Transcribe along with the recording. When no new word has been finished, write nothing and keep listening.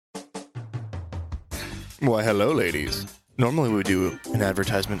Why, hello, ladies. Normally we do an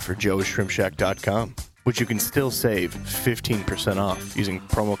advertisement for joeshrimpshack.com, which you can still save 15% off using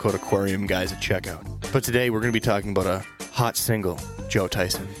promo code aquariumguys at checkout. But today we're going to be talking about a hot single, Joe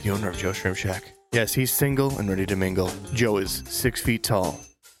Tyson, the owner of Joe Shrimp Shack. Yes, he's single and ready to mingle. Joe is 6 feet tall,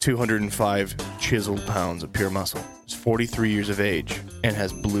 205 chiseled pounds of pure muscle. He's 43 years of age and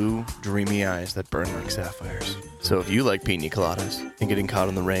has blue, dreamy eyes that burn like sapphires. So if you like pina coladas and getting caught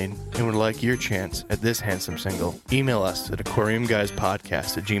in the rain and would like your chance at this handsome single, email us at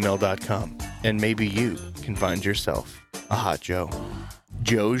aquariumguyspodcast@gmail.com and maybe you can find yourself a hot Joe.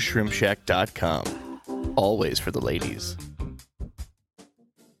 joeshrimpshack.com. Always for the ladies.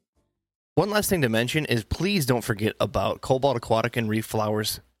 One last thing to mention is please don't forget about Cobalt Aquatic and Reef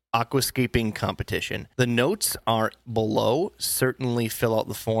Flowers aquascaping competition. The notes are below. Certainly fill out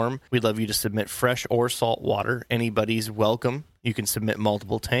the form. We'd love you to submit fresh or salt water. Anybody's welcome. You can submit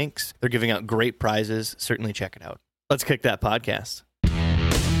multiple tanks. They're giving out great prizes. Certainly check it out. Let's kick that podcast.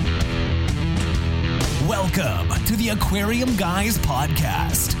 Welcome to the Aquarium Guys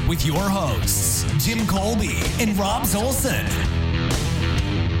podcast with your hosts, Jim Colby and Rob Zolson.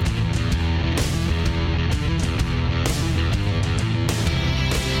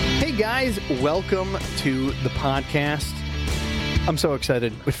 Hey guys, welcome to the podcast. I'm so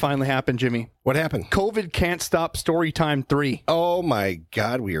excited. It finally happened, Jimmy. What happened? COVID Can't Stop Storytime 3. Oh my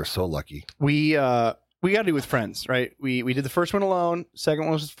God, we are so lucky. We got to do with friends, right? We did the first one alone, second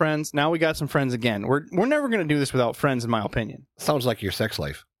one was with friends. Now we got some friends again. We're never going to do this without friends, in my opinion. Sounds like your sex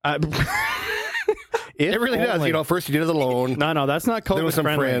life. It really does. You know, first you did it alone. No, that's not COVID. There were some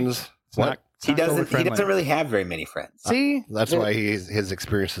friends. He doesn't really have very many friends. See? That's why his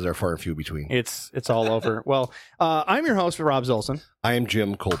experiences are far and few between. It's all over. Well, I'm your host, Rob Zolson. I am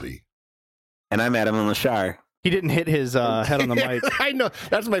Jim Colby. And I'm Adam Lashar. He didn't hit his head on the mic. I know.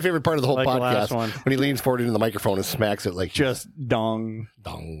 That's my favorite part of the whole Like the last podcast. one. When he leans forward into the microphone and smacks it like Just dong.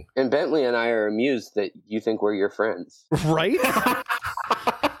 dong. And Bentley and I are amused that you think we're your friends. Right?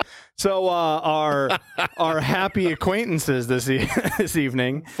 So our happy acquaintances this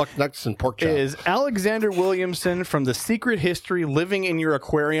evening Fuck nuts and pork chop. is Alexander Williamson from The Secret History Living in Your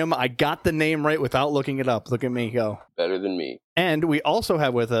Aquarium. I got the name right without looking it up. Look at me go. Better than me. And we also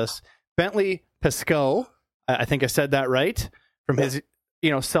have with us Bentley Pesco. I think I said that right, from his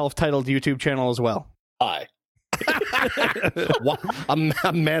self-titled YouTube channel as well. Hi. I'm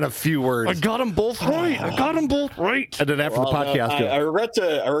a man of few words. I got them both right. And then after the podcast, I regret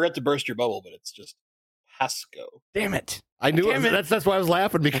to burst your bubble, but it's just Pasco. Damn it. I knew it. That's why I was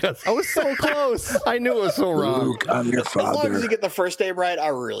laughing, because I was so close. I knew it was so wrong. Luke, I'm your As long as father. you get the first name right, I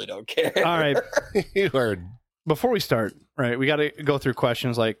really don't care. All right. You are. Before we start, right, we got to go through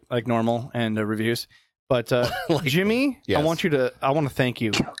questions like normal and reviews. But Jimmy, Yes. I want to thank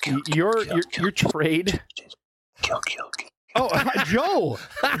you. Your trade. Kill. Oh, hi, Joe.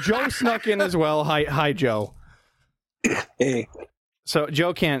 Joe snuck in as well. Hi, Joe. Hey, So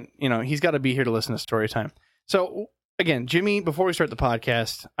Joe can't, he's got to be here to listen to story time. So again, Jimmy, before we start the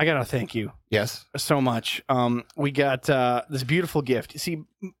podcast, I got to thank you Yes. so much. We got this beautiful gift. See,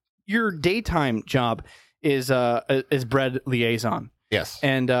 your daytime job is bread liaison. Yes.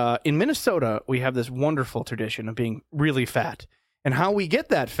 And in Minnesota, we have this wonderful tradition of being really fat. And how we get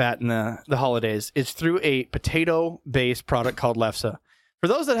that fat in the holidays is through a potato-based product called Lefsa. For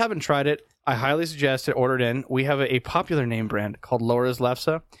those that haven't tried it, I highly suggest it. Order it in. We have a popular name brand called Laura's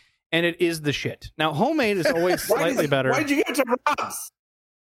Lefsa, and it is the shit. Now, homemade is always slightly better. Why did you get to Rob's?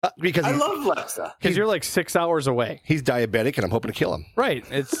 Because I love Lexa. Because you're like 6 hours away. he's diabetic, and I'm hoping to kill him. Right.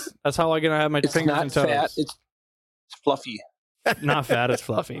 That's how I'm going to have my it's fingers not and toes. fat. It's fluffy. Not fat, it's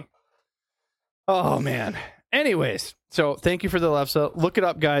fluffy. Oh, man. Anyways, so thank you for the Lefsa. Look it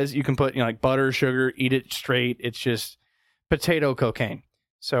up, guys. You can put like butter, sugar, eat it straight. It's just potato cocaine.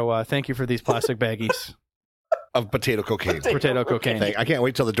 So thank you for these plastic baggies. Of potato cocaine. Potato cocaine. I can't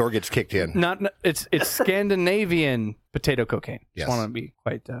wait till the door gets kicked in. It's Scandinavian potato cocaine. Yes. Just want to be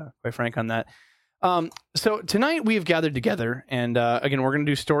quite frank on that. So tonight we've gathered together, and again, we're going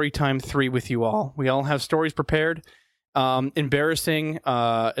to do story time 3 with you all. We all have stories prepared. Embarrassing,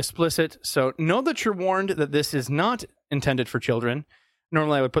 explicit. So know that you're warned that this is not intended for children.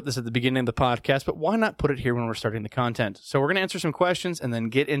 Normally I would put this at the beginning of the podcast, but why not put it here when we're starting the content? So we're going to answer some questions and then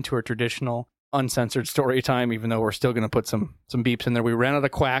get into our traditional uncensored story time, even though we're still going to put some beeps in there. We ran out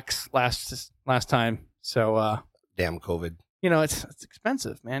of quacks last time. So, Damn COVID. it's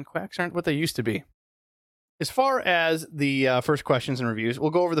expensive, man. Quacks aren't what they used to be. As far as the first questions and reviews, we'll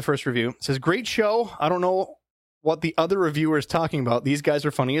go over the first review. It says, great show. I don't know what the other reviewer is talking about. These guys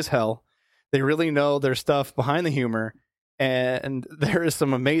are funny as hell. They really know their stuff behind the humor. And there is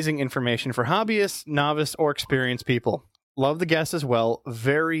some amazing information for hobbyists, novice, or experienced people. Love the guests as well.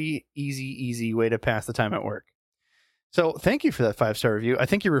 Very easy way to pass the time at work. So thank you for that 5-star review. I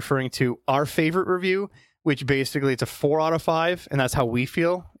think you're referring to our favorite review, which basically it's a 4 out of 5. And that's how we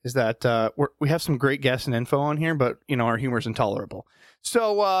feel, is that we have some great guests and info on here, but our humor is intolerable.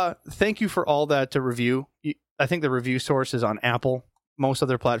 So thank you for all that to review. I think the review source is on Apple. Most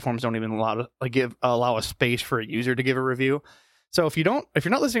other platforms don't even allow a space for a user to give a review. So if you're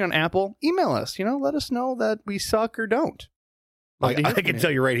not listening on Apple, email us. Let us know that we suck or don't. I can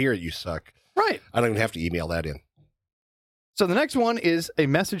tell you right here, you suck. Right. I don't even have to email that in. So the next one is a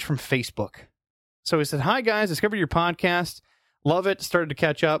message from Facebook. So he said, "Hi guys, discovered your podcast. Love it. Started to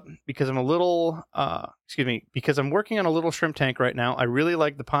catch up because I'm because I'm working on a little shrimp tank right now. I really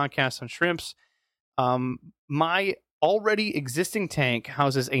like the podcast on shrimps. My already existing tank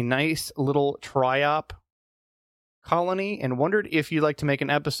houses a nice little triop colony and wondered if you'd like to make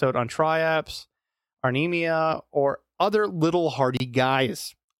an episode on triops, artemia, or other little hardy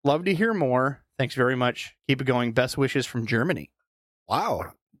guys. Love to hear more. Thanks very much. Keep it going. Best wishes from Germany."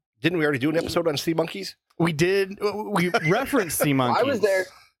 Wow. Didn't we already do an episode on sea monkeys? We did. We referenced sea monkeys. I was there.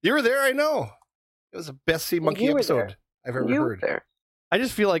 You were there, I know. It was the best sea monkey You were episode there. I've ever You were heard. there. I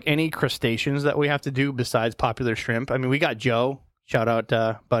just feel like any crustaceans that we have to do besides popular shrimp. I mean, we got Joe. Shout out,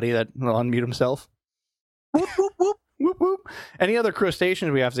 buddy, that will unmute himself. Whoop, whoop, whoop, whoop, whoop. Any other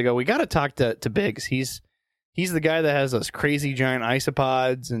crustaceans we have to go? We got to talk to Biggs. He's the guy that has those crazy giant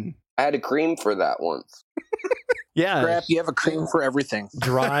isopods and. I had a cream for that once. Yeah. Crap, you have a cream for everything.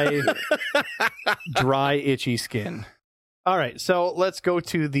 Dry, itchy skin. All right, so let's go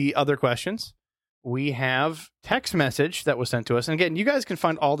to the other questions. We have text message that was sent to us. And again, you guys can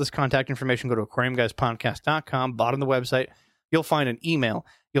find all this contact information. Go to aquariumguyspodcast.com. Bottom of the website, you'll find an email.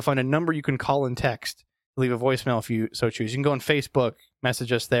 You'll find a number you can call and text. Leave a voicemail if you so choose. You can go on Facebook,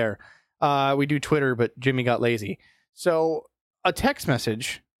 message us there. We do Twitter, but Jimmy got lazy. So a text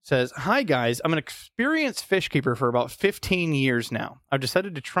message says, "Hi guys, I'm an experienced fish keeper for about 15 years now. I've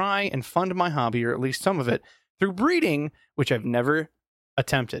decided to try and fund my hobby, or at least some of it, through breeding, which I've never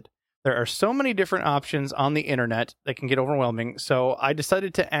attempted. There are so many different options on the internet that can get overwhelming, so I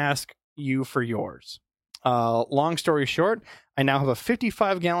decided to ask you for yours. Long story short, I now have a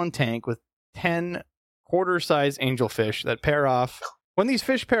 55-gallon tank with 10 quarter-size angelfish that pair off. When these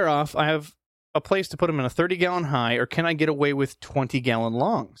fish pair off, I have a place to put them in a 30-gallon high, or can I get away with 20-gallon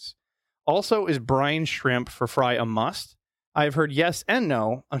longs? Also, is brine shrimp for fry a must? I've heard yes and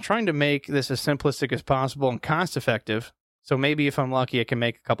no. I'm trying to make this as simplistic as possible and cost-effective, so maybe if I'm lucky, I can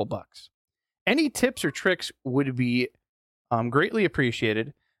make a couple bucks. Any tips or tricks would be greatly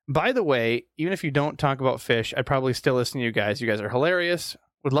appreciated. By the way, even if you don't talk about fish, I'd probably still listen to you guys. You guys are hilarious.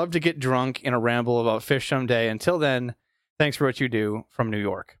 Would love to get drunk in a ramble about fish someday. Until then, thanks for what you do, from New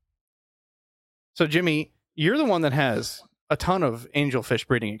York." So, Jimmy, you're the one that has a ton of angelfish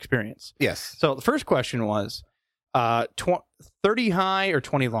breeding experience. Yes. So the first question was 30 high or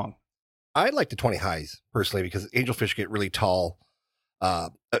 20 long? I like the 20 highs, personally, because angelfish get really tall.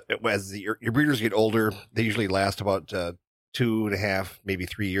 As your breeders get older, they usually last about 2.5, maybe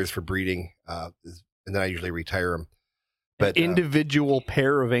 3 years for breeding, and then I usually retire them. But An individual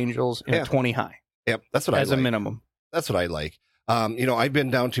pair of angels in a 20 high. Yep, that's what I like. As a minimum. That's what I like. I've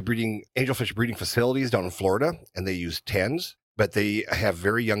been down to angelfish breeding facilities down in Florida, and they use 10s, but they have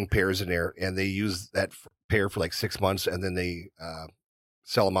very young pairs in there, and they use that pair for like 6 months, and then they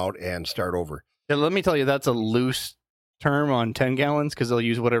sell them out and start over. Yeah, let me tell you, that's a loose term on 10 gallons because they'll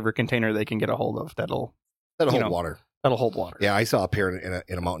use whatever container they can get a hold of. That'll hold water. That'll hold water. Yeah, I saw a pair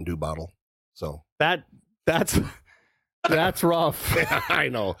in a Mountain Dew bottle. So that's rough. I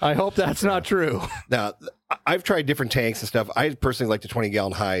know. I hope that's not true. Now, I've tried different tanks and stuff. I personally like the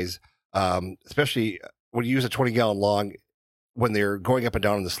 20-gallon highs, especially when you use a 20-gallon long. When they're going up and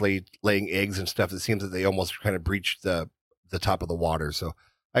down in the slate, laying eggs and stuff, it seems that they almost kind of breach the top of the water. So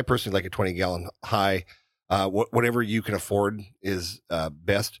I personally like a 20-gallon high. Whatever you can afford is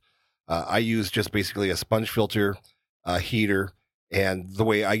best. I use just basically a sponge filter, a heater, and the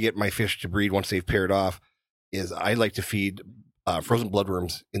way I get my fish to breed once they've paired off is I like to feed frozen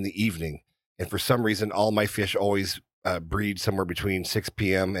bloodworms in the evening. And for some reason, all my fish always breed somewhere between 6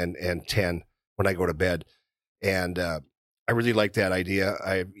 p.m. and 10 when I go to bed. And I really like that idea.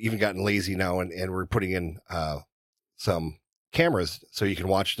 I've even gotten lazy now, and we're putting in some cameras so you can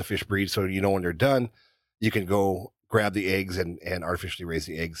watch the fish breed. So you know when they're done, you can go grab the eggs and artificially raise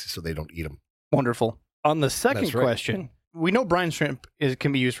the eggs so they don't eat them. Wonderful. On the second That's right. question, we know brine shrimp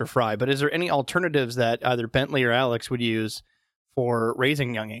can be used for fry, but is there any alternatives that either Bentley or Alex would use for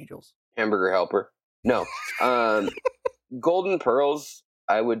raising young angels? Hamburger helper. No. golden pearls,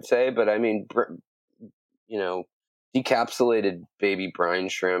 I would say, but I mean, decapsulated baby brine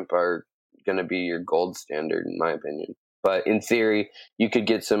shrimp are going to be your gold standard, in my opinion. But in theory, you could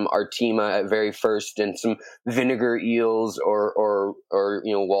get some Artemia at very first, and some vinegar eels, or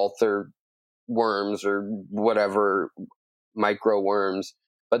Walther worms, or whatever micro worms.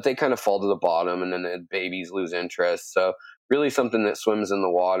 But they kind of fall to the bottom, and then the babies lose interest. So really, something that swims in the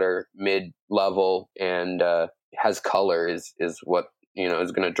water mid level and has color is what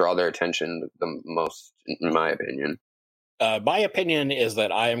is going to draw their attention the most, in my opinion. My opinion is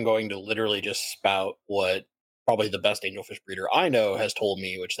that I am going to literally just spout what probably the best angelfish breeder I know has told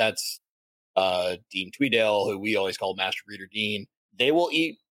me, which that's Dean Tweedale, who we always call Master Breeder Dean. They will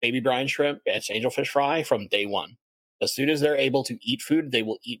eat baby brine shrimp as angelfish fry from day one. As soon as they're able to eat food, they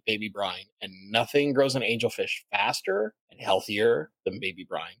will eat baby brine, and nothing grows an angelfish faster and healthier than baby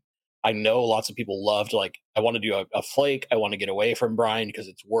brine. I know lots of people love to, like, I want to do a flake. I want to get away from brine because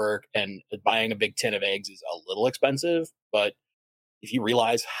it's work, and buying a big tin of eggs is a little expensive. But if you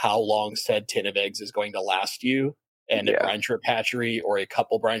realize how long said tin of eggs is going to last you, and a brine shrimp hatchery or a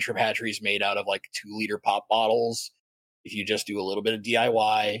couple brine shrimp hatcheries made out of like 2-liter pop bottles, if you just do a little bit of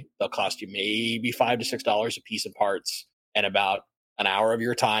DIY, they'll cost you maybe $5 to $6 a piece in parts, and about an hour of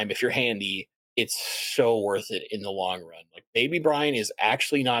your time if you're handy. It's so worth it in the long run. Like, baby brine is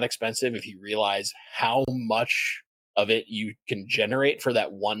actually not expensive if you realize how much of it you can generate for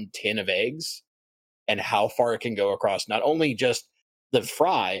that one tin of eggs, and how far it can go across not only just the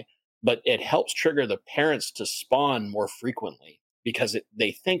fry, but it helps trigger the parents to spawn more frequently, because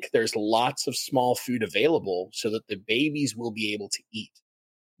they think there's lots of small food available so that the babies will be able to eat.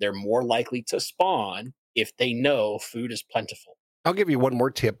 They're more likely to spawn if they know food is plentiful. I'll give you one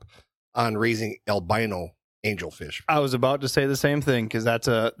more tip on raising albino angelfish. I was about to say the same thing, because that's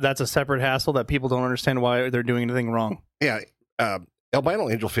a separate hassle that people don't understand why they're doing anything wrong. Yeah, albino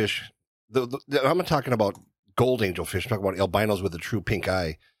angelfish. I'm not talking about gold angelfish. I'm talking about albinos with a true pink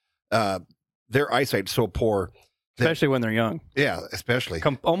eye. Their eyesight's so poor, especially when they're young. Yeah, especially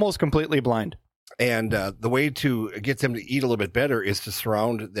almost completely blind. And the way to get them to eat a little bit better is to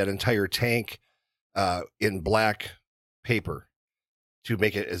surround that entire tank in black paper, to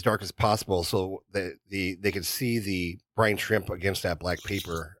make it as dark as possible, so that they can see the brine shrimp against that black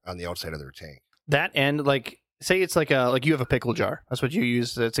paper on the outside of their tank. That end, like, say it's like you have a pickle jar. That's what you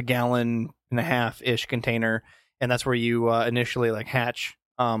use. It's a 1.5 gallon-ish container, and that's where you initially like hatch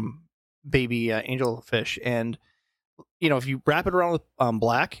baby angelfish. And if you wrap it around with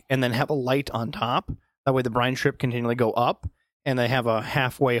black and then have a light on top, that way the brine shrimp continually go up, and they have a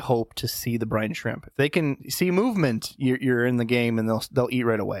halfway hope to see the brine shrimp. If they can see movement, you're in the game, and they'll eat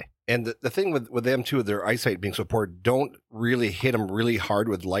right away. And the thing with them too, their eyesight being so poor, don't really hit them really hard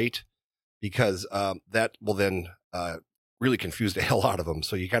with light, because that will then really confuse the hell out of them.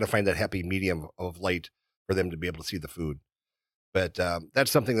 So you got to find that happy medium of light for them to be able to see the food. But that's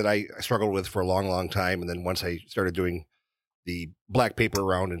something that I struggled with for a long, long time. And then once I started doing the black paper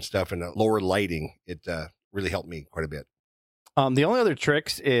around and stuff and lower lighting, it really helped me quite a bit. The only other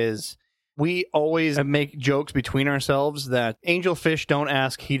tricks is we always make jokes between ourselves that angelfish don't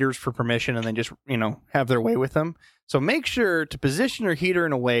ask heaters for permission and then just, have their way with them. So make sure to position your heater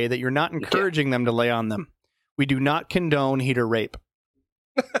in a way that you're not encouraging them to lay on them. We do not condone heater rape.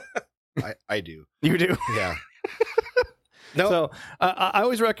 I do. You do? Yeah. No. So I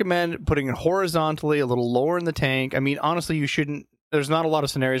always recommend putting it horizontally, a little lower in the tank. I mean, honestly, you shouldn't. There's not a lot of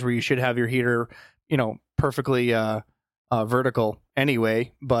scenarios where you should have your heater, perfectly vertical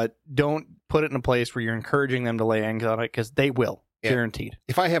anyway. But don't put it in a place where you're encouraging them to lay eggs on it, because they will, guaranteed.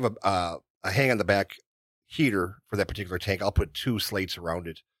 If I have a hang on the back heater for that particular tank, I'll put 2 slates around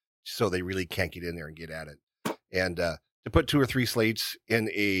it, so they really can't get in there and get at it. And to put 2 or 3 slates in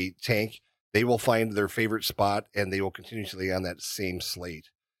a tank, they will find their favorite spot, and they will continuously on that same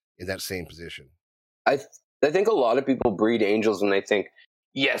slate in that same position. I think a lot of people breed angels and they think,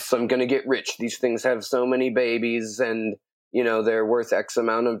 yes, I'm going to get rich. These things have so many babies, and they're worth X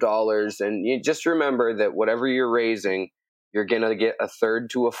amount of dollars. And you just remember that whatever you're raising, you're going to get 1/3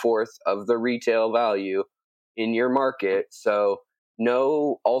 to 1/4 of the retail value in your market. So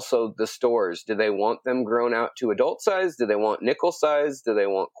know also the stores. Do they want them grown out to adult size? Do they want nickel size? Do they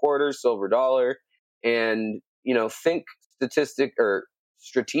want quarter, silver dollar? And, think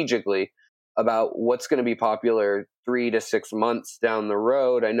strategically about what's going to be popular 3 to 6 months down the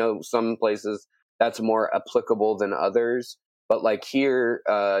road. I know some places that's more applicable than others, but like here,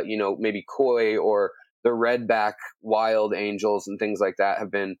 maybe koi or the redback wild angels and things like that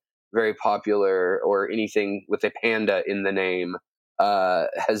have been very popular, or anything with a panda in the name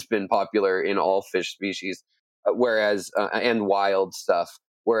has been popular in all fish species. whereas and wild stuff.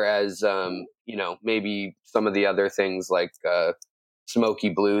 Whereas maybe some of the other things like smoky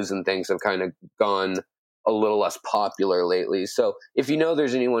blues and things have kind of gone a little less popular lately. So if you know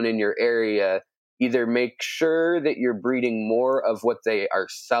there's anyone in your area, either make sure that you're breeding more of what they are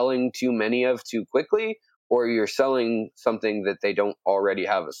selling too many of too quickly, or you're selling something that they don't already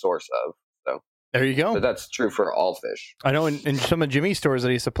have a source of. So there you go. But that's true for all fish. I know in some of Jimmy's stores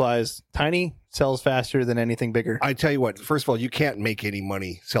that he supplies, tiny sells faster than anything bigger. I tell you what, first of all, you can't make any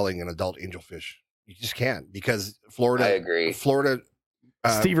money selling an adult angelfish. You just can't, because Florida. I agree. Florida.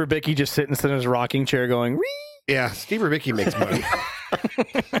 Steve Rubicki just sitting in his rocking chair going, "Wee!" Yeah, Steve Rubicki makes money.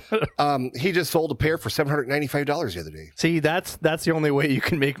 He just sold a pair for $795 the other day. See, that's the only way you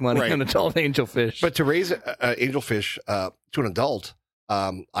can make money Right. on adult angelfish. But to raise angelfish to an adult,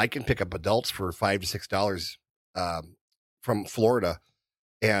 I can pick up adults for $5 to $6 from Florida,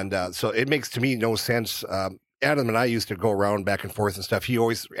 and so it makes to me no sense. Adam and I used to go around back and forth and stuff.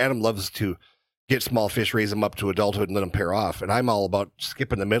 Adam loves to get small fish, raise them up to adulthood, and let them pair off. And I'm all about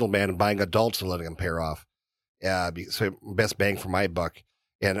skipping the middleman and buying adults and letting them pair off. So best bang for my buck.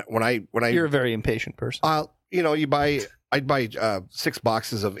 And when I you're a very impatient person. I'd buy 6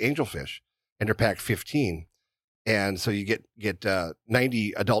 boxes of angelfish, and they're packed 15. And so you get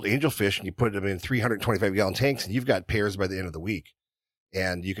 90 adult angelfish, and you put them in 325 gallon tanks, and you've got pairs by the end of the week.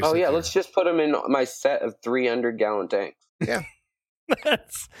 And you can. Oh yeah, let's just put them in my set of 300-gallon tanks. Yeah.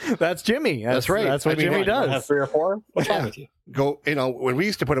 That's Jimmy. That's right. That's what Jimmy does. Have 3 or 4? What's wrong with you? When we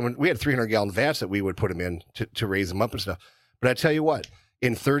used to put them in, we had 300 gallon vats that we would put them in to raise them up and stuff. But I tell you what,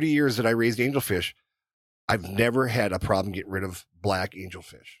 in 30 years that I raised angelfish, I've never had a problem getting rid of black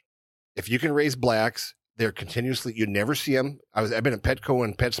angelfish. If you can raise blacks, they're continuously, you never see them. I've been at Petco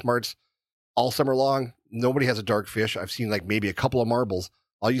and PetSmarts all summer long. Nobody has a dark fish. I've seen like maybe a couple of marbles.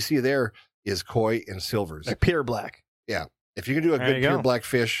 All you see there is koi and silvers. Like pure black. Yeah. If you can do a good pure black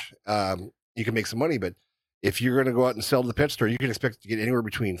fish, you can make some money. But if you're going to go out and sell to the pet store, you can expect to get anywhere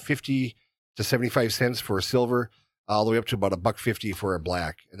between 50 to 75 cents for a silver, all the way up to about $1.50 for a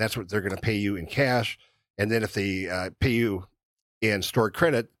black. And that's what they're going to pay you in cash. And then if they pay you in stored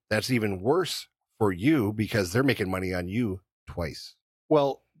credit, that's even worse for you, because they're making money on you twice.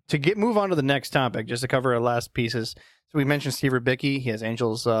 Well, to move on to the next topic, just to cover our last pieces. So we mentioned Steve Rubicki. He has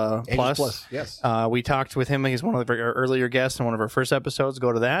Angels Plus. Yes. We talked with him. He's one of our earlier guests in one of our first episodes.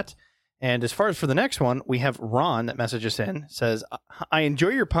 Go to that. And as far as for the next one, we have Ron that messages in, says, I enjoy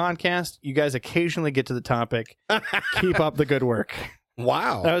your podcast. You guys occasionally get to the topic. Keep up the good work.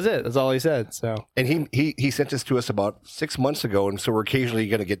 Wow. That was it. That's all he said. So, and he sent this to us about 6 months ago, and so we're occasionally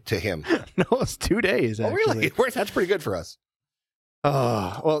going to get to him. No, it's 2 days, actually. Oh, really? That's pretty good for us.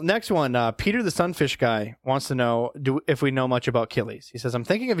 Well, next one, Peter the Sunfish Guy wants to know if we know much about killies. He says, I'm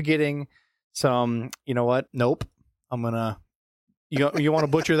thinking of getting some, you know what? Nope. I'm going to, you want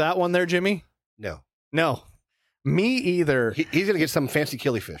to butcher that one there, Jimmy? No. Me either. He's going to get some fancy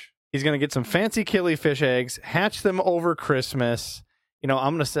killifish. He's going to get some fancy killifish eggs, hatch them over Christmas.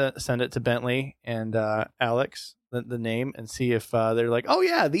 I'm going to send it to Bentley and Alex, the name, and see if they're like, oh,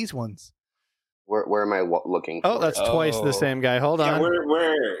 yeah, these ones. Where am I looking for? Oh, that's twice the same guy. Hold on.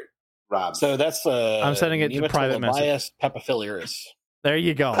 Where, Rob? So that's I'm sending it to private message. Pepiphilaris. There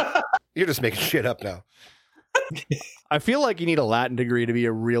you go. You're just making shit up now. I feel like you need a Latin degree to be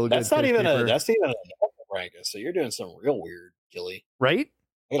a real good. That's not even a Rankus. So you're doing some real weird killy, right?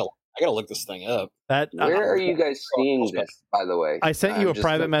 I gotta look this thing up. Where are you guys seeing this, by the way? I sent you a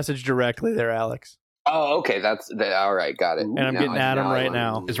private message directly there, Alex. Oh, okay. All right. Got it. And I'm getting at him right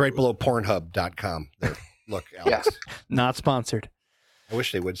now. It's right below Pornhub.com. There. Look, Alex. Yeah. Not sponsored. I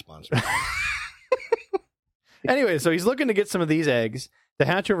wish they would sponsor. Anyway, so he's looking to get some of these eggs to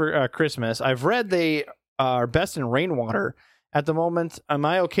hatch over Christmas. I've read they are best in rainwater. At the moment, am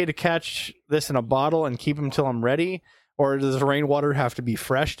I okay to catch this in a bottle and keep them till I'm ready? Or does the rainwater have to be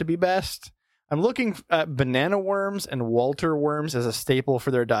fresh to be best? I'm looking at banana worms and Walter worms as a staple for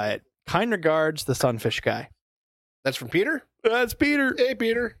their diet. Kind regards, the Sunfish Guy. That's from Peter? That's Peter. Hey,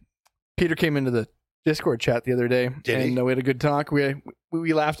 Peter. Peter came into the Discord chat the other day. Did he? And we had a good talk. We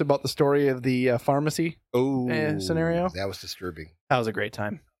laughed about the story of the pharmacy scenario. That was disturbing. That was a great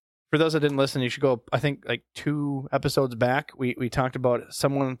time. For those that didn't listen, you should go, I think, like 2 episodes back. We talked about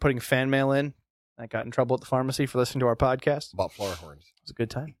someone putting fan mail in that got in trouble at the pharmacy for listening to our podcast. About flower horns. It was a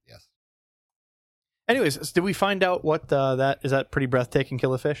good time. Yes. Anyways, did we find out what that is? That pretty breathtaking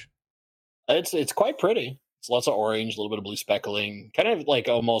killifish? It's quite pretty. It's lots of orange, a little bit of blue speckling, kind of like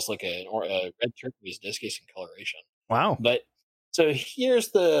almost like a red turquoise discus in coloration. Wow. But so here's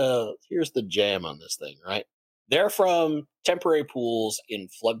the jam on this thing, right? They're from temporary pools in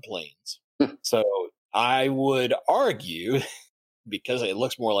floodplains. So I would argue, because it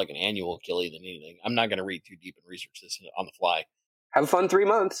looks more like an annual killie than anything. I'm not going to read too deep and research this on the fly. Have fun 3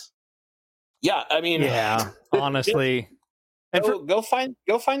 months. Yeah, I mean, Yeah, honestly. And go find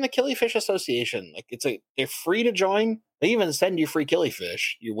the Killifish Association. Like they're free to join. They even send you free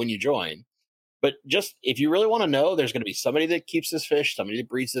killifish when you join. But just if you really want to know, there's going to be somebody that keeps this fish, somebody that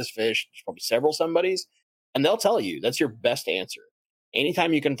breeds this fish. There's probably several somebodies, and they'll tell you. That's your best answer.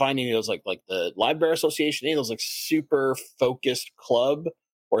 Anytime you can find any of those, like the Live Bear Association, any of those like super focused club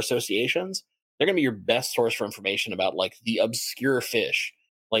or associations, they're going to be your best source for information about like the obscure fish.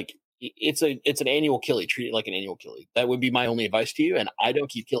 Like it's an annual killie. Treat it like an annual killie. That would be my only advice to you. And I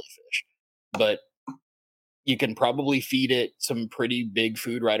don't keep killifish, but you can probably feed it some pretty big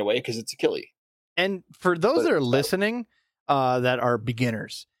food right away because it's a killie. And for those that are listening, that are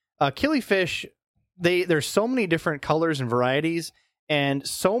beginners, killifish, there's so many different colors and varieties, and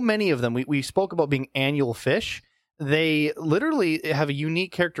so many of them. We spoke about being annual fish. They literally have a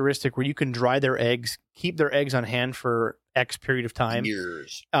unique characteristic where you can dry their eggs, keep their eggs on hand for X period of time,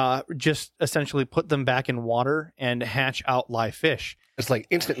 years. Just essentially put them back in water and hatch out live fish. It's like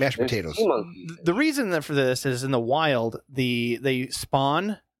instant mashed potatoes. The reason that for this is in the wild, they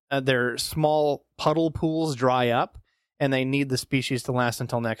spawn, their small puddle pools dry up, and they need the species to last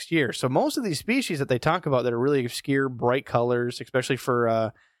until next year. So most of these species that they talk about that are really obscure, bright colors, especially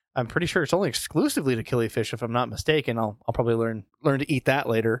for, I'm pretty sure it's only exclusively to killifish, if I'm not mistaken. I'll probably learn to eat that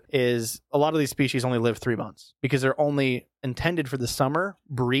later. Is a lot of these species only live 3 months because they're only intended for the summer,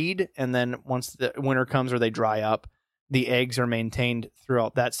 breed, and then once the winter comes or they dry up, the eggs are maintained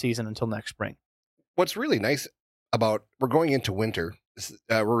throughout that season until next spring. What's really nice about, we're going into winter.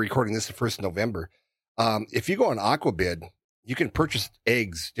 We're recording this the 1st of November. If you go on Aquabid, you can purchase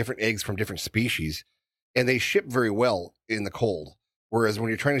different eggs from different species, and they ship very well in the cold. Whereas when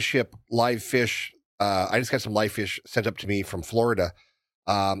you're trying to ship live fish, I just got some live fish sent up to me from Florida,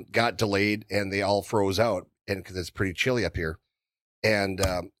 got delayed, and they all froze out, and because it's pretty chilly up here. And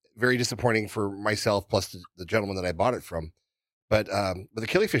very disappointing for myself, plus the gentleman that I bought it from. But the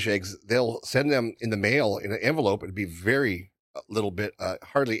killifish eggs, they'll send them in the mail in an envelope. It'd be very little bit,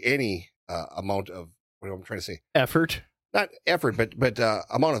 hardly any amount of, what am I trying to say? Effort. Not effort, but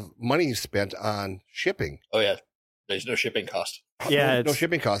amount of money spent on shipping. Oh, yeah. There's no shipping cost. Yeah, no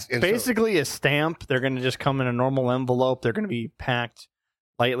shipping cost. And basically a stamp. They're going to just come in a normal envelope. They're going to be packed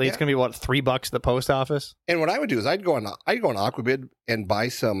lightly. Yeah. It's going to be what, $3 at the post office. And what I would do is I'd go on Aquabid and buy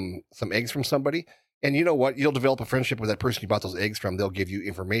some eggs from somebody. And you know what? You'll develop a friendship with that person you bought those eggs from. They'll give you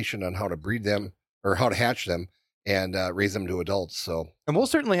information on how to breed them or how to hatch them and raise them to adults. So, and we'll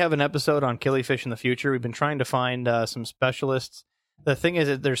certainly have an episode on killifish in the future. We've been trying to find some specialists. The thing is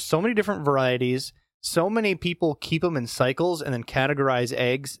that there's so many different varieties. So many people keep them in cycles and then categorize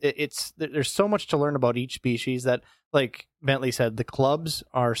eggs. There's so much to learn about each species that, like Bentley said, the clubs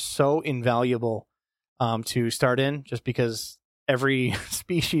are so invaluable to start in, just because every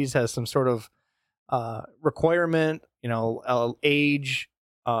species has some sort of requirement, age,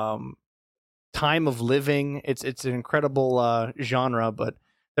 time of living. It's an incredible genre, but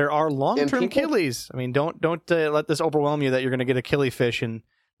there are long-term killies. I mean, don't let this overwhelm you that you're going to get a killifish and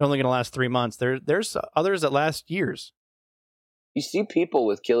they're only going to last 3 months. There's others that last years. You see people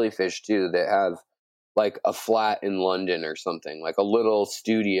with killifish too that have like a flat in London or something, like a little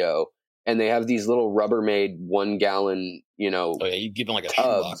studio, and they have these little Rubbermaid 1 gallon, Oh yeah, you give them like a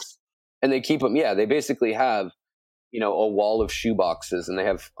tubs, shoebox. And they keep them. Yeah, they basically have, a wall of shoeboxes, and they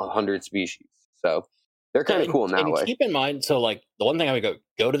have 100 species. So they're kind of cool in that way. Keep in mind, so like the one thing I would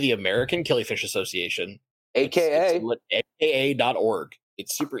go to the American Killifish Association, aka.org.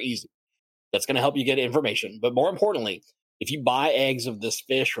 It's super easy. That's going to help you get information. But more importantly, if you buy eggs of this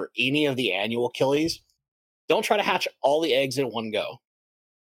fish or any of the annual killies, don't try to hatch all the eggs in one go.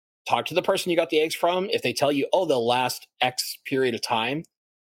 Talk to the person you got the eggs from. If they tell you, they'll last X period of time,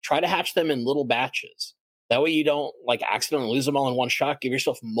 try to hatch them in little batches. That way you don't accidentally lose them all in one shot. Give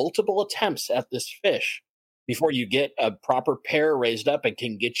yourself multiple attempts at this fish before you get a proper pair raised up and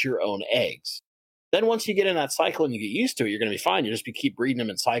can get your own eggs. Then once you get in that cycle and you get used to it, you're going to be fine. You just keep breeding them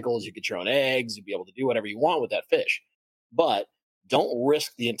in cycles. You get your own eggs. You'll be able to do whatever you want with that fish. But don't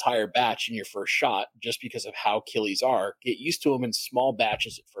risk the entire batch in your first shot just because of how killies are. Get used to them in small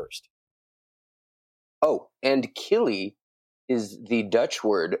batches at first. Oh, and killie is the Dutch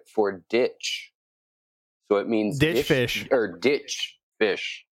word for ditch. So it means ditch fish. Or ditch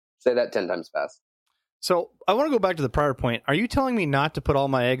fish. Say that 10 times fast. So I want to go back to the prior point. Are you telling me not to put all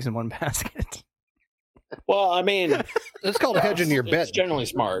my eggs in one basket? Well, I mean, it's called a hedge into your bet. It's generally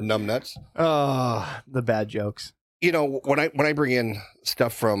smart. Numbnuts. Oh, the bad jokes. When I bring in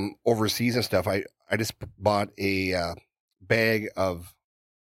stuff from overseas and stuff, I I just bought a bag of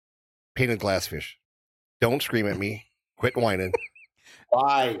painted glassfish. Don't scream at me. Quit whining.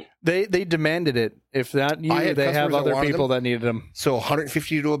 Why? They demanded it. If not you, I had they have customers that other wanted people them. that needed them. So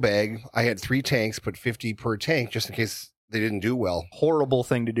 150 to a bag. I had 3 tanks, put 50 per tank just in case they didn't do well. Horrible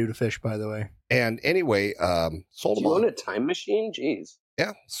thing to do to fish, by the way. And anyway, sold Do them you own all. a time machine? Jeez.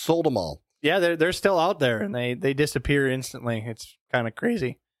 Yeah, sold them all. Yeah, they're still out there, and they disappear instantly. It's kind of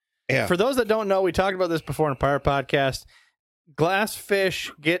crazy. Yeah. For those that don't know, we talked about this before in a prior podcast. Glass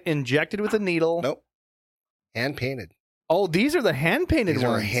fish get injected with a needle. Nope. Hand painted. Oh, these are the hand painted These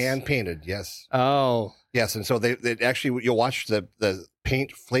ones. are hand painted. Yes. Oh, Yes. And so they actually, you'll watch the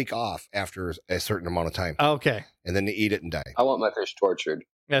paint flake off after a certain amount of time, okay. and then they eat it and die. I want my fish tortured.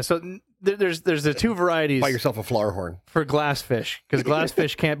 Yeah. So there's the two varieties Buy yourself a flower horn. for glass fish because glass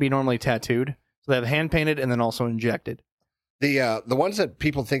fish can't be normally tattooed. So they have hand painted and then also injected. The ones that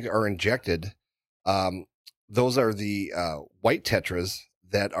people think are injected, those are the white tetras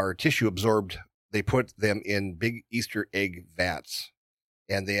that are tissue absorbed. They put them in big Easter egg vats,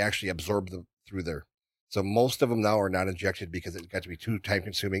 and they actually absorb them through there. So most of them now are not injected because it got to be too time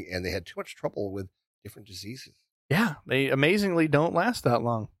consuming, and they had too much trouble with different diseases. Yeah, they amazingly don't last that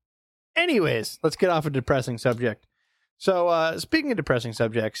long. Anyways, let's get off a depressing subject. So speaking of depressing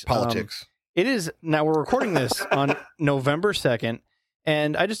subjects, Politics. it is now we're recording this on November 2nd,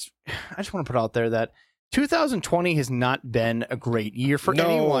 and I just want to put out there that 2020 has not been a great year for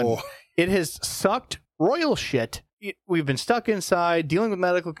anyone. It has sucked royal shit. We've been stuck inside, dealing with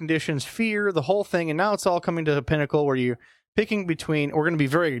medical conditions, fear, the whole thing, and now it's all coming to a pinnacle where you're picking between, we're going to be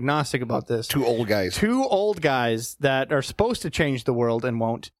very agnostic about this. 2 old guys. 2 old guys that are supposed to change the world and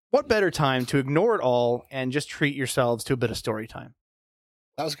won't. What better time to ignore it all and just treat yourselves to a bit of story time?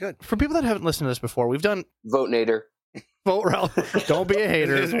 That was good. For people that haven't listened to this before, we've done Vote Nader. Vote Ralph. Don't be a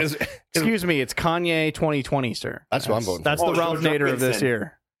hater. Excuse me, it's Kanye 2020, sir. That's what I'm voting for. That's the Oh, Ralph Joe Nader of this Johnson.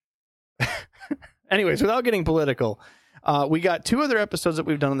 year. Anyways, without getting political, we got 2 other episodes that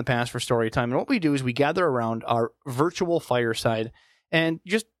we've done in the past for story time, and what we do is we gather around our virtual fireside and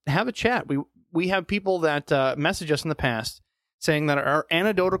just have a chat. We have people that message us in the past saying that our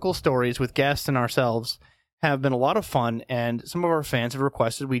anecdotal stories with guests and ourselves have been a lot of fun, and some of our fans have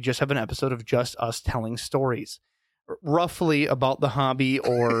requested we just have an episode of just us telling stories, roughly about the hobby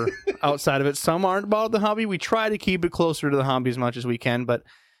or outside of it. Some aren't about the hobby. We try to keep it closer to the hobby as much as we can, but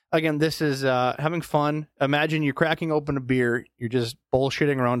again, this is having fun. Imagine you're cracking open a beer, you're just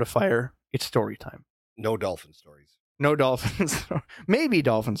bullshitting around a fire. It's story time. No dolphin stories. No dolphins. Maybe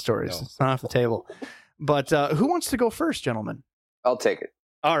dolphin stories. No. It's not off the table. But who wants to go first, gentlemen? I'll take it.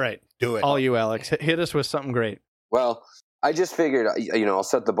 All right. Do it. All you, Alex. Hit us with something great. Well, I just figured, I'll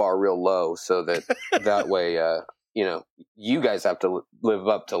set the bar real low so that that way, you guys have to live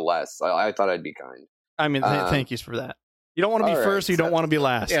up to less. I thought I'd be kind. I mean, thank you for that. You don't want to be all right, first. You don't want to be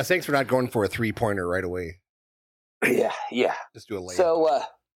last. Yeah, thanks for not going for a 3-pointer right away. Yeah. Just do a layup. So,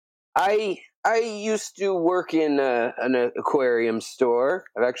 I used to work in an aquarium store.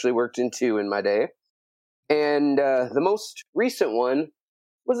 I've actually worked in 2 in my day. And the most recent one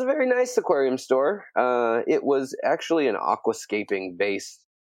was a very nice aquarium store. It was actually an aquascaping-based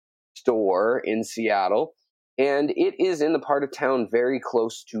store in Seattle. And it is in the part of town very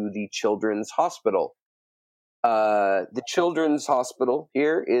close to the Children's Hospital. The Children's Hospital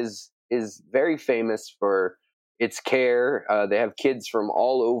here is very famous for its care. They have kids from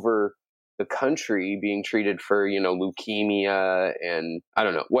all over the country being treated for, leukemia and I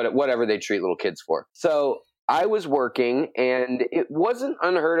don't know, whatever they treat little kids for. So I was working, and it wasn't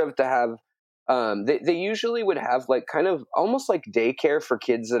unheard of to have, they usually would have like kind of almost like daycare for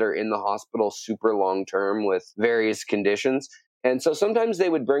kids that are in the hospital super long term with various conditions. And so sometimes they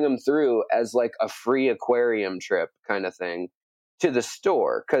would bring them through as like a free aquarium trip kind of thing to the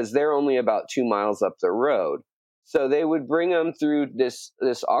store because they're only about 2 miles up the road. So they would bring them through this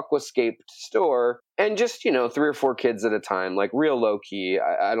aquascaped store and just, 3 or 4 kids at a time, like real low key.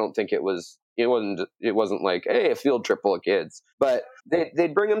 I don't think it wasn't like, hey, a field trip full of kids, but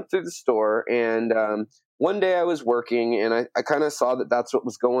they'd bring them through the store. And one day I was working and I kind of saw that that's what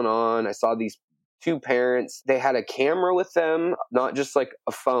was going on. I saw these 2 parents. They had a camera with them, not just like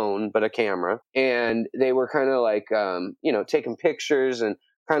a phone, but a camera. And they were kind of like, taking pictures and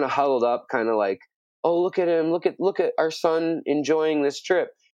kind of huddled up, kind of like, oh, look at him. Look at our son enjoying this trip.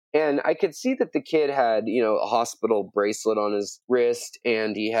 And I could see that the kid had, a hospital bracelet on his wrist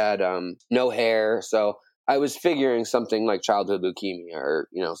and he had no hair. So I was figuring something like childhood leukemia or,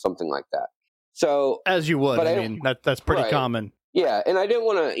 something like that. So As you would. But I mean, that's pretty right. common. yeah, and I didn't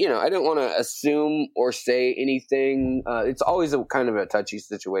want to, assume or say anything. It's always a kind of a touchy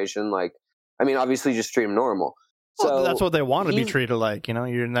situation. Like, I mean, obviously just treat them normal. Well, So that's what they want to be treated like. You know,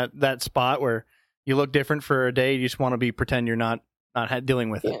 you're in that spot where you look different for a day. You just want to pretend you're not dealing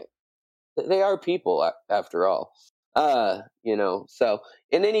with it. They are people after all. So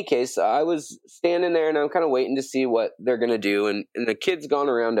in any case, I was standing there and I'm kind of waiting to see what they're going to do. And the kid's gone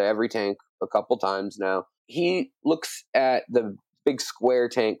around to every tank a couple times now. He looks at the big square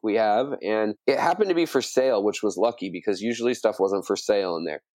tank we have, and it happened to be for sale, which was lucky because usually stuff wasn't for sale in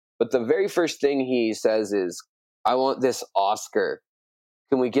there. But the very first thing he says is, I want this Oscar.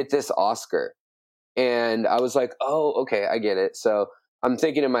 Can we get this Oscar? And I was like, oh, okay, I get it. So I'm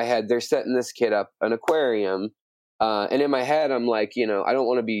thinking in my head, they're setting this kid up an aquarium. And in my head, I'm like, I don't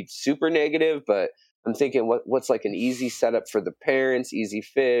want to be super negative, but I'm thinking what's like an easy setup for the parents, easy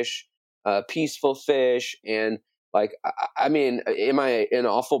fish, peaceful fish. And like, I mean, am I an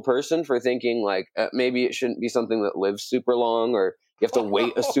awful person for thinking like maybe it shouldn't be something that lives super long, or you have to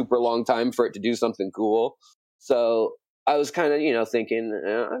wait a super long time for it to do something cool? So I was kind of, thinking,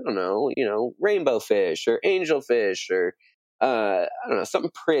 I don't know, rainbow fish or angel fish or, I don't know,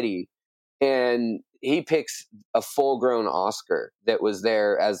 something pretty. And he picks a full-grown Oscar that was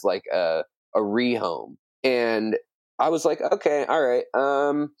there as like a rehome. And I was like, okay, all right.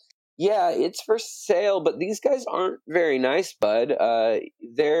 Yeah, it's for sale, but these guys aren't very nice, bud.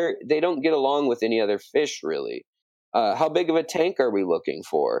 They don't get along with any other fish, really. How big of a tank are we looking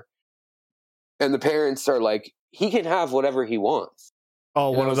for? And the parents are like, he can have whatever he wants. Oh,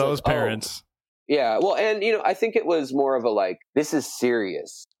 and one of those parents. Yeah, well, and I think it was more of a like, this is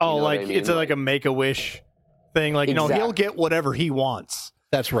serious. Oh, like it's like a Make-A-Wish thing. Like, Exactly. he'll get whatever he wants.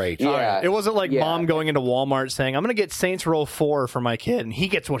 That's right. Yeah, It wasn't like mom going into Walmart saying, I'm going to get Saints Row 4 for my kid, and he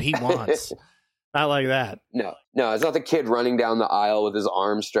gets what he wants. Not like that. No, it's not the kid running down the aisle with his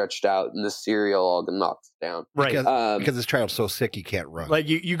arms stretched out and the cereal all knocks down. Right. Because his child's so sick he can't run. Like,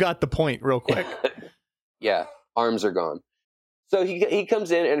 you got the point real quick. Yeah, arms are gone. So he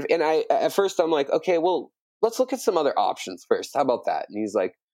comes in, and I at first I'm like, okay, well, let's look at some other options first. How about that? And he's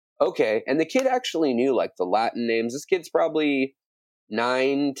like, okay. And the kid actually knew like the Latin names. This kid's probably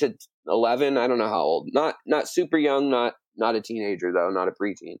 9 to 11. I don't know how old. Not super young. Not a teenager though. Not a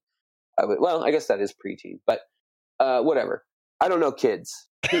preteen. Well, I guess that is preteen. But whatever. I don't know kids.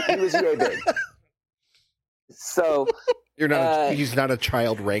 He was yay big. So You're not. He's not a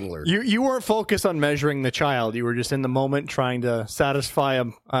child wrangler. You weren't focused on measuring the child. You were just in the moment trying to satisfy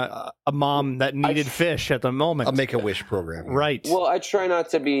a mom that needed fish at the moment. A Make-A-Wish program. Right. Well, I try not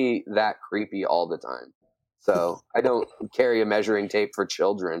to be that creepy all the time. So I don't carry a measuring tape for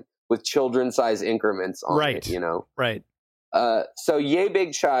children with children-size increments on it, Right. So yay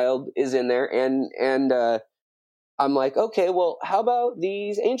big child is in there, and I'm like, okay, well, how about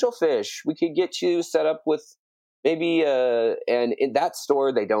these angelfish? We could get you set up with maybe, and in that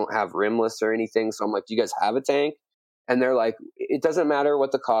store, they don't have rimless or anything. So I'm like, do you guys have a tank? And they're like, it doesn't matter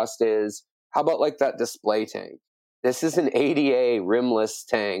what the cost is. How about like that display tank? This is an ADA rimless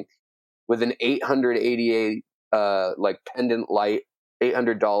tank with an 800 ADA, like pendant light,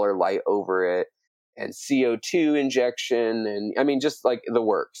 $800 light over it, and CO2 injection. And I mean, just like the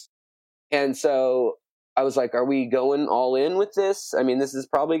works. And so I was like, are we going all in with this? I mean, this is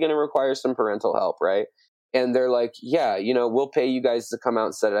probably going to require some parental help, right? And they're like, yeah, we'll pay you guys to come out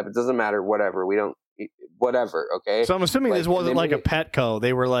and set it up. It doesn't matter, whatever. We don't, whatever, okay? So I'm assuming this wasn't like a Petco.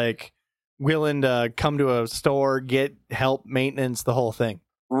 They were like willing to come to a store, get help, maintenance, the whole thing.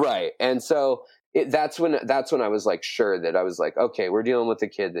 Right. And so that's when I was like sure that I was like, okay, we're dealing with a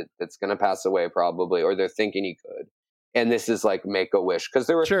kid that's going to pass away probably, or they're thinking he could. And this is like Make-A-Wish, because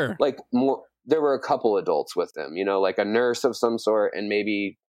there were there were a couple adults with them, like a nurse of some sort and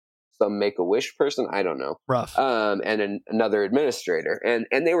maybe some Make-A-Wish person. I don't know. Rough. And another administrator. And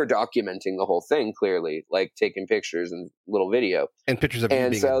they were documenting the whole thing clearly, like taking pictures and little video. And pictures of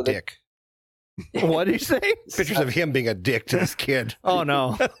him being a dick. What did you say? Pictures of him being a dick to this kid. Oh,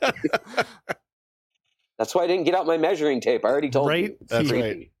 no. That's why I didn't get out my measuring tape. I already told you. That's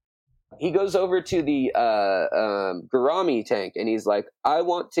right. He goes over to the gourami tank, and he's like, I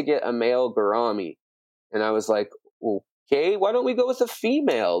want to get a male gourami. And I was like, okay, why don't we go with a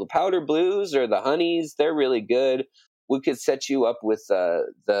female? The powder blues or the honeys, they're really good. We could set you up with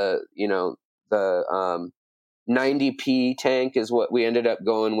the 90p tank is what we ended up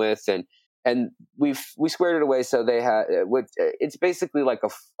going with. And we squared it away. So they had, it's basically like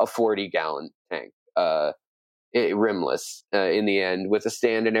a 40-gallon tank. Rimless in the end with a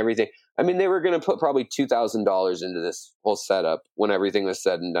stand and everything. I mean, they were going to put probably $2,000 into this whole setup when everything was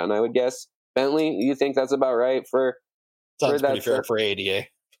said and done, I would guess. Bentley, you think that's about right for Sounds that pretty fair for ADA.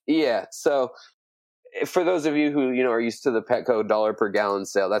 Yeah. So for those of you who are used to the Petco $1 per gallon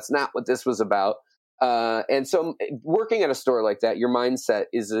sale, that's not what this was about. And so, working at a store like that, your mindset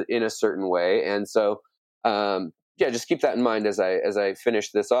is in a certain way, and so just keep that in mind as I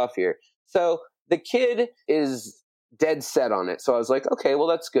finish this off here. So the kid is dead set on it. So I was like, okay, well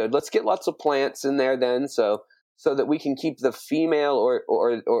that's good. Let's get lots of plants in there then, so that we can keep the female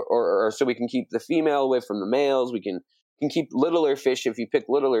or so we can keep the female away from the males. We can keep littler fish, if you pick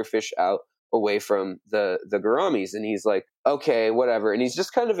littler fish out, away from the gouramis. And he's like, okay, whatever. And he's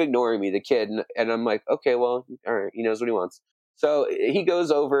just kind of ignoring me, the kid. And I'm like, okay, well, all right, he knows what he wants. So he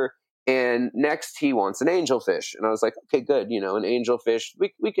goes over, and next he wants an angelfish. And I was like, okay, good. An angelfish,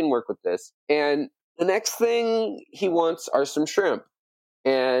 we can work with this. And the next thing he wants are some shrimp.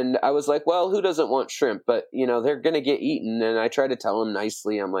 And I was like, well, who doesn't want shrimp? But, they're going to get eaten. And I try to tell him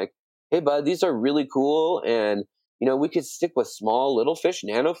nicely, I'm like, hey, bud, these are really cool. And, we could stick with small little fish.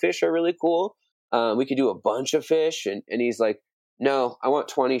 Nano fish are really cool. We could do a bunch of fish. And he's like, no, I want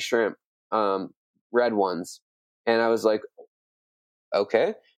 20 shrimp, red ones. And I was like,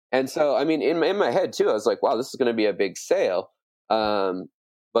 okay. And so, I mean, in my head too, I was like, wow, this is going to be a big sale.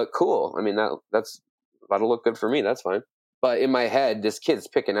 But cool. I mean, that'll look good for me. That's fine. But in my head, this kid's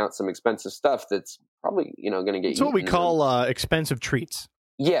picking out some expensive stuff that's probably, going to get. It's what we call expensive treats.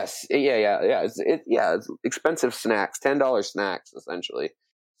 Yes. Yeah. It's expensive snacks, $10 snacks, essentially.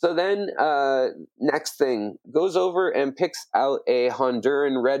 So then next thing, goes over and picks out a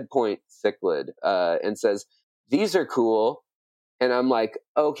Honduran red point cichlid and says, these are cool. And I'm like,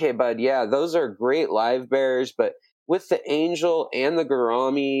 okay, bud, yeah, those are great live bears. But with the angel and the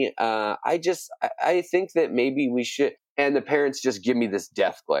gourami, I think that maybe we should. And the parents just give me this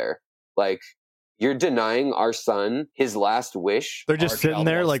death glare. Like, you're denying our son his last wish. They're just sitting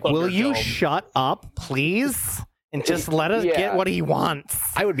there like, will you shut up, please? And just let us get what he wants.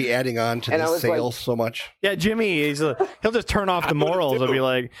 I would be adding on to this sale so much. Yeah, Jimmy, he'll just turn off the morals. He'll be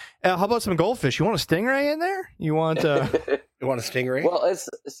like, how about some goldfish? You want a stingray in there? You want you want a stingray? Well,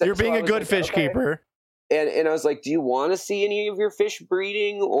 you're being a good fish keeper. And I was like, do you want to see any of your fish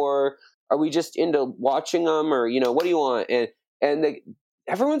breeding, or are we just into watching them, or what do you want? And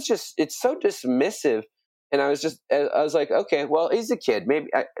everyone's just, it's so dismissive. And I was like, okay, well, he's a kid.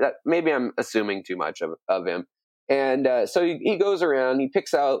 Maybe I'm assuming too much of him. And so he goes around, he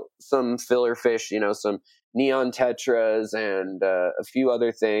picks out some filler fish, some neon tetras and a few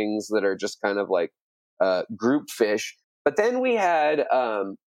other things that are just kind of like group fish. But then we had,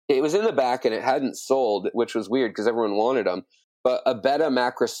 it was in the back and it hadn't sold, which was weird because everyone wanted them, but a betta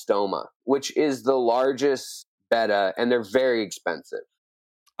macrostoma, which is the largest betta, and they're very expensive.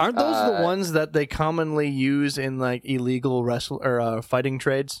 Aren't those the ones that they commonly use in like illegal fighting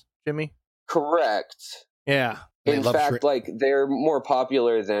trades, Jimmy? Correct. Yeah. In fact, like they're more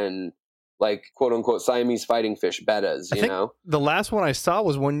popular than like quote unquote Siamese fighting fish bettas, you know? The last one I saw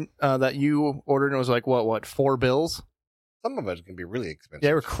was one that you ordered, and it was like what, $4? Some of it can be really expensive. Yeah,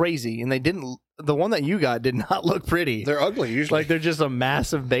 they were crazy, and the one that you got did not look pretty. They're ugly usually. Like they're just a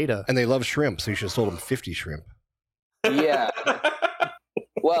massive beta. And they love shrimp, so you should have sold them 50 shrimp. Yeah.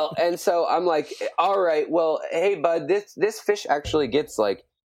 Well, and so I'm like, all right, well, hey bud, this fish actually gets like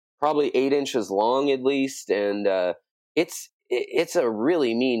probably 8 inches long at least, and it's a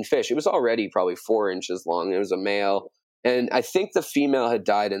really mean fish. It was already probably 4 inches long. It was a male, and I think the female had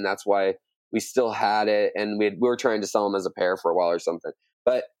died, and that's why we still had it, and we were trying to sell them as a pair for a while or something.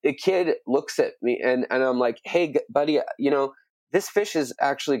 But the kid looks at me, and I'm like, hey, buddy, this fish is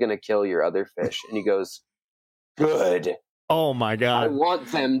actually going to kill your other fish. And he goes, good. Oh, my God. I want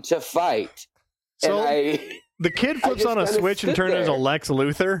them to fight. So the kid flips on a switch and turns into Lex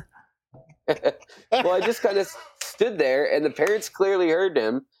Luthor? Well, I just kind of stood there, and the parents clearly heard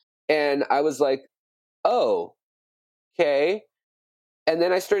him, and I was like, oh, okay. And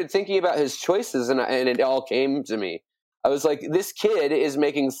then I started thinking about his choices, and it all came to me. I was like, this kid is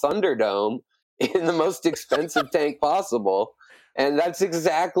making Thunderdome in the most expensive tank possible, and that's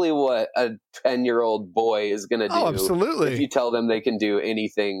exactly what a 10-year-old boy is going to do. Oh, absolutely. If you tell them they can do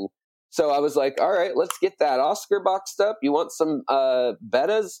anything. So I was like, all right, let's get that Oscar boxed up. You want some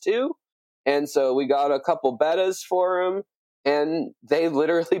bettas too? And so we got a couple bettas for him, and they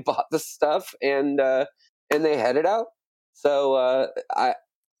literally bought the stuff, and they headed out. So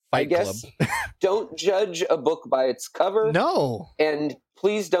I guess don't judge a book by its cover. No. And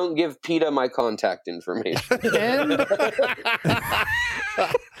please don't give PETA my contact information. And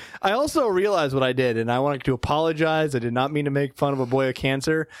I also realized what I did, and I wanted to apologize. I did not mean to make fun of a boy with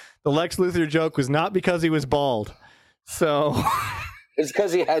cancer. The Lex Luthor joke was not because he was bald. So it's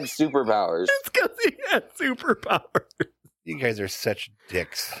because he had superpowers. It's because he had superpowers. You guys are such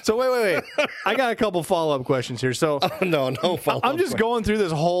dicks. So wait. I got a couple follow-up questions here. So No follow-up. I'm just going through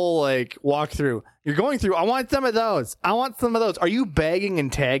this whole like walkthrough. You're going through, I want some of those. I want some of those. Are you bagging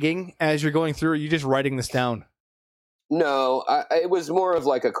and tagging as you're going through, or are you just writing this down? No, it was more of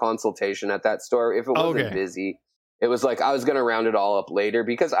like a consultation at that store. If it wasn't busy, it was like I was going to round it all up later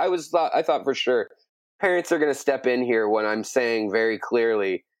because I thought for sure parents are going to step in here when I'm saying very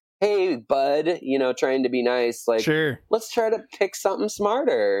clearly, hey, bud, trying to be nice. Like, sure, let's try to pick something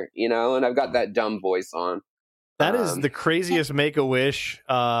smarter, and I've got that dumb voice on. That is the craziest Make-A-Wish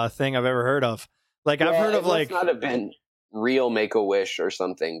thing I've ever heard of. Like, I've heard of like... It must not have been real Make-A-Wish or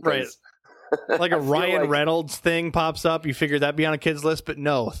something. Right. Like a Ryan Reynolds thing pops up. You figure that'd be on a kid's list, but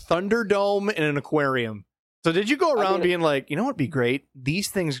no. Thunderdome in an aquarium. So did you go around being like, you know what'd be great? These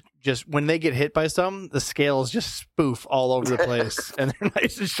things just, when they get hit by some, the scales just spoof all over the place and they're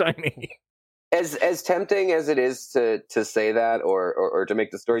nice and shiny. As tempting as it is to say that or to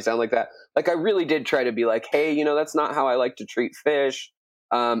make the story sound like that, like I really did try to be like, hey, that's not how I like to treat fish.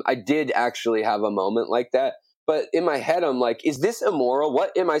 I did actually have a moment like that. But in my head, I'm like, is this immoral?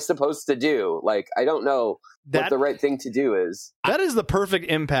 What am I supposed to do? Like, I don't know what the right thing to do is. That is the perfect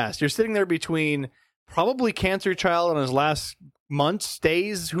impasse. You're sitting there between probably cancer child on his last months,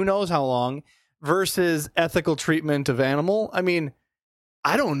 days, who knows how long, versus ethical treatment of animal. I mean,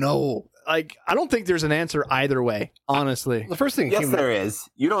 I don't know. Like, I don't think there's an answer either way, honestly. The first thing there is.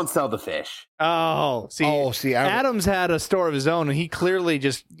 You don't sell the fish. See, Adam's had a store of his own, and he clearly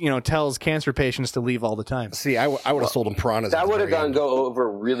just, tells cancer patients to leave all the time. See, I would have sold him piranhas. That would have go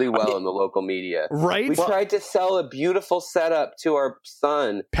over really well in the local media. Right? We tried to sell a beautiful setup to our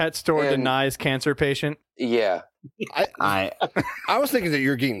son. Pet store denies cancer patient. Yeah. I was thinking that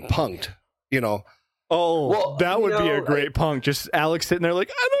you're getting punked, Oh, well, that would be a great punk. Just Alex sitting there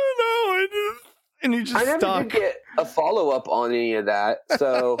like, I don't know. And you just I never did get a follow-up on any of that.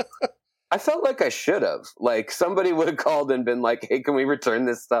 So I felt like I should have. Like somebody would have called and been like, hey, can we return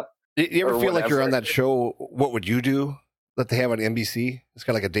this stuff? You ever feel like you're on that show, What Would You Do? That they have on NBC? It's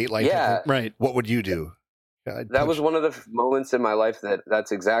kind of like a Dateline. Yeah. Right. What would you do? That was one of the moments in my life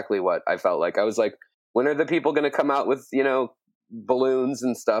that's exactly what I felt like. I was like, when are the people going to come out with, balloons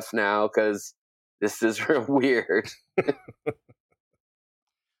and stuff now? Because this is real weird.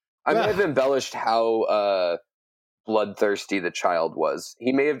 I may have embellished how bloodthirsty the child was.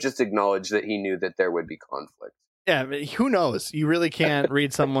 He may have just acknowledged that he knew that there would be conflict. Yeah, who knows? You really can't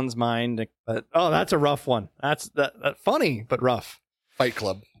read someone's mind. But that's a rough one. That's that funny, but rough. Fight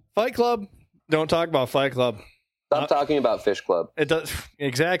Club. Don't talk about Fight Club. Stop talking about Fish Club. It does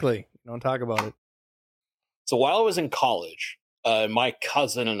exactly. Don't talk about it. So while I was in college, my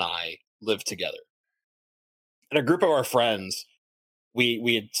cousin and I lived together. And a group of our friends,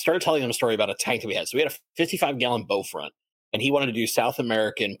 we had started telling them a story about a tank that we had. So we had a 55-gallon bow front, and he wanted to do South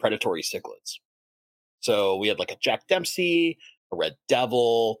American predatory cichlids. So we had like a Jack Dempsey, a Red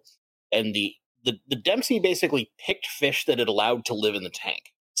Devil, and the Dempsey basically picked fish that it allowed to live in the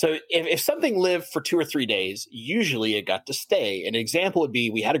tank. So if something lived for 2 or 3 days, usually it got to stay. An example would be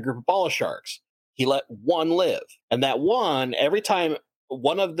we had a group of bala sharks. He let one live. And that one, every time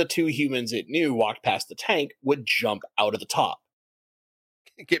one of the 2 humans it knew walked past the tank, would jump out of the top.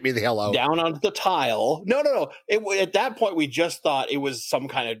 Get me the hell out. Down onto the tile. No. At that point, we just thought it was some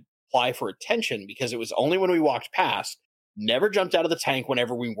kind of ply for attention because it was only when we walked past, never jumped out of the tank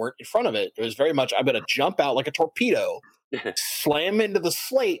whenever we weren't in front of it. It was very much, I'm going to jump out like a torpedo, slam into the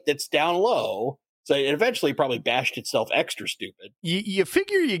slate that's down low. So it eventually probably bashed itself extra stupid. You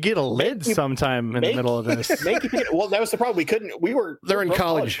figure you get a lid sometime in the middle of this. Well, that was the problem. They're in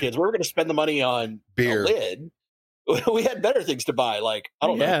college kids. We were going to spend the money on beer. A lid. We had better things to buy, like, I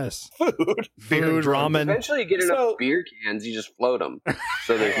don't know, food, ramen. Eventually you get enough beer cans, you just float them.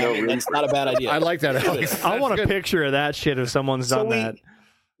 So there's no room. That's not a bad idea. I like that, Alex. I want a picture of that shit if someone's done that.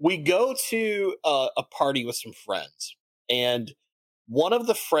 We go to a party with some friends, and one of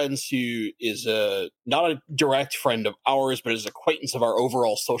the friends who is not a direct friend of ours, but is an acquaintance of our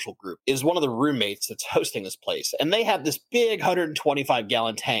overall social group, is one of the roommates that's hosting this place. And they have this big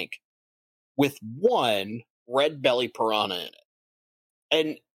 125-gallon tank with one red belly piranha in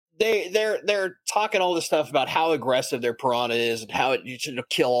it. And they're talking all this stuff about how aggressive their piranha is and how you should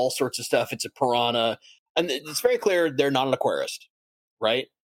kill all sorts of stuff. It's a piranha. And it's very clear they're not an aquarist, right?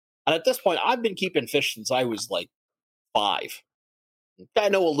 And at this point, I've been keeping fish since I was like 5. I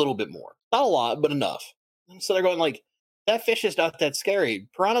know a little bit more. Not a lot, but enough. And so they're going like, that fish is not that scary.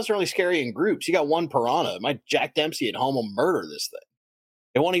 Piranhas are only scary in groups. You got one piranha. My Jack Dempsey at home will murder this thing.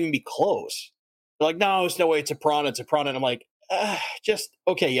 It won't even be close. They're like, no, there's no way. It's a piranha. And I'm like, just,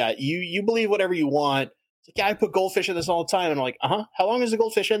 okay, yeah, you believe whatever you want. It's like, yeah, I put goldfish in this all the time. And I'm like, how long is the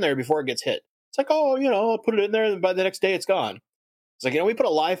goldfish in there before it gets hit? It's like, oh, I'll put it in there, and by the next day it's gone. It's like, we put a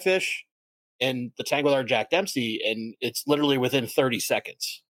live fish in the tank with our Jack Dempsey, and it's literally within 30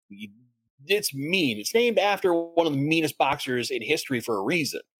 seconds. It's mean. It's named after one of the meanest boxers in history for a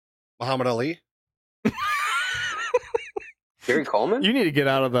reason. Muhammad Ali? Gary Coleman? You need to get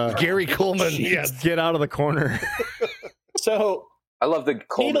out of the Gary Coleman. Yes. get out of the corner. So, I love the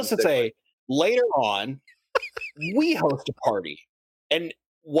Coleman. needless to say, later on, we host a party. And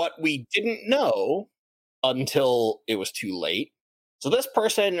what we didn't know until it was too late. So this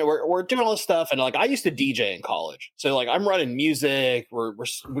person, we're doing all this stuff, and like I used to DJ in college, so like I'm running music.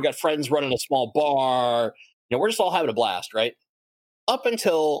 We got friends running a small bar. We're just all having a blast, right? Up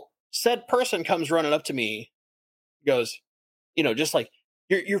until said person comes running up to me, goes, just like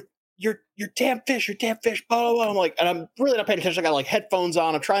your damn fish, blah blah blah. I'm like, and I'm really not paying attention. I got like headphones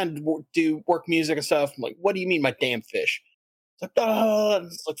on. I'm trying to do work music and stuff. I'm like, what do you mean, my damn fish? It's like,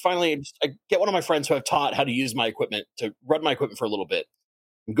 it's like finally, I get one of my friends who I've taught how to use my equipment to run my equipment for a little bit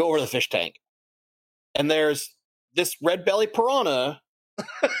and go over to the fish tank. And there's this red belly piranha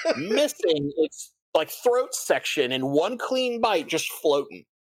missing its like throat section in one clean bite, just floating.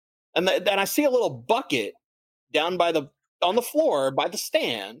 And then I see a little bucket down on the floor by the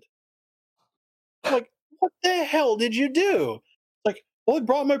stand. I'm like, what the hell did you do? Like, well, I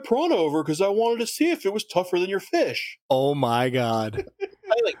brought my piranha over because I wanted to see if it was tougher than your fish. Oh my God.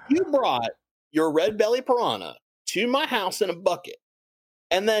 Like, you brought your red belly piranha to my house in a bucket,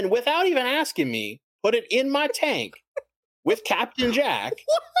 and then without even asking me, put it in my tank with Captain Jack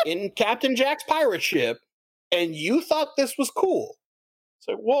in Captain Jack's pirate ship, and you thought this was cool. It's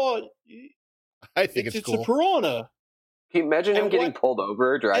like, well, I think it's cool. a piranha. Can you imagine him getting pulled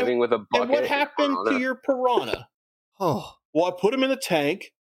over driving with a bucket? And what happened to your piranha? Oh. Well, I put him in the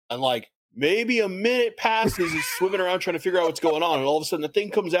tank, and like maybe a minute passes, he's swimming around trying to figure out what's going on, and all of a sudden the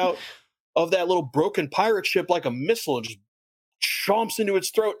thing comes out of that little broken pirate ship like a missile and just chomps into its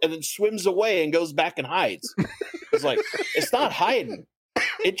throat and then swims away and goes back and hides. It's like, it's not hiding.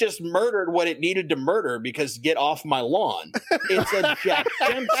 It just murdered what it needed to murder because get off my lawn. It's a Jack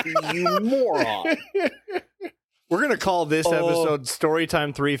Dempsey, you moron. We're going to call this episode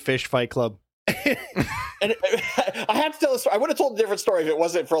Storytime 3 Fish Fight Club. And I have to tell this story. I would have told a different story if it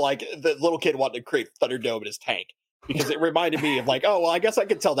wasn't for like the little kid wanting to create Thunderdome in his tank, because it reminded me of like, oh, well, I guess I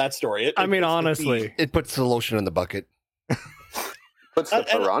could tell that story. Honestly, it puts the lotion in the bucket. Puts the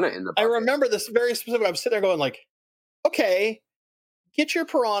piranha in the bucket. I remember this very specific. I'm sitting there going like, okay, get your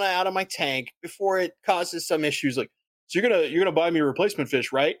piranha out of my tank before it causes some issues. Like, so you're gonna buy me a replacement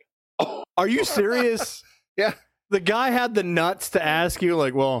fish, right? Are you serious? Yeah. The guy had the nuts to ask you,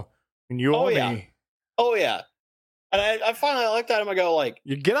 like, well, can you owe me? Oh, yeah. And I finally looked at him. I go, like,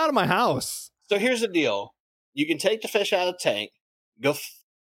 You get out of my house. So here's the deal. You can take the fish out of the tank, go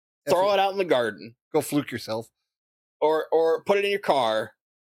throw it out in the garden. Go fluke yourself. Or put it in your car.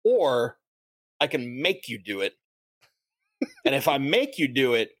 Or I can make you do it. And if I make you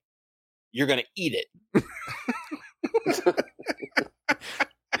do it, you're going to eat it.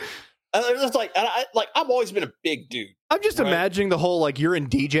 And it was like, I've always been a big dude. I'm just imagining the whole, like, you're in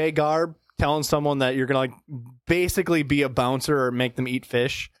DJ garb telling someone that you're going to, like, basically be a bouncer or make them eat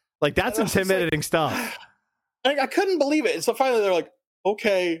fish. Like, that's intimidating stuff. I couldn't believe it. And so finally they're like,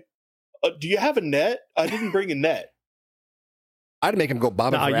 okay, do you have a net? I didn't bring a net. I'd make him go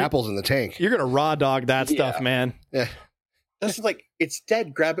bobbing for apples in the tank. You're going to raw dog that stuff, man. Yeah. That's like, it's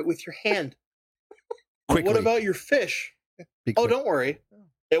dead. Grab it with your hand. Quickly. What about your fish? Oh, don't worry.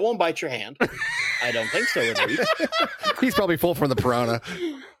 It won't bite your hand. I don't think so. He's probably full from the piranha.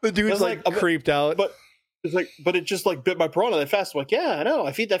 The dude's like creeped out. But it's like, but it just like bit my piranha that fast. I'm like, yeah, I know.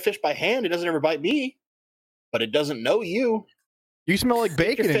 I feed that fish by hand. It doesn't ever bite me, but it doesn't know you. You smell like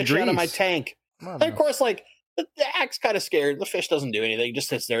bacon and fish grease. Out of my tank. And of course, like the act's kind of scared. The fish doesn't do anything. It just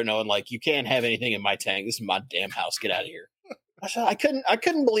sits there knowing like, you can't have anything in my tank. This is my damn house. Get out of here. I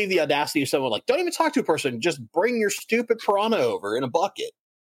couldn't believe the audacity of someone like, don't even talk to a person. Just bring your stupid piranha over in a bucket.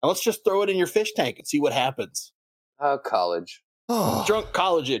 And let's just throw it in your fish tank and see what happens. College. Drunk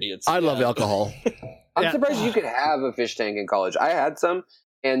college idiots. I love alcohol. I'm surprised you could have a fish tank in college. I had some,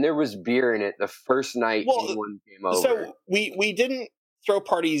 and there was beer in it the first night anyone came over. So we didn't throw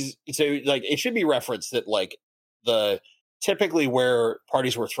parties. So like it should be referenced that like typically where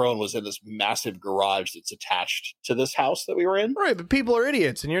parties were thrown was in this massive garage that's attached to this house that we were in. Right, but people are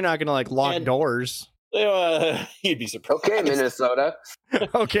idiots, and you're not going to like lock doors. You'd be surprised. Okay, Minnesota.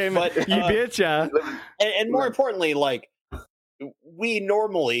 Okay, but you bitch, yeah. And more importantly, like we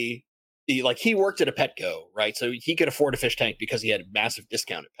normally, like he worked at a Petco, right? So he could afford a fish tank because he had a massive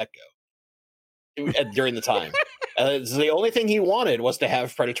discount at Petco. during the time. The only thing he wanted was to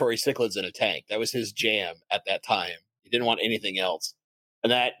have predatory cichlids in a tank. That was his jam at that time. He didn't want anything else.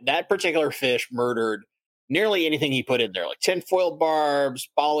 And that particular fish murdered nearly anything he put in there, like tinfoil barbs,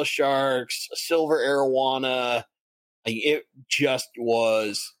 bala sharks, a silver arowana. Like, it just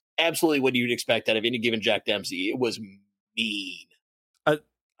was absolutely what you'd expect out of any given Jack Dempsey. It was mean.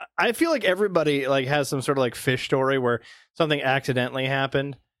 I feel like everybody like has some sort of like fish story where something accidentally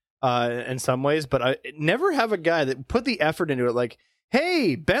happened in some ways, but I never have a guy that put the effort into it. Like,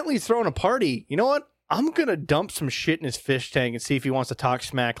 hey, Bentley's throwing a party. You know what? I'm going to dump some shit in his fish tank and see if he wants to talk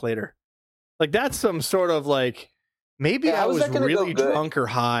smack later. Like, that's some sort of like, maybe I was really drunk or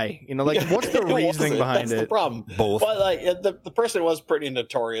high. You know, like, what's the reasoning behind That's it? the problem. Both. But like the person was pretty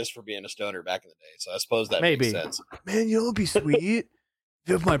notorious for being a stoner back in the day, so I suppose that Maybe. makes sense. Man, you know, it'd be sweet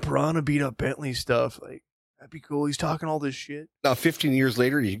if my piranha beat up Bentley stuff. Like, that'd be cool. He's talking all this shit. Now, 15 years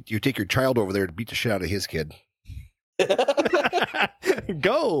later, you take your child over there to beat the shit out of his kid.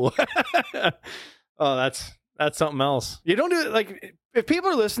 Go. Oh, that's something else. You don't do it like, if people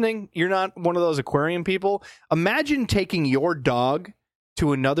are listening, you're not one of those aquarium people. Imagine taking your dog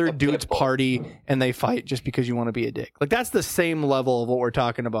to another dude's party and they fight just because you want to be a dick. Like, that's the same level of what we're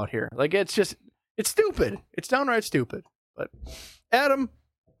talking about here. Like, it's stupid. It's downright stupid. But Adam,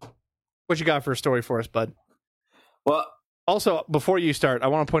 what you got for a story for us, bud? Well, Also, before you start, I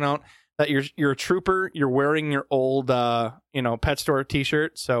want to point out that you're a trooper. You're wearing your old pet store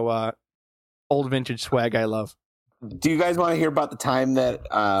t-shirt. So old vintage swag I love. do you guys want to hear about the time that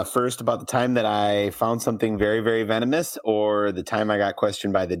I found something very, very venomous, or the time I got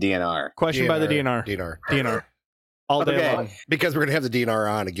questioned by the DNR? Question by the DNR. DNR. All day long. Because we're going to have the DNR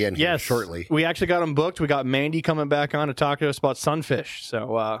on again here shortly. We actually got them booked. We got Mandy coming back on to talk to us about sunfish.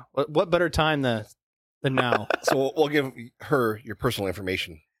 So what better time than now? So we'll give her your personal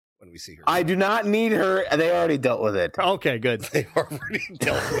information when we see her. I do not need her. They already dealt with it. Okay, good. They've already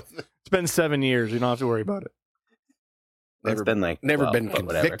dealt with it. It's been 7 years. You don't have to worry about it. It's been like Never 12, been but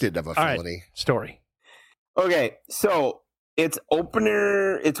whatever. convicted of a All right. felony. Story. Okay, so it's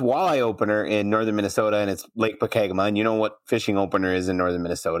walleye opener in northern Minnesota, and it's Lake Pokegama. And you know what fishing opener is in northern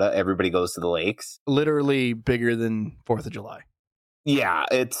Minnesota? Everybody goes to the lakes. Literally bigger than 4th of July. Yeah,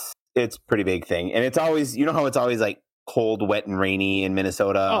 it's a pretty big thing, and it's always, you know how it's always like cold, wet, and rainy in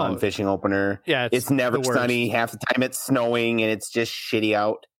Minnesota on fishing opener. Yeah, it's never sunny. Half the time it's snowing, and it's just shitty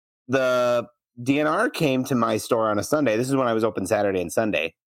out. The DNR came to my store on a Sunday. This is when I was open Saturday and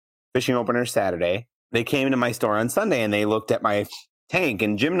Sunday. Fishing opener Saturday. They came to my store on Sunday and they looked at my tank,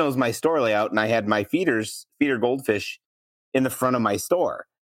 and Jim knows my store layout, and I had my feeder goldfish in the front of my store.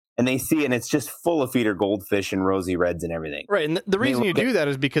 And they see it, and it's just full of feeder goldfish and rosy reds and everything. Right, and the reason you do that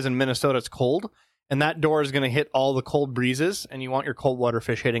is because in Minnesota it's cold, and that door is going to hit all the cold breezes, and you want your cold water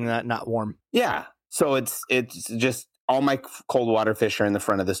fish hitting that, not warm. Yeah, so it's just all my cold water fish are in the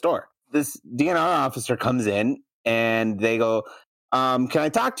front of the store. This DNR officer comes in, and they go, can I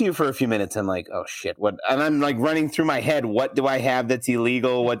talk to you for a few minutes? I'm like, oh shit, what? And I'm like running through my head, what do I have that's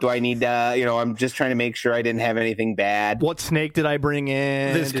illegal? What do I need to, I'm just trying to make sure I didn't have anything bad. What snake did I bring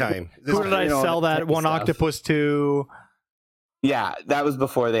in? This time. Who did I sell that one octopus to? Yeah, that was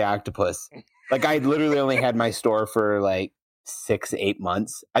before the octopus. Like, I literally only had my store for like 6-8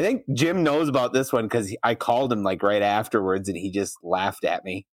 months. I think Jim knows about this one because I called him like right afterwards, and he just laughed at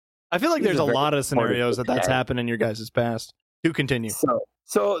me. I feel like there's a lot of scenarios that's happened in your guys' past. Do continue.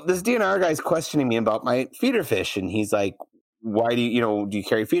 So this DNR guy's questioning me about my feeder fish, and he's like, why do you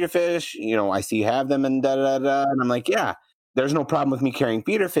carry feeder fish? I see you have them, and da-da-da-da. And I'm like, yeah, there's no problem with me carrying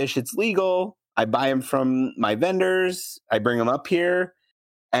feeder fish. It's legal. I buy them from my vendors. I bring them up here,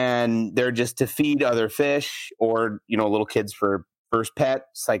 and they're just to feed other fish or, little kids for first pet,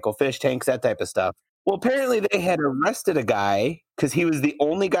 cycle fish tanks, that type of stuff. Well, apparently they had arrested a guy because he was the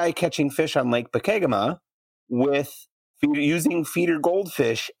only guy catching fish on Lake Pokegama with using feeder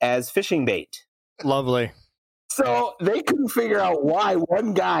goldfish as fishing bait. Lovely. So they couldn't figure out why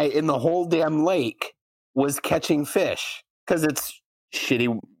one guy in the whole damn lake was catching fish because it's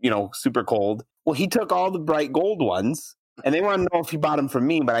shitty, super cold. Well, he took all the bright gold ones, and they want to know if he bought them from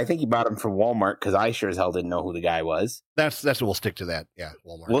me, but I think he bought them from Walmart because I sure as hell didn't know who the guy was. That's what we'll stick to that. Yeah,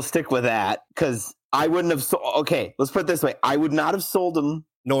 Walmart. We'll stick with that because I wouldn't have okay, let's put it this way. I would not have sold them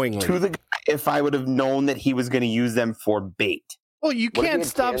knowingly to the guy if I would have known that he was going to use them for bait. Well, you can't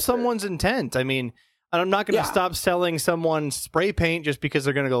stop someone's intent. I mean, I'm not going to stop selling someone spray paint just because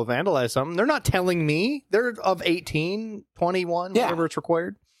they're going to go vandalize something. They're not telling me. They're of 18, 21, whatever it's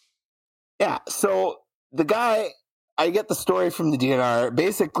required. Yeah. So the guy, I get the story from the DNR.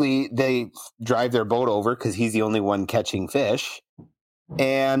 Basically, they drive their boat over because he's the only one catching fish.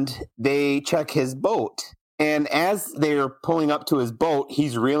 and they check his boat. And as they're pulling up to his boat,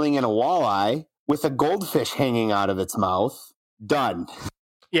 he's reeling in a walleye with a goldfish hanging out of its mouth. Done.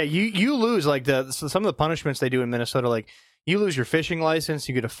 Yeah, you lose like some of the punishments they do in Minnesota. Like you lose your fishing license,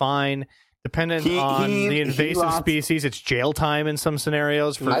 you get a fine. Dependent on the invasive species, it's jail time in some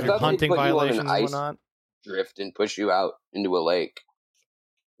scenarios for hunting violations and whatnot. Drift and push you out into a lake.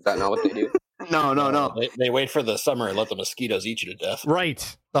 Is that not what they do? No. They wait for the summer and let the mosquitoes eat you to death.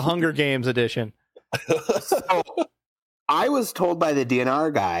 Right, the Hunger Games edition. So, I was told by the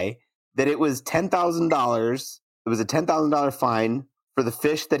DNR guy that it was $10,000. It was a $10,000 fine for the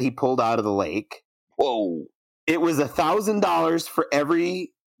fish that he pulled out of the lake. Whoa! It was $1,000 for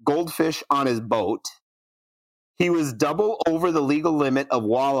every goldfish on his boat. He was double over the legal limit of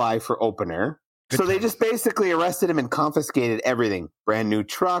walleye for opener. So they just basically arrested him and confiscated everything. Brand new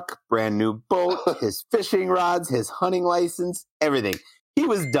truck, brand new boat, his fishing rods, his hunting license, everything. He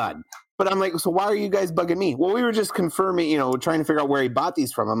was done. But I'm like, so why are you guys bugging me? Well, we were just confirming, trying to figure out where he bought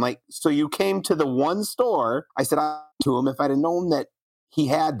these from. I'm like, so you came to the one store. I said to him, if I'd have known that he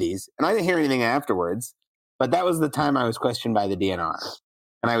had these, and I didn't hear anything afterwards, but that was the time I was questioned by the DNR.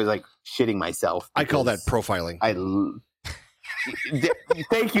 And I was like shitting myself. I call that profiling.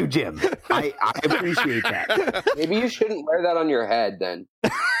 Thank you, Jim. I appreciate that. Maybe you shouldn't wear that on your head then.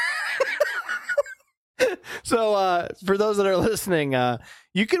 So for those that are listening,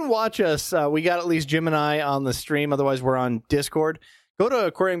 you can watch us. We got at least Jim and I on the stream. Otherwise, we're on Discord. Go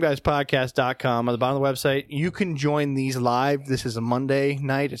to aquariumguyspodcast.com. On the bottom of the website, you can join these live. This is a Monday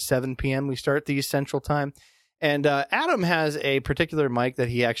night at 7 p.m. We start these Central Time. And Adam has a particular mic that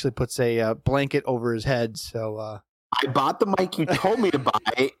he actually puts a blanket over his head. So I bought the mic you told me to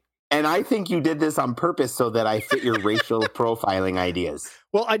buy, and I think you did this on purpose so that I fit your racial profiling ideas.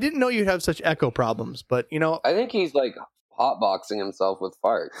 Well, I didn't know you'd have such echo problems, but I think he's like hotboxing himself with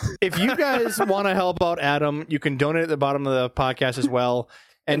farts. If you guys want to help out Adam, you can donate at the bottom of the podcast as well.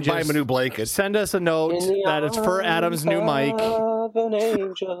 And buy him a new blanket. Send us a note that it's for Adam's new mic,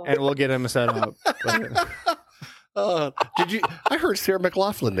 and we'll get him set up. Did you? I heard Sarah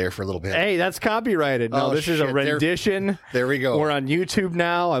McLachlan there for a little bit. Hey, that's copyrighted. No, this is a rendition. There we go. We're on YouTube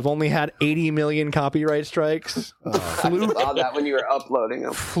now. I've only had 80 million copyright strikes. I saw that when you were uploading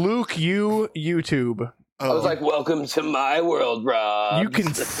them. Fluke YouTube. I was like, welcome to my world, Rob. You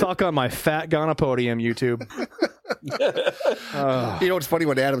can suck on my fat gonopodium, YouTube. You know, it's funny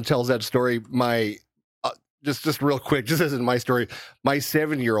when Adam tells that story. My just real quick, just isn't my story. My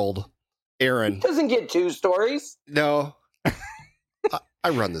 7-year-old Aaron doesn't get 2 stories. No, I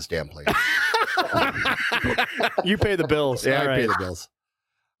run this damn place. You pay the bills. Yeah, All I right. pay the bills.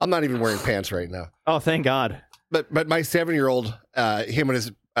 I'm not even wearing pants right now. Oh, thank God. But my 7-year-old, him and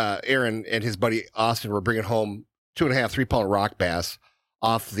his Aaron and his buddy Austin were bringing home 2.5-3 pound rock bass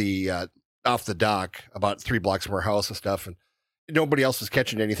off the dock about 3 blocks from our house and stuff, and nobody else was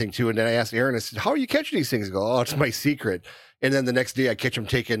catching anything too. And then I asked Aaron, I said, "How are you catching these things?" I go, "Oh, it's my secret." And then the next day I catch them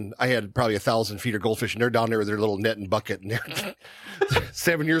taking, I had probably 1,000 feet of goldfish, and they're down there with their little net and bucket, and they're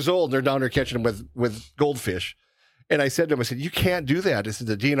 7 years old, and they're down there catching them with goldfish. And I said to him, I said, "You can't do that." I said,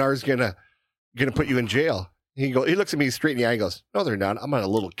 "The DNR is gonna put you in jail." He looks at me straight in the eye and goes, "No, they're not. I'm not a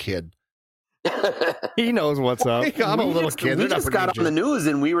little kid." He knows what's up. I'm a little kid. We just got on the news,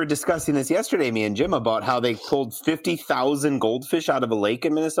 and we were discussing this yesterday, me and Jim, about how they pulled 50,000 goldfish out of a lake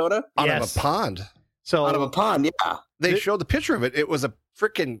in Minnesota. Out of a pond. So out of a pond, yeah. They showed the picture of it. It was a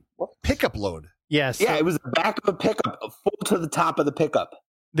freaking pickup load. Yes. Yeah, it was the back of a pickup, full to the top of the pickup.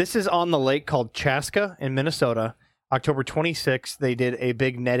 This is on the lake called Chaska in Minnesota. October 26th, they did a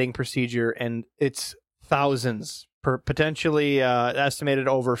big netting procedure, and it's thousands, potentially estimated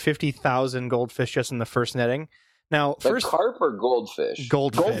over 50,000 goldfish just in the first netting. Now, first carp or goldfish?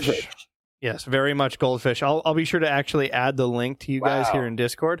 Goldfish. Yes, very much goldfish. I'll be sure to actually add the link to you guys here in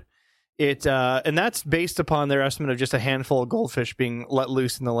Discord. It and that's based upon their estimate of just a handful of goldfish being let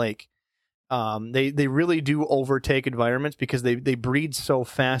loose in the lake. They really do overtake environments because they breed so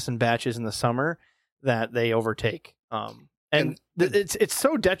fast in batches in the summer that they overtake. It's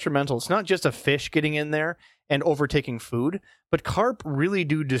so detrimental. It's not just a fish getting in there and overtaking food, but carp really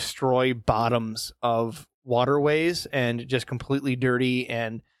do destroy bottoms of waterways and just completely dirty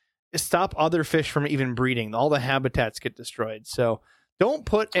and stop other fish from even breeding. All the habitats get destroyed. So don't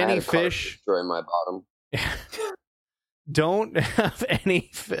put any fish destroy my bottom. Don't have any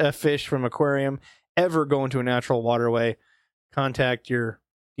fish from aquarium ever go into a natural waterway. Contact your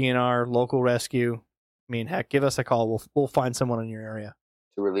DNR local rescue. I mean, heck, give us a call. We'll find someone in your area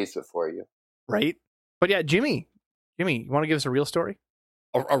to release it for you. Right? But yeah, Jimmy, you want to give us a real story?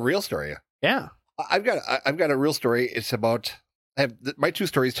 A real story? Yeah. I've got a real story. It's about My two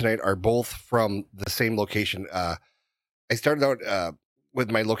stories tonight are both from the same location. I started out with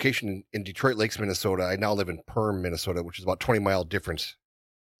my location in Detroit Lakes, Minnesota. I now live in Perm, Minnesota, which is about 20-mile difference.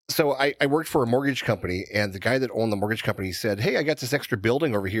 So I worked for a mortgage company, and the guy that owned the mortgage company said, "Hey, I got this extra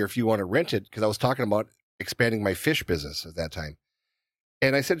building over here if you want to rent it," because I was talking about expanding my fish business at that time.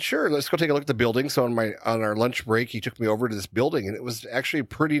 And I said, "Sure, let's go take a look at the building." So on our lunch break, he took me over to this building, and it was actually a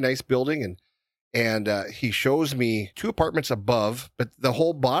pretty nice building. And he shows me 2 apartments above, but the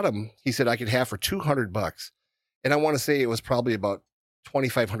whole bottom, he said I could have for $200. And I want to say it was probably about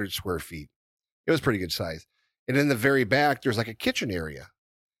 2,500 square feet. It was pretty good size. And in the very back, there's like a kitchen area.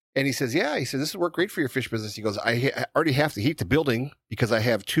 And he says, "Yeah," he said, "this would work great for your fish business." He goes, I already have to heat the building because I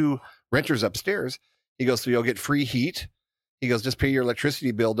have 2 renters upstairs. He goes, "So you'll get free heat." He goes, "Just pay your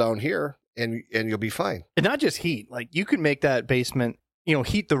electricity bill down here and you'll be fine." And not just heat. Like, you could make that basement,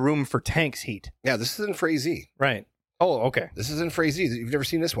 heat the room for tanks heat. Yeah, this is in Frazee. Right. Oh, okay. This is in Frazee. You've never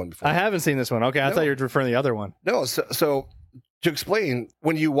seen this one before. I haven't seen this one. Okay, I thought you were referring to the other one. No, so to explain,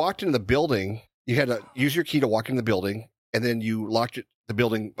 when you walked into the building, you had to use your key to walk into the building, and then you locked the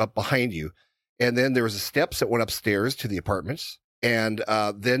building up behind you. And then there was steps that went upstairs to the apartments. And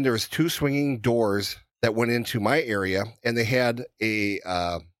then there was 2 swinging doors that went into my area, and they had a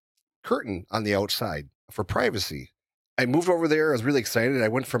curtain on the outside for privacy. I moved over there. I was really excited. I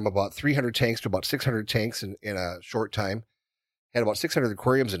went from about 300 tanks to about 600 tanks in a short time. Had about 600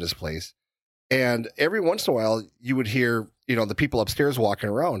 aquariums in this place. And every once in a while, you would hear, the people upstairs walking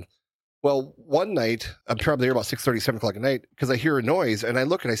around. Well, one night, I'm probably there about 6:30, 7 o'clock at night, because I hear a noise, and I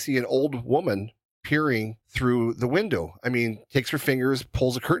look and I see an old woman peering through the window. I mean, takes her fingers,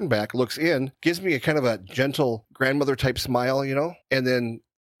 pulls the curtain back, looks in, gives me a kind of a gentle grandmother type smile, and then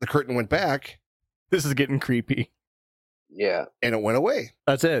the curtain went back. This is getting creepy. Yeah. And it went away.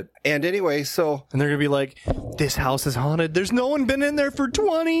 That's it. And anyway, so... And they're going to be like, "This house is haunted. There's no one been in there for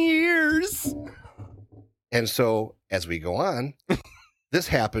 20 years. And so, as we go on, this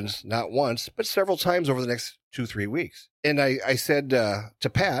happens not once, but several times over the next 2-3 weeks. And I said to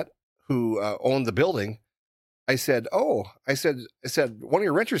Pat, who owned the building, I said, one of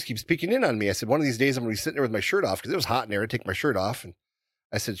your renters keeps peeking in on me. I said, one of these days I'm going to be sitting there with my shirt off, because it was hot in there. I'd take my shirt off. And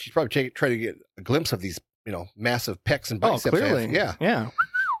I said, she's probably try to get a glimpse of these, massive pecs and biceps. Oh, clearly. Yeah.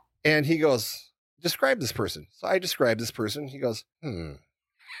 And he goes, "Describe this person." So I described this person. He goes,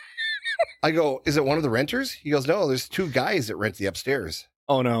 I go, "Is it one of the renters?" He goes, "No, there's 2 guys that rent the upstairs."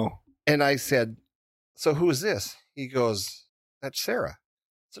 Oh, no. And I said, "So who is this?" He goes, "That's Sarah."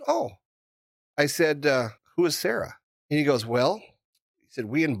 I said, "Oh." I said, "Who is Sarah?" And he goes, "Well," he said,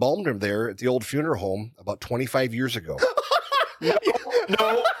 "we embalmed her there at the old funeral home about 25 years ago."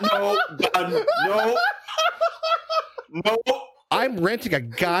 No, done. No. I'm renting a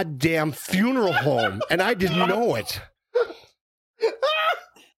goddamn funeral home, and I didn't know it.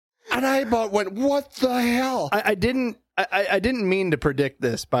 And I about went, "What the hell?" I didn't mean to predict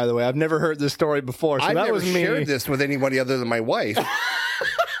this, by the way. I've never heard this story before. So I've that never was me. shared this with anybody other than my wife.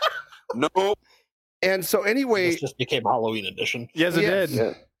 No. And so anyway... This just became Halloween edition. Yes, it did.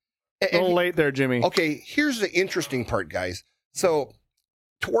 Yeah. A little late there, Jimmy. Okay, here's the interesting part, guys. So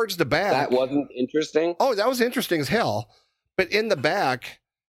towards the back... That wasn't interesting? Oh, that was interesting as hell. But in the back,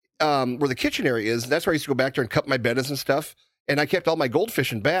 where the kitchen area is, that's where I used to go back there and cut my beddings and stuff. And I kept all my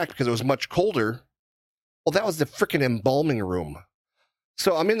goldfish in back because it was much colder. Well, that was the freaking embalming room.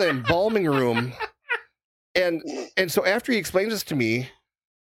 So I'm in the embalming room. And so after he explains this to me,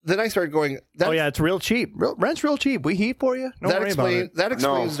 then I started going, "Oh, yeah, it's real cheap. Rent's real cheap. We heat for you. Don't worry about it." That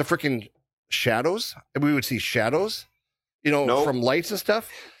explains the freaking shadows. And we would see shadows, from lights and stuff.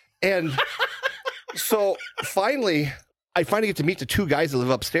 And so finally, I get to meet the 2 guys that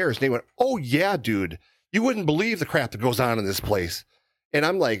live upstairs. And they went, "Oh, yeah, dude. You wouldn't believe the crap that goes on in this place." And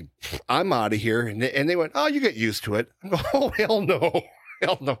I'm like, "I'm out of here." And they went, "Oh, you get used to it." I'm going, "Oh, hell no.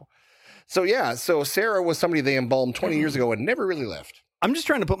 Hell no." So, yeah. So Sarah was somebody they embalmed 20 years ago and never really left. I'm just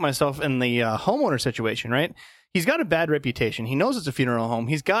trying to put myself in the homeowner situation, right? He's got a bad reputation. He knows it's a funeral home.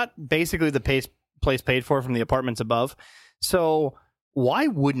 He's got basically the place paid for from the apartments above. So why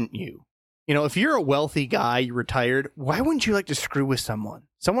wouldn't you? If you're a wealthy guy, you're retired, why wouldn't you like to screw with someone?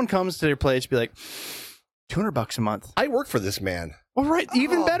 Someone comes to their place, be like, $200 a month. I work for this man. All right.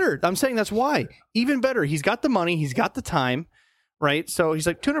 Even better. I'm saying that's why. Even better. He's got the money. He's got the time, right? So he's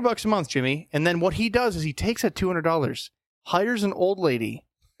like, $200 a month, Jimmy. And then what he does is he takes that $200, hires an old lady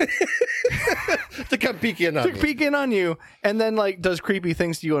to come peek in on you, and then does creepy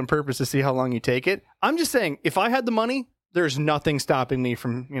things to you on purpose to see how long you take it. I'm just saying, if I had the money, there's nothing stopping me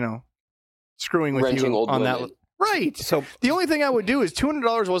from, screwing with Renting you old on women. that. Right. So the only thing I would do is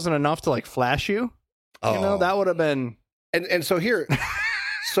 $200 wasn't enough to flash you. Oh. That would have been And so here,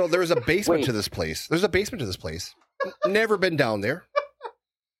 so there's a basement Wait. to this place. There's a basement to this place. Never been down there.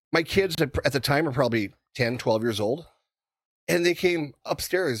 My kids at the time are probably 10, 12 years old. And they came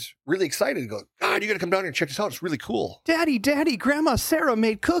upstairs really excited. Go, God, you got to come down here and check this out. It's really cool. Daddy, Grandma Sarah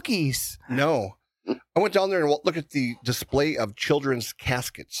made cookies. No. I went down there and looked at the display of children's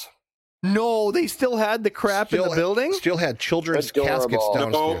caskets. No, they still had the crap in the building? Still had children's Adorable. caskets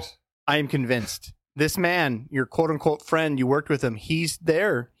downstairs. I am convinced. This man, your quote-unquote friend, you worked with him, he's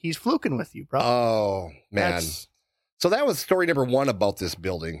there. He's fluking with you, bro. Oh, man. So that was story number one about this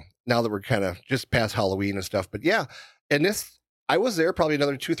building. Now that we're kind of just past Halloween and stuff. But yeah, and I was there probably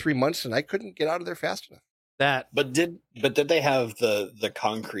another 2-3 months, and I couldn't get out of there fast enough. But did they have the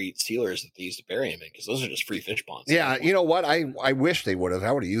concrete sealers that they used to bury him in? Because those are just free fish ponds. Yeah, you know what? I wish they would have.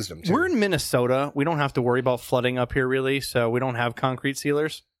 I would have used them too. We're in Minnesota. We don't have to worry about flooding up here, really, so we don't have concrete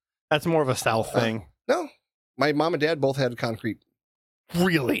sealers. That's more of a South thing. No, my mom and dad both had concrete.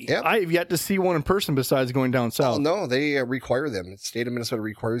 Really? Yep. I have yet to see one in person besides going down south. Oh, no, they require them. The state of Minnesota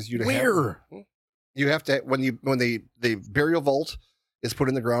requires you to Where? have. You have to when the burial vault is put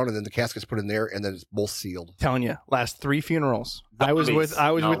in the ground and then the casket's put in there and then it's both sealed. Telling you, last 3 funerals. I was with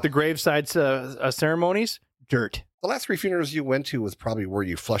the graveside ceremonies. Dirt. The last 3 funerals you went to was probably where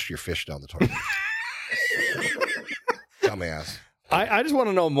you flushed your fish down the toilet. Dumbass. I just want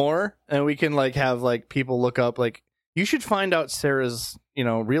to know more, and we can have people look up. You should find out Sarah's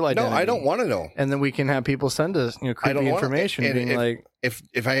real identity. No, I don't want to know. And then we can have people send us creepy information,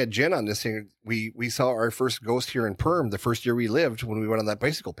 if I had Jen on this thing, we saw our first ghost here in Perm the first year we lived when we went on that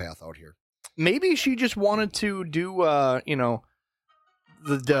bicycle path out here. Maybe she just wanted to do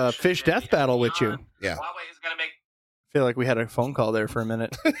the fish death battle with you. Yeah. I feel like we had a phone call there for a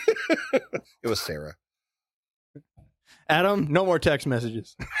minute. It was Sarah. Adam, no more text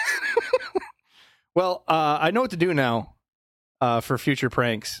messages. Well, I know what to do now for future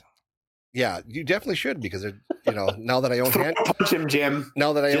pranks. Yeah, you definitely should because now that I own Punch him, Jim.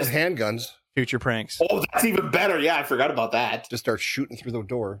 now that I own handguns, Future pranks. Oh, that's even better. Yeah, I forgot about that. just start shooting through the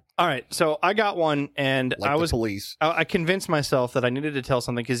door All right, so I got one, and like the police. I convinced myself that I needed to tell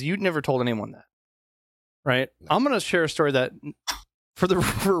something because you'd never told anyone that, right? No. I'm going to share a story that, for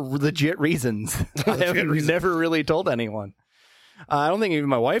legit reasons, I have never really told anyone. I don't think even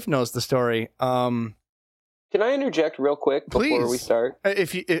my wife knows the story. Can I interject real quick before we start?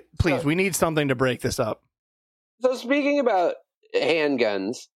 Please, we need something to break this up. So speaking about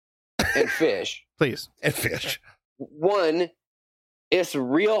handguns and fish, Please. And fish. one, it's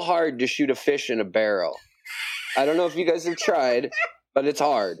real hard to shoot a fish in a barrel. I don't know if you guys have tried, but it's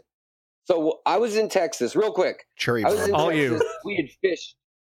hard. So I was in Texas, real quick. Cherry I was in bomb. Texas. We had fished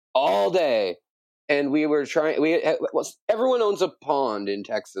all day, and we were trying. Everyone owns a pond in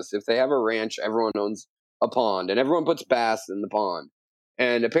Texas. If they have a ranch, everyone owns a pond, and everyone puts bass in the pond.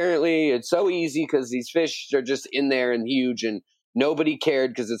 And apparently, it's so easy because these fish are just in there and huge, and nobody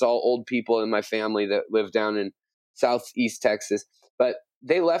cared because it's all old people in my family that live down in Southeast Texas. But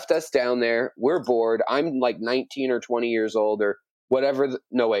they left us down there. We're bored. I'm like 19 or 20 years old or whatever.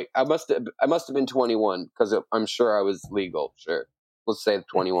 No, wait. I must have been 21 because I'm sure I was legal. Sure. Let's say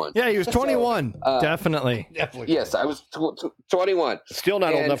 21. Yeah, he was 21. Definitely. Yes, I was 21. Still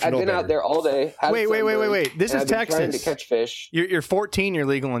not old enough to I've know been better. out there all day. Wait. This is Texas. Trying to catch fish. You're 14. You're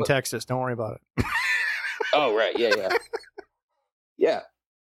legal in Texas. Don't worry about it. Oh, right. Yeah. Yeah.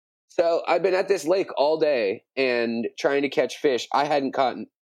 So I've been at this lake all day and trying to catch fish. I hadn't caught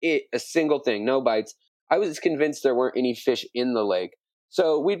a single thing, no bites. I was convinced there weren't any fish in the lake.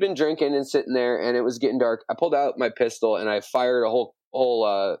 So we'd been drinking and sitting there, and it was getting dark. I pulled out my pistol and I fired a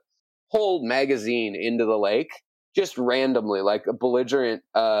whole magazine into the lake, just randomly, like a belligerent,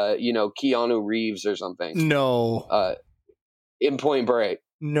 Keanu Reeves or something. No. In Point Break.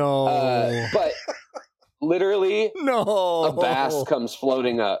 No. But literally, no. a bass comes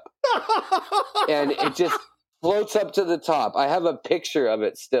floating up, and it just floats up to the top. I have a picture of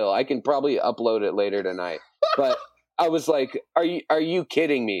it still. I can probably upload it later tonight. But I was like, are you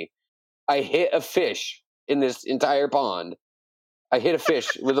kidding me? I hit a fish in this entire pond. I hit a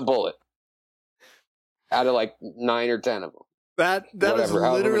fish with a bullet out of like 9 or 10 of them. That is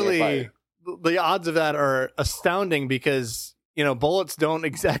literally, the odds of that are astounding because, bullets don't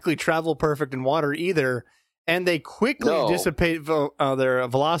exactly travel perfect in water either, and they quickly dissipate their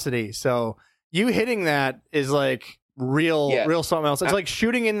velocity. So you hitting that is like real something else. It's like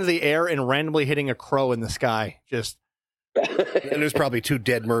shooting into the air and randomly hitting a crow in the sky. Just And there's probably 2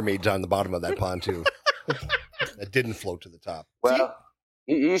 dead mermaids on the bottom of that pond too. That didn't float to the top. Well,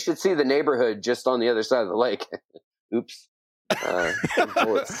 you should see the neighborhood just on the other side of the lake. Oops.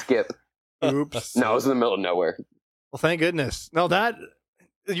 Bullet skip. Oops. No, it was in the middle of nowhere. Well, thank goodness. No, that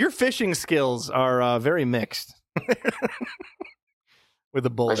your fishing skills are very mixed with a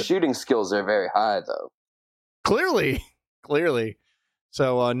My bullet. shooting skills are very high, though. Clearly.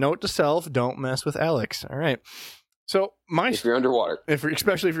 So, note to self: don't mess with Alex. All right. So If you're underwater.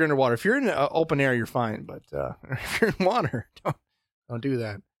 especially if you're underwater. If you're in open air, you're fine. But if you're in water, don't do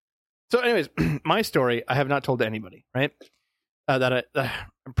that. So, anyways, my story I have not told to anybody, right?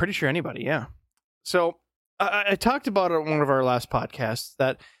 I'm pretty sure anybody, yeah. So I talked about it on one of our last podcasts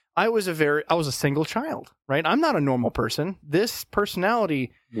that I was a single child, right? I'm not a normal person. This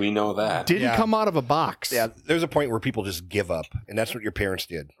personality We know that. didn't come out of a box. Yeah, there's a point where people just give up, and that's what your parents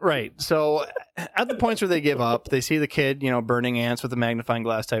did. Right. So at the points where they give up, they see the kid, burning ants with a magnifying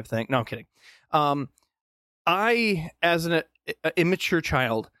glass type thing. No, I'm kidding. I, as an immature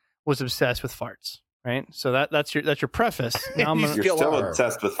child, was obsessed with farts. Right. So that's your preface. Now You You're still still are.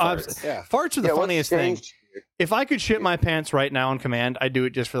 obsessed with farts. Yeah. farts are the Yeah, what's funniest thing. changed? If I could shit my pants right now on command, I'd do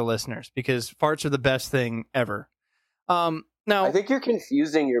it just for the listeners because farts are the best thing ever. Now, I think you're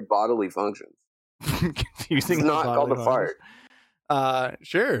confusing your bodily functions. confusing. It's not called a fart.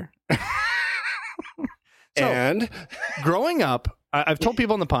 Sure. So, And growing up, I've told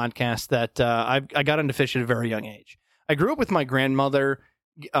people on the podcast that I got into fish at a very young age. I grew up with my grandmother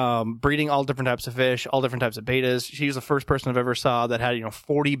breeding all different types of fish, all different types of betas. She was the first person I've ever saw that had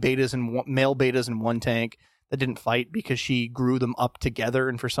 40 betas and male betas in one tank that didn't fight because she grew them up together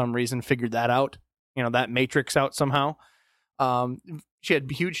and for some reason figured that out, that matrix out somehow. She had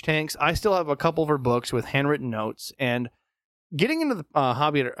huge tanks. I still have a couple of her books with handwritten notes. And getting into the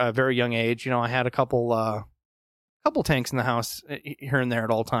hobby at a very young age, I had a couple tanks in the house here and there at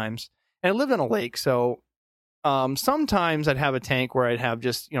all times. And I lived on a lake, so sometimes I'd have a tank where I'd have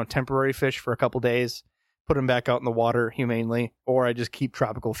just temporary fish for a couple days, put them back out in the water humanely, or I just keep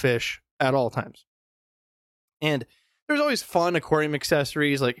tropical fish at all times. And there's always fun aquarium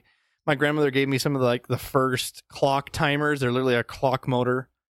accessories. Like my grandmother gave me some of the first clock timers. They're literally a clock motor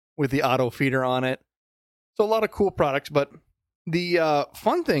with the auto feeder on it. So a lot of cool products, but the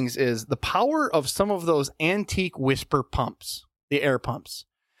fun things is the power of some of those antique whisper pumps, the air pumps.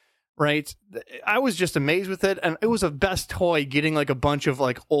 Right. I was just amazed with it. And it was a best toy getting a bunch of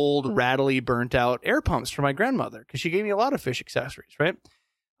old rattly burnt out air pumps for my grandmother because she gave me a lot of fish accessories. Right.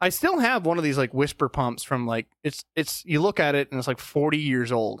 I still have one of these whisper pumps from it's you look at it and it's 40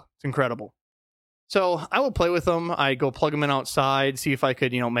 years old. It's incredible. So I will play with them. I go plug them in outside, see if I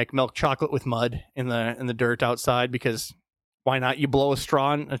could, make milk chocolate with mud in the dirt outside because why not? You blow a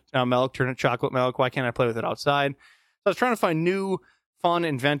straw in milk, turn it chocolate milk. Why can't I play with it outside? So I was trying to find new fun,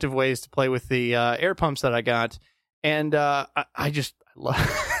 inventive ways to play with the air pumps that I got. And I just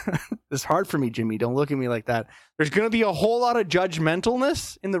love it's hard for me, Jimmy. Don't look at me like that. There's going to be a whole lot of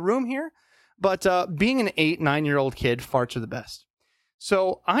judgmentalness in the room here. But being an 8-9-year-old kid, farts are the best.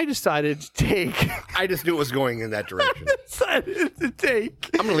 So I decided to take... I just knew it was going in that direction. I'm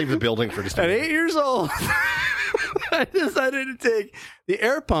I'm going to leave the building for just a at minute. 8 years old, I decided to take the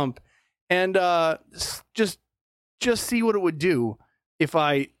air pump and just see what it would do if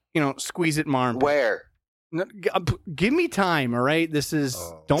I, squeeze it in my armpit. Where? No, give me time, all right? This is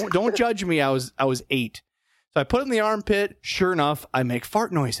don't judge me. I was 8, so I put it in the armpit. Sure enough, I make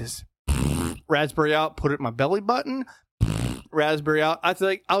fart noises. Raspberry out. Put it in my belly button. Raspberry out.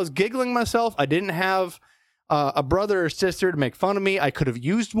 I was giggling myself. I didn't have a brother or sister to make fun of me. I could have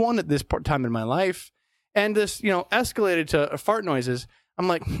used one at this time in my life, and this escalated to fart noises. I'm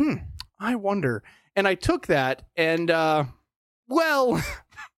like, I wonder. And I took that and well.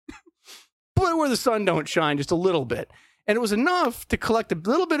 But where the sun don't shine just a little bit. And it was enough to collect a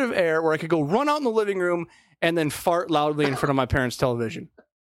little bit of air where I could go run out in the living room and then fart loudly in front of my parents' television.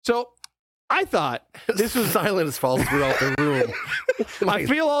 So I thought this was silence falls throughout the room. I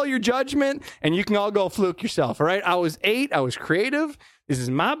feel all your judgment and you can all go fluke yourself. All right. I was 8. I was creative. This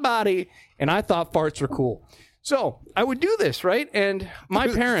is my body. And I thought farts were cool. So I would do this, right? And my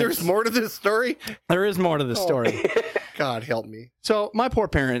parents... There's more to this story? There is more to this story. God help me. So my poor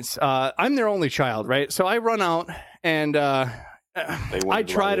parents, I'm their only child, right? So I run out and I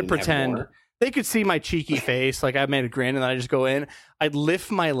try to pretend they could see my cheeky face. I made a grin and then I just go in. I'd lift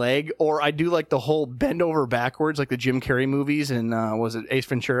my leg or I do the whole bend over backwards, like the Jim Carrey movies and was it Ace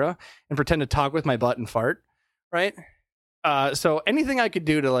Ventura, and pretend to talk with my butt and fart, right? So anything I could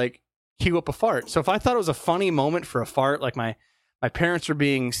do to cue up a fart. So if I thought it was a funny moment for a fart, like my parents are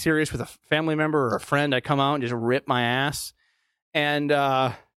being serious with a family member or a friend, I come out and just rip my ass. And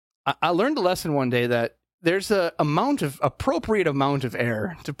I learned a lesson one day that there's appropriate amount of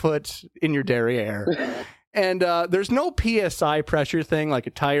air to put in your derriere. And there's no PSI pressure thing like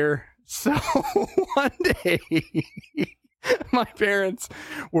a tire So one day, my parents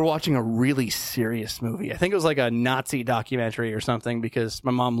were watching a really serious movie. I think it was like a Nazi documentary or something, because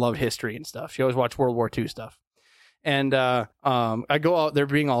my mom loved history and stuff. She always watched World War II stuff. And I go out, they're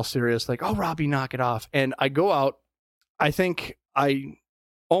being all serious, like, "Oh, Robbie, knock it off." And I go out, I think I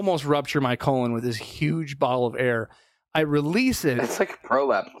almost rupture my colon with this huge bottle of air. I release it. It's like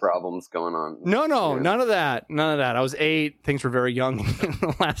prolapse problems going on. No, Yeah. none of that. None of that. I was 8. Things were very young and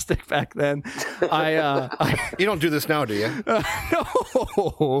elastic back then. You don't do this now, do you?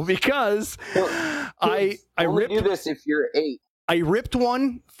 No, because I Only ripped do this if you're 8. I ripped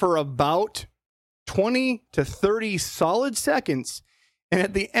one for about 20 to 30 solid seconds, and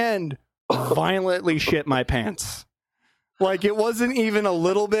at the end, violently shit my pants. Like, it wasn't even a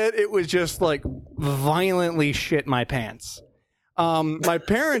little bit. It was just like violently shit my pants. My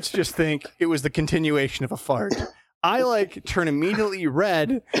parents just think it was the continuation of a fart. I like turn immediately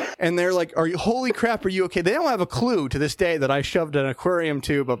red, and they're like, "Are you? Holy crap! Are you okay?" They don't have a clue to this day that I shoved an aquarium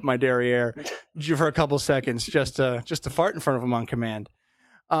tube up my derriere for a couple seconds just to fart in front of them on command.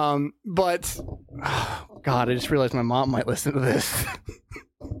 But God, I just realized my mom might listen to this.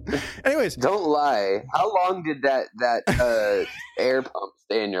 Anyways, Don't lie. How long did that air pump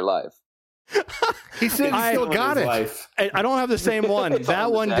stay in your life? He said he still got it. I don't have the same one. It's That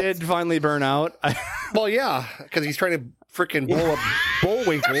on the one desk. did finally burn out. Well, yeah, because he's trying to freaking blow up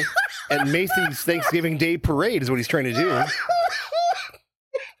Bullwinkle at Macy's Thanksgiving Day Parade is what he's trying to do.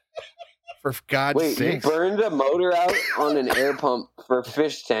 For God's Wait, sake. you burned a motor out on an air pump for a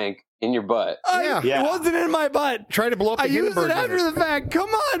fish tank in your butt. Yeah. It wasn't in my butt. Try to blow up the I used it Hindenburg after business. the fact. Come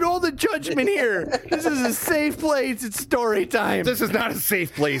on, all the judgment here. This is a safe place. It's story time. This is not a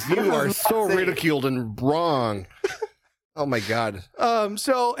safe place. You are so ridiculed and wrong. Oh my God.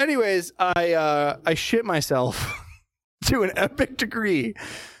 So, anyways, I shit myself to an epic degree.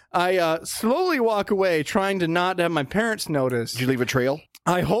 I slowly walk away, trying to not have my parents notice. Did you leave a trail?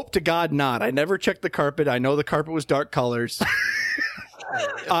 I hope to God not. I never checked the carpet. I know the carpet was dark colors.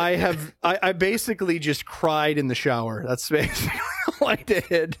 I basically just cried in the shower. That's basically all I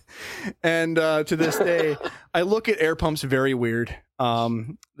did. And to this day, I look at air pumps very weird.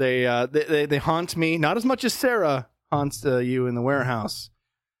 They haunt me, not as much as Sarah haunts you in the warehouse.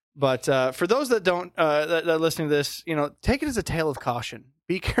 But for those that don't that are listening to this, take it as a tale of caution.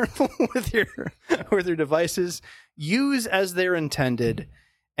 Be careful with your devices. Use as they're intended,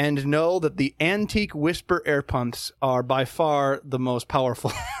 and know that the antique Whisper air pumps are by far the most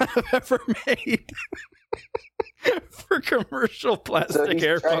powerful I've ever made for commercial plastic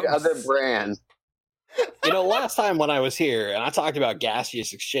air Tried pumps. other brands. Last time when I was here and I talked about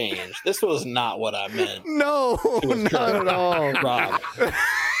gaseous exchange, this was not what I meant. No, not at all, Rob.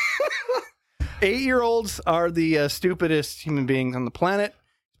 8-year-olds are the stupidest human beings on the planet,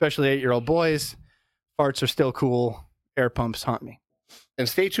 especially 8-year-old boys. Farts are still cool. Air pumps haunt me. And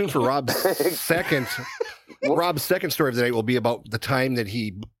stay tuned for Rob's second. Rob's second story of the night will be about the time that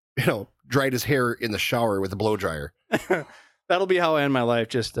he, dried his hair in the shower with a blow dryer. That'll be how I end my life.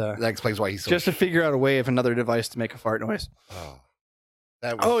 Just That explains why he's so. just to figure out a way of another device to make a fart noise. Oh,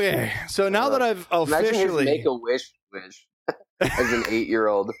 that was, Okay, so now that I've Imagine his officially Make-A-Wish as an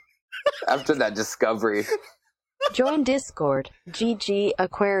 8-year-old after that discovery. Join Discord. GG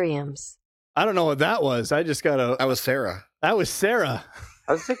Aquariums. I don't know what that was. I just got a. that was Sarah. That was Sarah.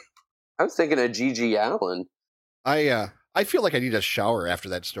 I was thinking of Gigi Allen. I feel like I need a shower after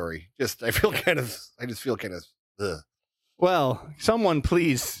that story. I just feel kind of. Ugh. Well, someone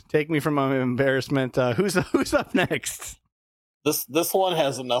please take me from my embarrassment. Who's up next? This one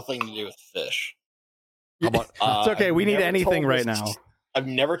has nothing to do with fish. How about It's okay. We I've need never anything told right this- now. I've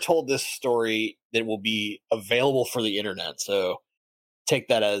never told this story that will be available for the internet, so take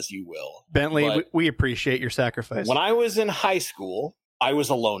that as you will. Bentley, But we appreciate your sacrifice. when I was in high school, I was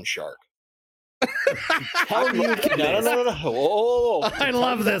a loan shark. Tell you, no. Whoa, I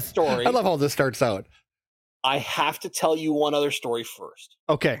love this story. I love how this starts out. I have to tell you one other story first.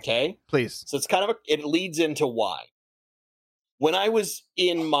 Okay, Okay, please. so it's kind of it leads into why. When I was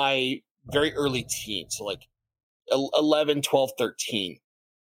in my very early teens, so like 11, 12, 13,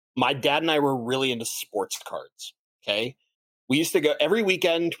 my dad and I were really into sports cards. Okay. We used to go every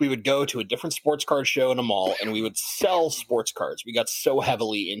weekend. We would go to a different sports card show in a mall and we would sell sports cards. We got so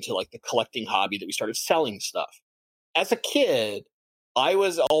heavily into like the collecting hobby that we started selling stuff. As a kid, I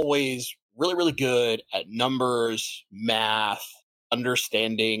was always really, really good at numbers, math,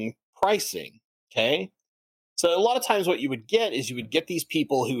 understanding, pricing. Okay. So a lot of times what you would get is you would get these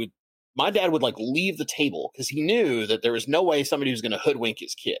people who would, my dad would like leave the table because he knew that there was no way somebody was going to hoodwink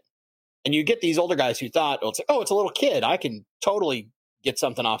his kid. And you get these older guys who thought, it's a little kid. I can totally get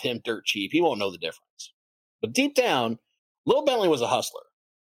something off him dirt cheap. He won't know the difference. But deep down, Lil Bentley was a hustler.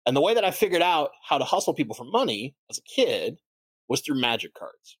 And the way that I figured out how to hustle people for money as a kid was through magic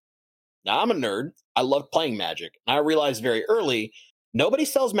cards. Now, I'm a nerd. I love playing Magic. And I realized very early, nobody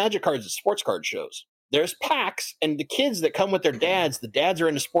sells Magic cards at sports card shows. There's packs, and the kids that come with their dads, the dads are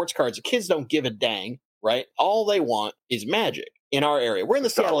into sports cards. The kids don't give a dang, right? All they want is Magic in our area. We're in the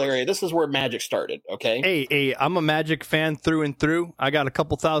Seattle area. This is where Magic started, okay? Hey, I'm a Magic fan through and through. I got a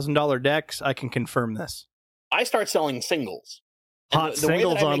couple $1,000 decks. I can confirm this. I start selling singles. Hot the way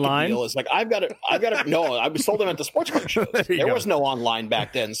singles that I make a online? deal is like, I've got to, no, I sold them at the sports card shows. There you There go. was no online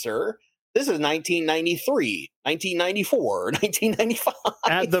back then, sir. This is 1993, 1994, 1995.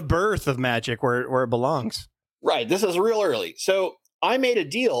 At the birth of Magic, where it belongs. Right. This is real early. So I made a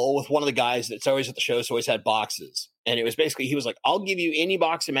deal with one of the guys that's always at the shows, always had boxes. And it was basically, he was like, I'll give you any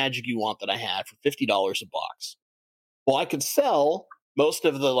box of Magic you want that I had for $50 a box. Well, I could sell most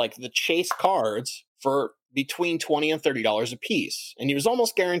of the chase cards for between $20 and $30 a piece. And he was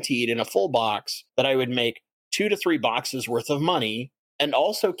almost guaranteed in a full box that I would make 2 to 3 boxes worth of money and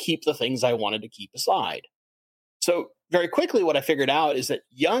also keep the things I wanted to keep aside. So very quickly, what I figured out is that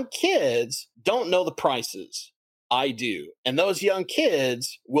young kids don't know the prices. I do. And those young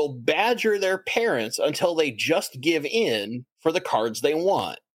kids will badger their parents until they just give in for the cards they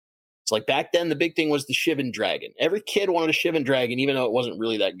want. It's like back then, the big thing was the Shivan Dragon. Every kid wanted a Shivan Dragon, even though it wasn't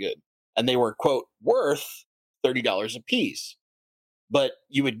really that good. And they were, quote, worth $30 a piece. But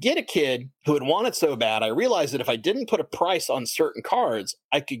you would get a kid who would want it so bad. I realized that if I didn't put a price on certain cards,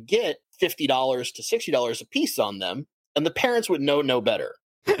 I could get $50 to $60 a piece on them. And the parents would know no better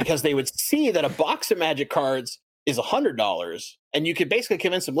because they would see that a box of Magic cards is $100. And you could basically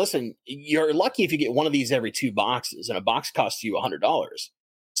convince them, listen, you're lucky if you get one of these every 2 boxes, and a box costs you $100.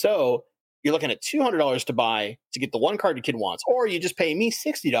 So you're looking at $200 to buy to get the one card your kid wants, or you just pay me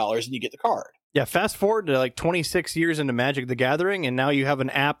 $60 and you get the card. Yeah, fast forward to 26 years into Magic the Gathering, and now you have an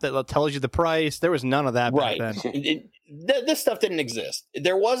app that tells you the price. There was none of that back then. This stuff didn't exist.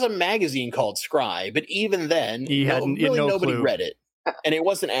 There was a magazine called Scry, but even then, You had nobody clue. read it, and it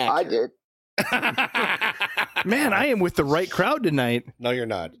wasn't I accurate. did. Man, I am with the right crowd tonight. No, you're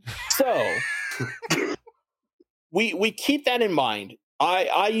not. So we keep that in mind.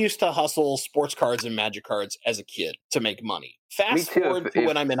 I used to hustle sports cards and Magic cards as a kid to make money. Fast too, forward to if-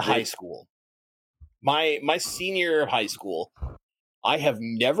 when I'm in high school. My senior year of high school, I have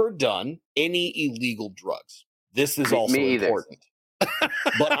never done any illegal drugs. This is also Me either. important.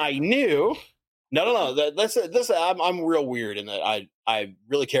 But I knew no. I'm real weird in that I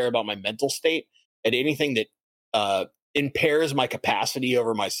really care about my mental state, and anything that impairs my capacity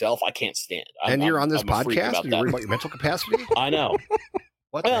over myself, I can't stand. And you're on this I'm a freak podcast about and you're that. worried about your mental capacity? I know.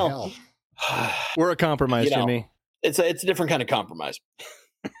 What Well, the hell? We're a compromise, You know, Jimmy. It's a different kind of compromise.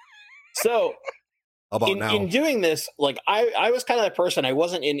 So How about now? in doing this, I was kind of that person. I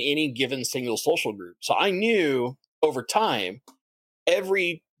wasn't in any given single social group. So I knew over time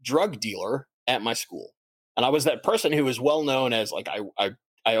every drug dealer at my school. And I was that person who was well known as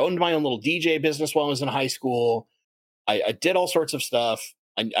I owned my own little DJ business while I was in high school. I did all sorts of stuff.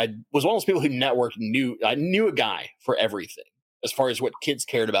 I was one of those people who networked I knew a guy for everything as far as what kids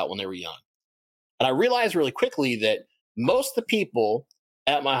cared about when they were young. And I realized really quickly that most of the people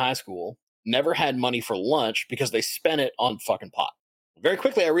at my high school never had money for lunch because they spent it on fucking pot. Very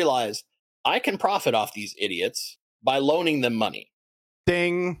quickly, I realized I can profit off these idiots by loaning them money.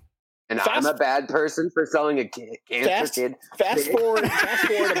 Ding. And I'm a bad person for selling a cancer kid. Fast forward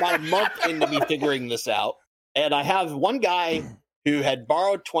about a month into me figuring this out, and I have one guy who had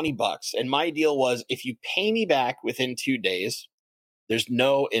borrowed $20, and my deal was, if you pay me back within 2 days, there's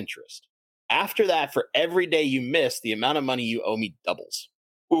no interest. After that, for every day you miss, the amount of money you owe me doubles.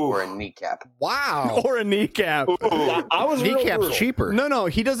 Or a kneecap. Wow. Or a kneecap. I was real Kneecap's brutal. cheaper. No,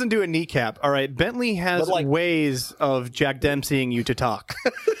 he doesn't do a kneecap. All right, Bentley has But, ways of Jack Dempseying you to talk.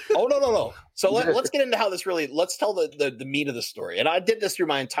 Oh, no. So let's get into how this let's tell the meat of the story. And I did this through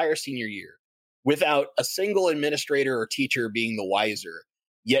my entire senior year without a single administrator or teacher being the wiser.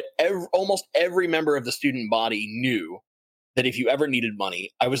 Yet almost every member of the student body knew that if you ever needed money,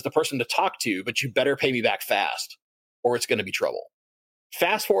 I was the person to talk to, but you better pay me back fast or it's going to be trouble.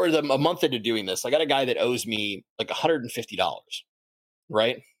 Fast forward a month into doing this, I got a guy that owes me $150,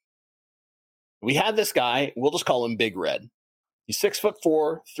 right? We had this guy, we'll just call him Big Red. He's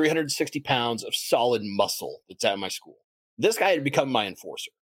 6'4", 360 pounds of solid muscle that's at my school. This guy had become my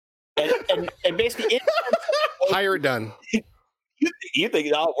enforcer. And basically, Hire it done. you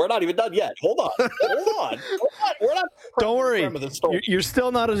think, no, we're not even done yet. Hold on. We're not. Don't worry. Of the story. You're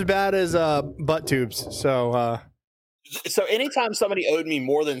still not as bad as butt tubes. So So anytime somebody owed me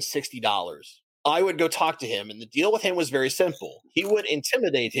more than $60, I would go talk to him, and the deal with him was very simple. He would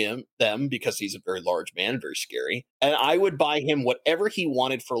intimidate them because he's a very large man, very scary, and I would buy him whatever he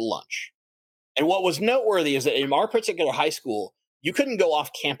wanted for lunch. And what was noteworthy is that in our particular high school, you couldn't go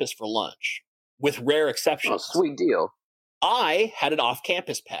off campus for lunch, with rare exceptions. Oh, sweet deal. I had an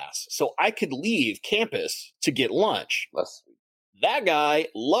off-campus pass, so I could leave campus to get lunch. Less sweet. That guy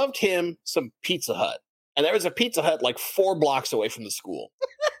loved him some Pizza Hut. And there was a Pizza Hut like 4 blocks away from the school.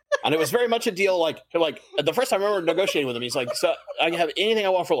 And it was very much a deal like the first time I remember negotiating with him, he's like, so I can have anything I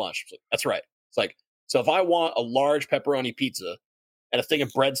want for lunch. Like, that's right. It's like, so if I want a large pepperoni pizza and a thing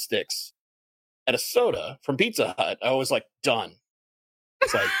of breadsticks and a soda from Pizza Hut, I was like, done.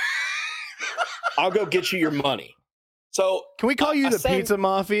 It's like, I'll go get you your money. So Can we call you the send- Pizza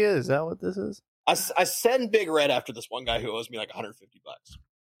Mafia? Is that what this is? I send Big Red after this one guy who owes me like $150.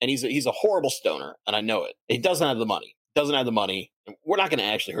 And he's a horrible stoner, and I know it. He doesn't have the money. We're not going to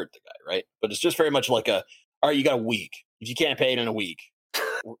actually hurt the guy, right? But it's just very much like all right, you got a week. If you can't pay it in a week,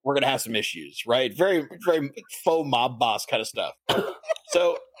 we're going to have some issues, right? Very, very faux mob boss kind of stuff.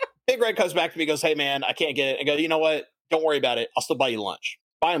 So Big Red comes back to me and goes, hey, man, I can't get it. I go, you know what? Don't worry about it. I'll still buy you lunch.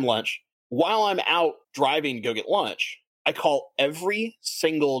 Buy him lunch. While I'm out driving to go get lunch, I call every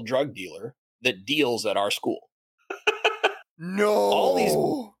single drug dealer that deals at our school.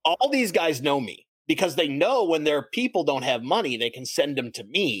 No. All these guys know me because they know when their people don't have money, they can send them to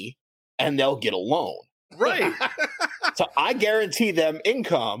me and they'll get a loan. Right. So I guarantee them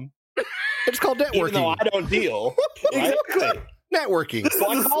income. It's called networking. Even though I don't deal. Right? Exactly. Networking.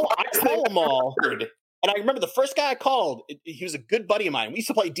 So I call them all. And I remember the first guy I called, he was a good buddy of mine. We used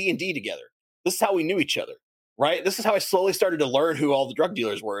to play D&D together. This is how we knew each other. Right? This is how I slowly started to learn who all the drug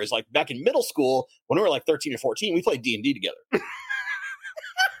dealers were. Is like back in middle school, when we were like 13 or 14, we played D&D together.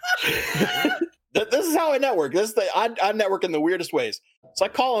 This is how I network. I network in the weirdest ways. So I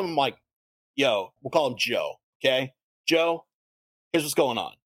call him, I'm like, yo, we'll call him Joe. Okay? Joe, here's what's going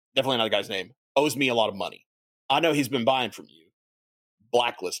on. Definitely not the guy's name. Owes me a lot of money. I know he's been buying from you.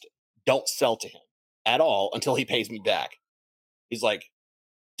 Blacklisted. Don't sell to him at all until he pays me back. He's like,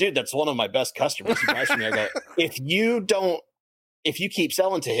 dude, that's one of my best customers. He buys from me. I go, if you keep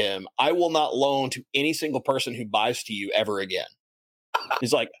selling to him, I will not loan to any single person who buys to you ever again.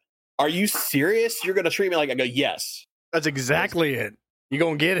 He's like, are you serious? You're going to treat me like, I go, yes. That's exactly it. You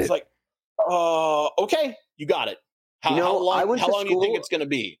gonna get it. It's like, okay, you got it. How long do you think it's going to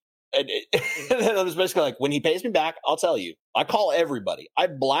be? And then I was basically like, when he pays me back, I'll tell you. I call everybody. I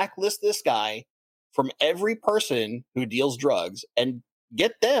blacklist this guy from every person who deals drugs and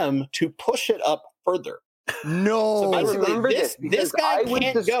get them to push it up further. No. So I remember this guy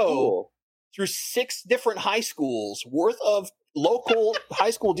can't go through 6 different high schools worth of local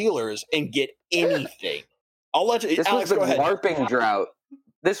high school dealers and get anything. I'll let you. This Alex, was go the ahead. LARPing drought.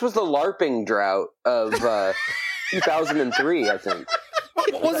 This was the LARPing drought of 2003, I think.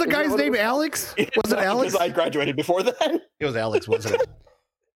 What was the guy's name? Alex? Was it Alex? Because I graduated before then. It was Alex, wasn't it?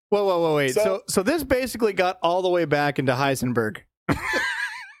 Whoa, wait. So this basically got all the way back into Heisenberg.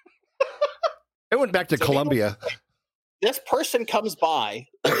 It went back to Columbia. This person comes by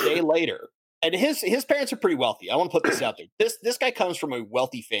a day later, and his parents are pretty wealthy. I want to put this out there. This guy comes from a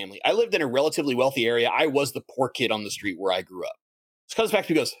wealthy family. I lived in a relatively wealthy area. I was the poor kid on the street where I grew up. This comes back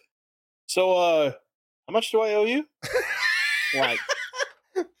to me and goes, so how much do I owe you? Like,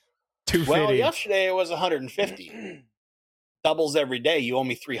 $250. well, yesterday it was 150. Doubles every day. You owe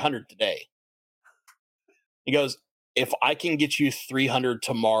me 300 today. He goes, if I can get you 300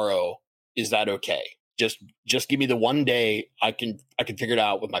 tomorrow, is that okay? Just give me the one day. I can figure it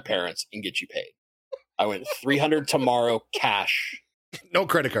out with my parents and get you paid. I went 300 tomorrow, cash. No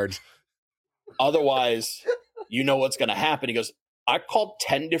credit cards. Otherwise, you know what's going to happen. He goes, I called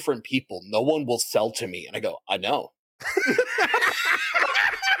 10 different people. No one will sell to me. And I go, I know.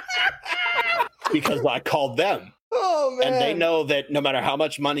 Because I called them. Oh, man. And they know that no matter how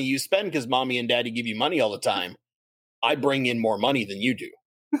much money you spend, because mommy and daddy give you money all the time, I bring in more money than you do.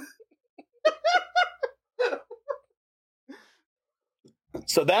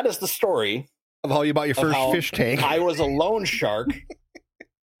 So that is the story Of how you bought your of first how fish tank. I was a loan shark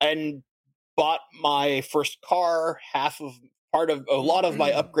and bought my first car, a lot of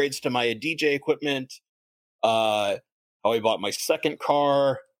my upgrades to my DJ equipment, how I bought my second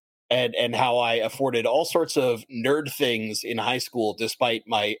car, and how I afforded all sorts of nerd things in high school, despite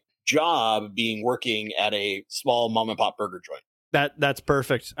my job being working at a small mom and pop burger joint. That's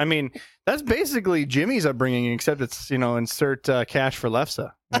perfect. I mean, that's basically Jimmy's upbringing, except it's, insert cash for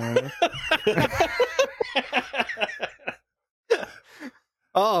Lefse. You know what I mean?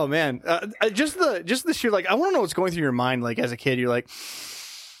 Oh man, just the sheer like I want to know what's going through your mind. Like as a kid, you're like,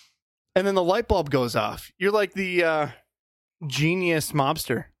 and then the light bulb goes off. You're like the genius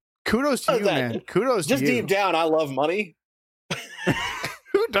mobster. Kudos to you, man. Kudos Just to you. deep down, I love money.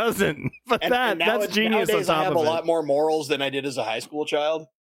 Who doesn't? But that's genius on Nowadays, top I have of a it. lot more morals than I did as a high school child.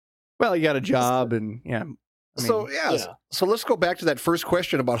 Well, you got a job, and yeah. I mean, So let's go back to that first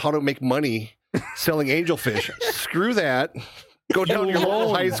question about how to make money selling angelfish. Screw that. Go down to your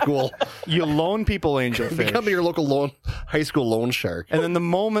local high school. you loan people angelfish. Become your local high school loan shark. And then the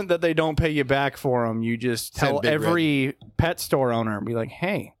moment that they don't pay you back for them, you just Send tell Big every pet store owner, be like,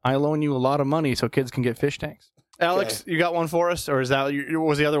 hey, I loan you a lot of money so kids can get fish tanks. Alex, you got one for us? Or is that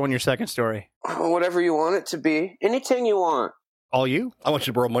was the other one your second story? Whatever you want it to be. Anything you want. All you? I want you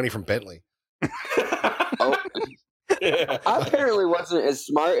to borrow money from Bentley. Oh. I apparently wasn't as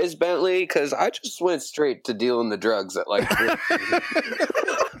smart as Bentley because I just went straight to dealing the drugs at like 15.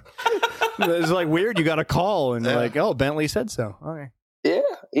 It's like weird. You got a call and like, oh, Bentley said so. Okay.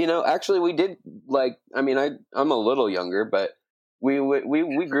 Yeah, actually, we did like. I mean, I'm a little younger, but we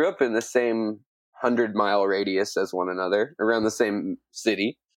grew up in the same 100-mile radius as one another, around the same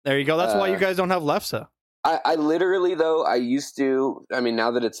city. There you go. That's why you guys don't have Lefsa. I literally though I used to. I mean,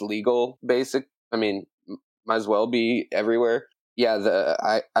 now that it's legal, might as well be everywhere. Yeah,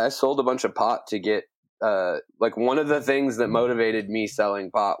 I sold a bunch of pot to get like one of the things that motivated me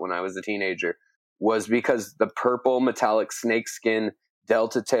selling pot when I was a teenager was because the purple metallic snakeskin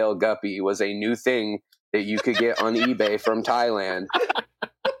delta tail guppy was a new thing that you could get on eBay from Thailand.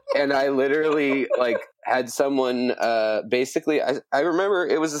 And I literally like had someone basically I remember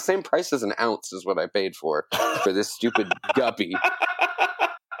it was the same price as an ounce is what I paid for this stupid guppy.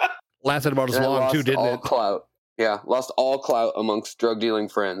 Lasted about as And I long lost too, didn't all it? Clout. Yeah, lost all clout amongst drug dealing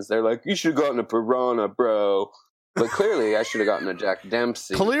friends. They're like, you should have gotten a piranha, bro. But clearly I should have gotten a Jack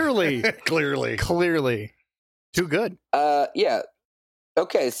Dempsey. Clearly. Clearly. Too good. Yeah.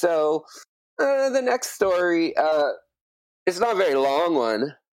 Okay, so the next story, it's not a very long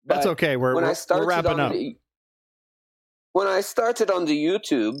one. That's okay. We're wrapping up. When I started on the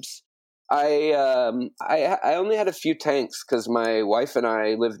YouTubes, I only had a few tanks because my wife and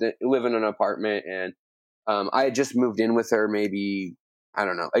I live in an apartment, and I had just moved in with her maybe, I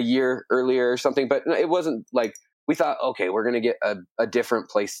don't know, a year earlier or something. But it wasn't like we thought, okay, we're going to get a different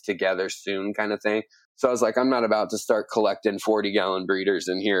place together soon kind of thing. So I was like, I'm not about to start collecting 40-gallon breeders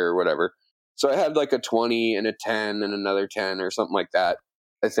in here or whatever. So I had like a 20 and a 10 and another 10 or something like that,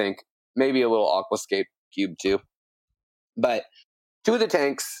 I think. Maybe a little aquascape cube too. But two of the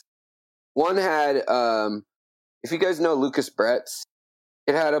tanks, one had, if you guys know Lucas Bretz,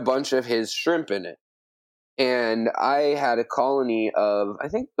 it had a bunch of his shrimp in it. And I had a colony of, I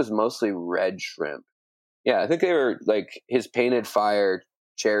think it was mostly red shrimp. Yeah, I think they were like his painted fire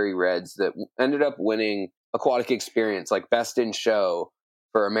cherry reds that ended up winning Aquatic Experience, like best in show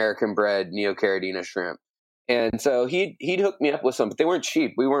for American bred Neocaridina shrimp. And so he'd hooked me up with some, but they weren't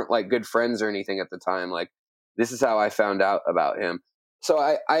cheap. We weren't like good friends or anything at the time. Like, this is how I found out about him. So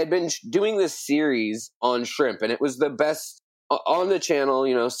I had been doing this series on shrimp, and it was the best on the channel,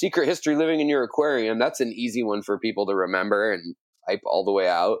 you know, Secret History Living in Your Aquarium. That's an easy one for people to remember and type all the way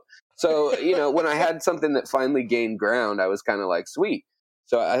out. So, you know, when I had something that finally gained ground, I was kind of like, sweet.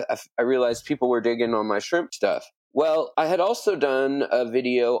 So I realized people were digging on my shrimp stuff. Well, I had also done a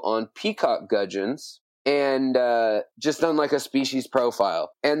video on peacock gudgeons and just done like a species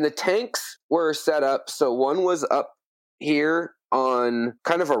profile. And the tanks were set up. So one was up here on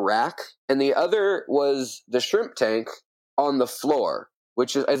kind of a rack, and the other was the shrimp tank on the floor,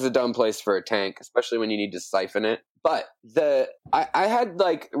 which is a dumb place for a tank, especially when you need to siphon it. But I had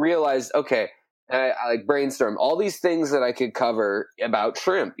like realized, okay, I like brainstormed all these things that I could cover about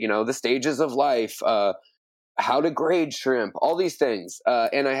shrimp, you know, the stages of life, how to grade shrimp, all these things.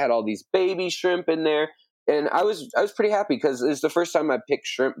 And I had all these baby shrimp in there. And I was pretty happy because it was the first time I picked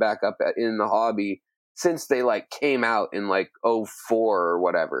shrimp back up in the hobby since they like came out in like 2004 or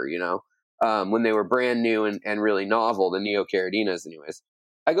whatever, you know, when they were brand new and really novel, the Neocaridinas anyways.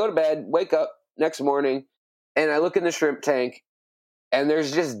 I go to bed, wake up next morning, and I look in the shrimp tank, and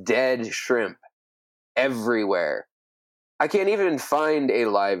there's just dead shrimp everywhere. I can't even find a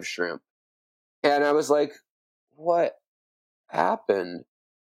live shrimp. And I was like, what happened?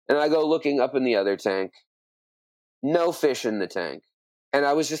 And I go looking up in the other tank. No fish in the tank. And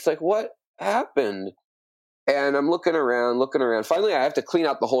I was just like, what happened? And I'm looking around. Finally, I have to clean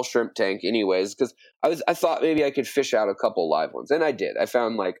out the whole shrimp tank anyways, because I thought maybe I could fish out a couple live ones. And I did. I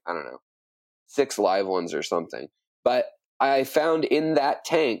found like, I don't know, 6 live ones or something. But I found in that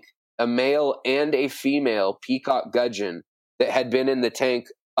tank a male and a female peacock gudgeon that had been in the tank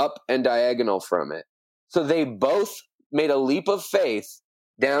up and diagonal from it. So they both made a leap of faith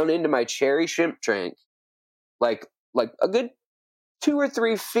down into my cherry shrimp tank, like a good 2 or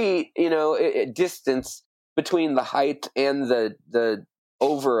 3 feet, distance between the height and the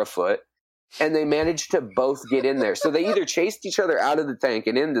over a foot. And they managed to both get in there. So they either chased each other out of the tank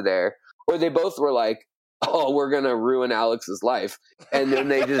and into there, or they both were like, oh, we're going to ruin Alex's life. And then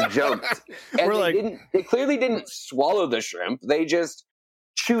they just jumped. And they clearly didn't swallow the shrimp. They just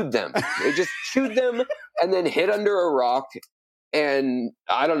chewed them. They just chewed them and then hid under a rock. And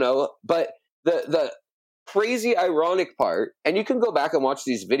I don't know. But the crazy ironic part, and you can go back and watch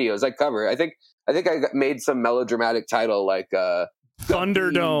these videos I cover. I think I made some melodramatic title like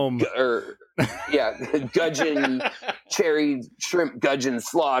Thunderdome. Gudgeon cherry shrimp gudgeon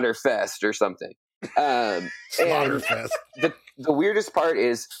slaughter fest or something. Slaughter fest. The weirdest part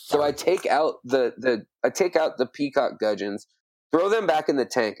is, so I take out the peacock gudgeons, throw them back in the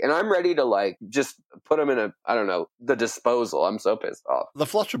tank, and I'm ready to just put them in the disposal. I'm so pissed off. The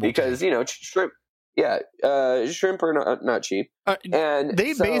flushable because tank. Shrimp. Yeah, shrimp are not cheap. And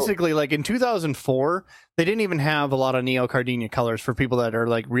they basically, in 2004, they didn't even have a lot of neocardinia colors for people that are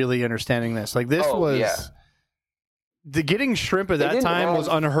really understanding this. The getting shrimp at that time was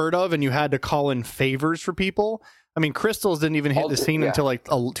unheard of, and you had to call in favors for people. I mean, crystals didn't even hit the scene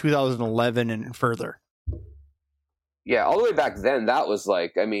until 2011 and further. Yeah, all the way back then, that was I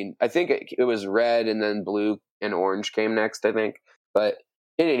think it was red, and then blue and orange came next, I think. But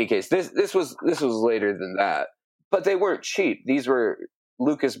in any case, this was later than that. But they weren't cheap. These were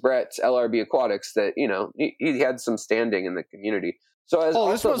Lucas Brett's LRB Aquatics that, he had some standing in the community.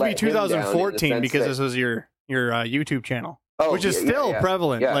 So this must be 2014 because this was your YouTube channel, which is still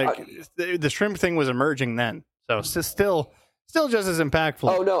prevalent. Yeah. The shrimp thing was emerging then. So it's still just as impactful.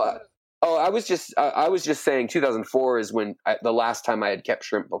 Oh, no. I was just saying 2004 is when the last time I had kept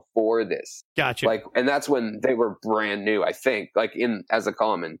shrimp before this. Gotcha. And that's when they were brand new, I think, as a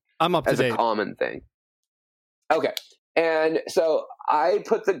common. I'm up to date. As a common thing. Okay. And so I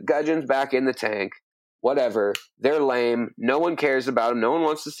put the gudgeons back in the tank, whatever. They're lame. No one cares about them. No one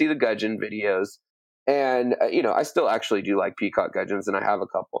wants to see the gudgeon videos. And, I still actually do like peacock gudgeons, and I have a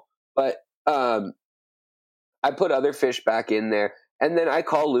couple. But I put other fish back in there. And then I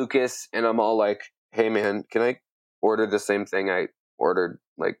call Lucas, and I'm all like, hey, man, can I order the same thing I ordered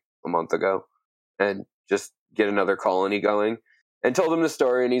a month ago and just get another colony going? And told him the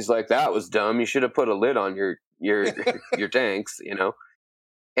story, and he's like, that was dumb. You should have put a lid on your your tanks,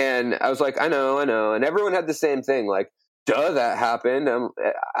 And I was like, I know. And everyone had the same thing, duh, that happened.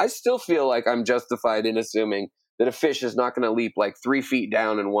 I still feel like I'm justified in assuming that a fish is not going to leap 3 feet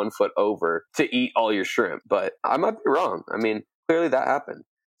down and 1 foot over to eat all your shrimp. But I might be wrong. I mean, clearly that happened.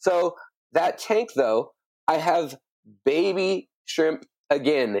 So that tank, though, I have baby shrimp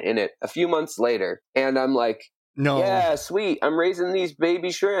again in it a few months later. And I'm like, no, yeah, sweet. I'm raising these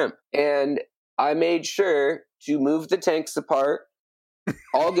baby shrimp. And I made sure to move the tanks apart.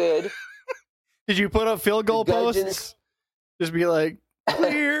 All good. Did you put up field goal posts? Just be like,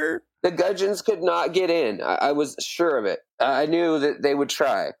 clear. The gudgeons could not get in. I was sure of it. I knew that they would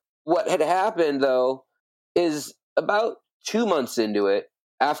try. What had happened, though, is about 2 months into it,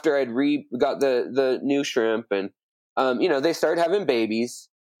 after I'd got the new shrimp, and they started having babies.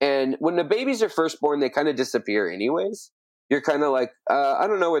 And when the babies are first born, they kind of disappear anyways. You're kind of like, I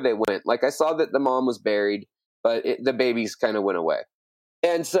don't know where they went. I saw that the mom was buried, but the babies kind of went away.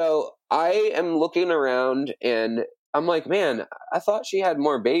 And so I am looking around, and I'm like, man, I thought she had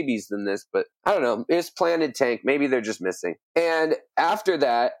more babies than this, but I don't know. It's planted tank. Maybe they're just missing. And after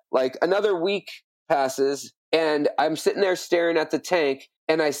that, another week passes, and I'm sitting there staring at the tank,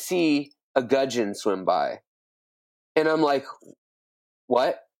 and I see a gudgeon swim by. And I'm like,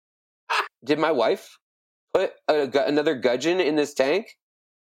 what? Did my wife put another gudgeon in this tank?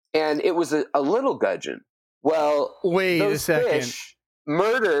 And it was a little gudgeon. Well, wait a second. Fish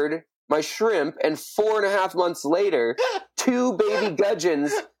murdered my shrimp, and 4.5 months later, 2 baby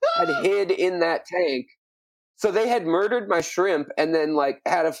gudgeons had hid in that tank. So they had murdered my shrimp and then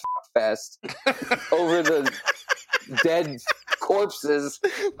had a fest over the dead corpses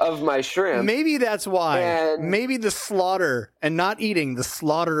of my shrimp. Maybe that's why. And maybe the slaughter and not eating the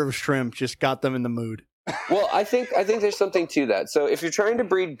slaughter of shrimp just got them in the mood. Well, I think there's something to that. So if you're trying to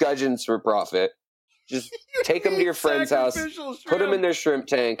breed gudgeons for profit, just take them to your friend's house, put them in their shrimp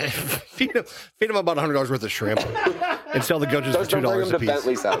tank, feed them about $100 worth of shrimp, and sell the gudgeons for $2 bring them a to piece.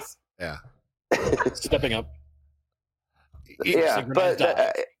 Bentley's house. Yeah, stepping up. Yeah, but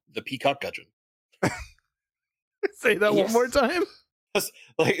the peacock gudgeon. Say that one more time.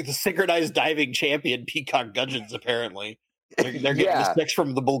 The synchronized diving champion peacock gudgeons, apparently. They're getting the 6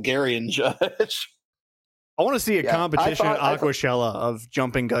 from the Bulgarian judge. I want to see a competition I at Aquashella of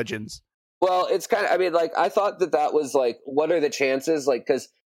jumping gudgeons. Well, it's kind of, I mean, like, I thought that was like, what are the chances? Like, because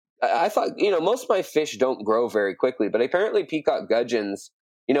I thought, most of my fish don't grow very quickly, but apparently peacock gudgeons,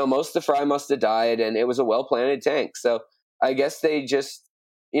 most of the fry must have died, and it was a well-planted tank. So I guess they just,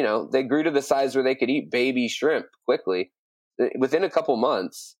 they grew to the size where they could eat baby shrimp quickly within a couple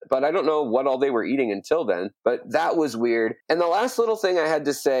months. But I don't know what all they were eating until then. But that was weird. And the last little thing I had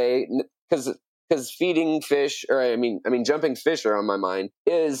to say, because feeding fish, or I mean, jumping fish are on my mind,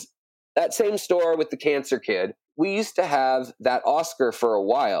 is that same store with the cancer kid. We used to have that Oscar for a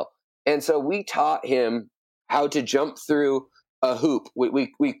while. And so we taught him how to jump through a hoop.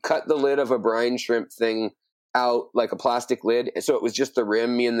 We cut the lid of a brine shrimp thing out, like a plastic lid. So it was just the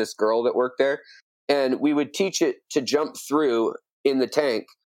rim, me and this girl that worked there. And we would teach it to jump through in the tank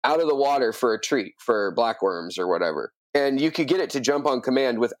out of the water for a treat, for blackworms or whatever. And you could get it to jump on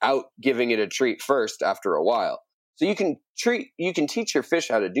command without giving it a treat first after a while. So you can teach your fish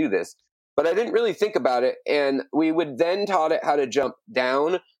how to do this. But I didn't really think about it. And we would then taught it how to jump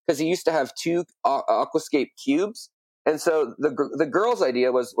down, because he used to have 2 aquascape cubes. And so the girl's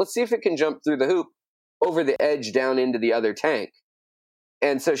idea was, let's see if it can jump through the hoop over the edge down into the other tank.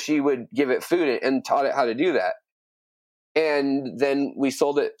 And so she would give it food and taught it how to do that. And then we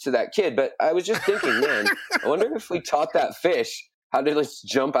sold it to that kid. But I was just thinking, man, I wonder if we taught that fish how to just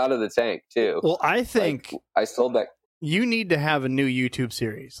jump out of the tank too. Well, I think I sold that. You need to have a new YouTube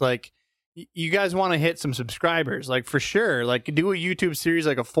series. Like, you guys want to hit some subscribers, like, for sure. Like, do a YouTube series,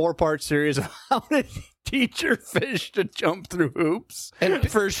 like a 4-part series of how to teach your fish to jump through hoops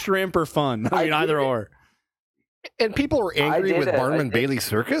for shrimp or fun. I mean, either or. And people were angry with Barnum and Bailey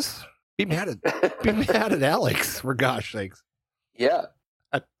Circus. Be mad at Alex, for gosh sakes. Yeah.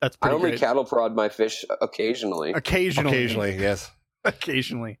 That's I pretty only great. cattle prod my fish occasionally. Occasionally, yes.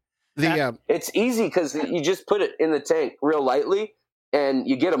 Occasionally. It's easy because you just put it in the tank real lightly, and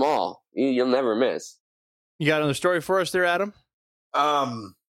you get them all. You'll never miss. You got another story for us there, Adam?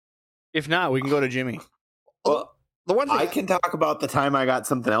 If not, we can go to Jimmy. Well, the one thing I can talk about the time I got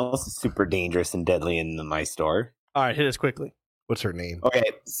something else super dangerous and deadly in my store. All right, hit us quickly. What's her name? Okay,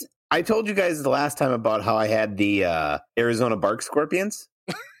 I told you guys the last time about how I had the Arizona bark scorpions.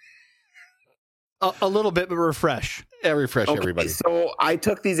 A little bit, but refresh. Yeah, refresh everybody. So I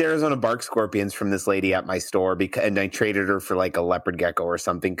took these Arizona bark scorpions from this lady at my store, and I traded her for like a leopard gecko or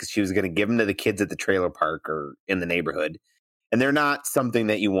something, because she was going to give them to the kids at the trailer park or in the neighborhood. And they're not something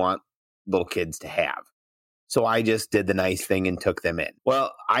that you want little kids to have. So I just did the nice thing and took them in.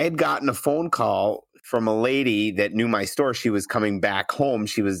 Well, I had gotten a phone call from a lady that knew my store. She was coming back home.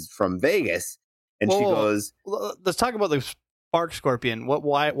 She was from Vegas. And she goes, let's talk about the bark scorpion.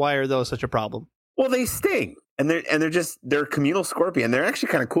 Why are those such a problem? well, they sting. And they're communal scorpion. They're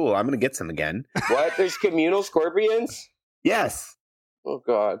actually kind of cool. I'm going to get some again. What? There's communal scorpions? Yes. Oh,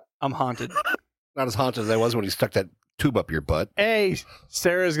 God. I'm haunted. Not as haunted as I was when he stuck that tube up your butt. Hey,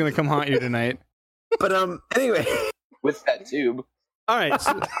 Sarah's going to come haunt you tonight. But anyway. With that tube. All right.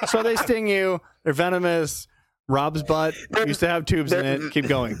 So they sting you. They're venomous. Rob's butt used to have tubes in it. Keep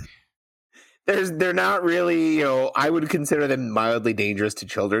going. They're not really, I would consider them mildly dangerous to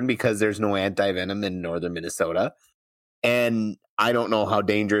children because there's no anti-venom in northern Minnesota. And I don't know how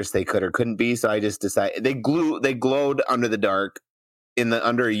dangerous they could or couldn't be. So I just decided they glowed under the dark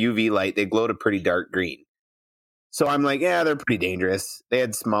under a UV light. They glowed a pretty dark green. So I'm like, yeah, they're pretty dangerous. They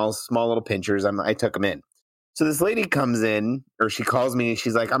had small little pinchers. I took them in. So this lady comes in, or she calls me.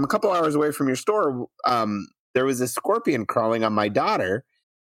 She's like, I'm a couple hours away from your store. There was a scorpion crawling on my daughter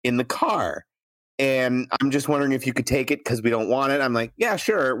in the car. And I'm just wondering if you could take it because we don't want it. I'm like, yeah,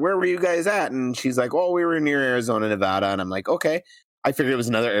 sure. Where were you guys at? And she's like, oh, we were near Arizona, Nevada. And I'm like, okay. I figured it was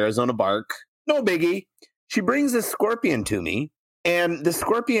another Arizona bark. No biggie. She brings this scorpion to me. And the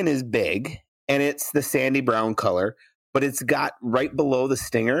scorpion is big. And it's the sandy brown color. But it's got right below the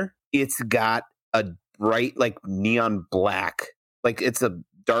stinger, it's got a bright, like neon black. Like it's a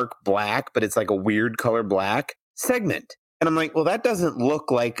dark black, but it's like a weird color black segment. And I'm like, well, that doesn't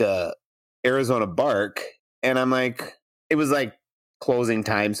look like a Arizona bark. And I'm like, it was like closing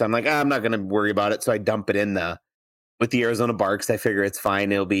time. So I'm like, I'm not going to worry about it. So I dump it in with the Arizona barks. I figure it's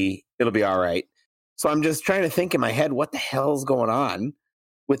fine. It'll be all right. So I'm just trying to think in my head, what the hell's going on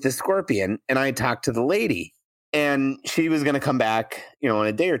with this scorpion? And I talked to the lady and she was going to come back, in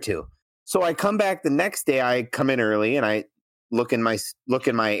a day or two. So I come back the next day. I come in early and I look in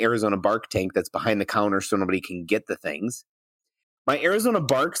my Arizona bark tank that's behind the counter so nobody can get the things. My Arizona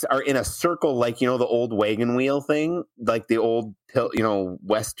barks are in a circle, like, the old wagon wheel thing, like the old,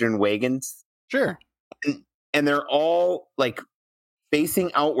 Western wagons. Sure. and they're all like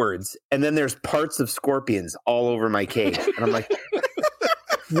facing outwards, and then there's parts of scorpions all over my cage. And I'm like,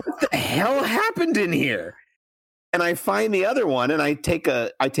 what the hell happened in here? And I find the other one, and I take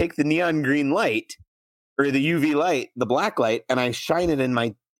the neon green light or the UV light, the black light, and I shine it in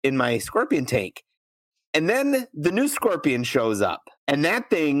my scorpion tank. And then the new scorpion shows up, and that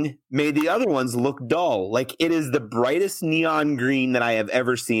thing made the other ones look dull. Like, it is the brightest neon green that I have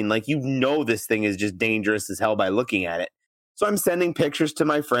ever seen. Like, this thing is just dangerous as hell by looking at it. So I'm sending pictures to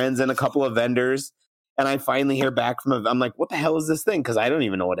my friends and a couple of vendors, and I finally hear back from I'm like, what the hell is this thing? Because I don't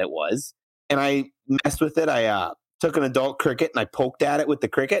even know what it was. And I messed with it. I took an adult cricket and I poked at it with the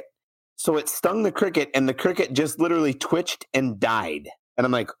cricket. So it stung the cricket, and the cricket just literally twitched and died. And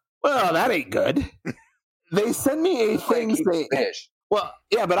I'm like, well, that ain't good. They sent me a thing saying, well,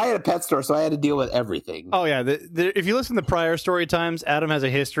 yeah, but I had a pet store, so I had to deal with everything. Oh, yeah. If you listen to prior story times, Adam has a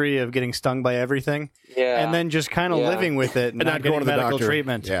history of getting stung by everything. Yeah. And then just kind of living with it and not going to the medical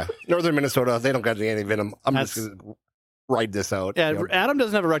treatment. Yeah. Northern Minnesota, they don't got any venom. I'm just going to ride this out. Yeah, Adam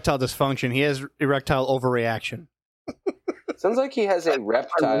doesn't have erectile dysfunction. He has erectile overreaction. Sounds like he has a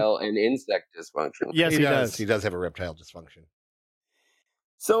reptile and insect dysfunction. Yes, he does. He does have a reptile dysfunction.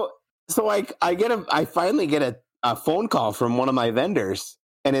 So I finally get a phone call from one of my vendors,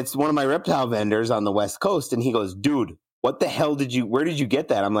 and it's one of my reptile vendors on the West Coast. And he goes, dude, what the hell where did you get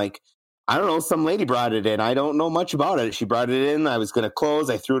that? I'm like, I don't know. Some lady brought it in. I don't know much about it. She brought it in. I was going to close.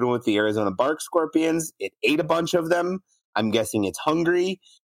 I threw it in with the Arizona bark scorpions. It ate a bunch of them. I'm guessing it's hungry.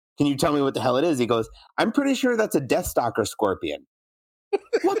 Can you tell me what the hell it is? He goes, I'm pretty sure that's a deathstalker scorpion.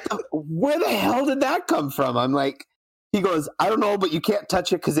 Where the hell did that come from? I'm like, he goes, I don't know, but you can't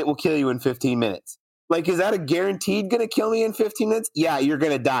touch it because it will kill you in 15 minutes. Like, is that a guaranteed going to kill me in 15 minutes? Yeah, you're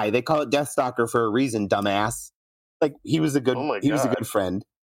going to die. They call it Deathstalker for a reason, dumbass. Like, he was a good friend.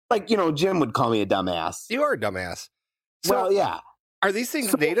 Like, Jim would call me a dumbass. You are a dumbass. So, well, yeah. Are these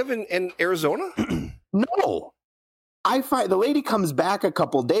things native in Arizona? No. The lady comes back a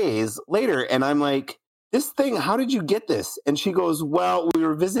couple days later, and I'm like, this thing, how did you get this? And she goes, well, we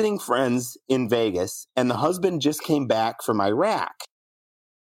were visiting friends in Vegas, and the husband just came back from Iraq.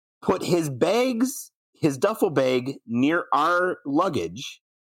 Put his duffel bag near our luggage,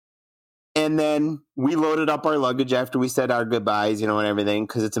 and then we loaded up our luggage after we said our goodbyes, and everything,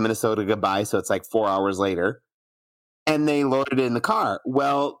 because it's a Minnesota goodbye, so it's like 4 hours later. And they loaded it in the car.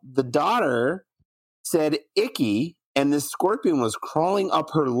 Well, the daughter said icky, and this scorpion was crawling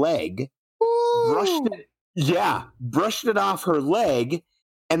up her leg. Brushed it off her leg,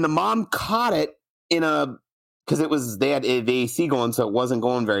 and the mom caught it because they had the AC going, so it wasn't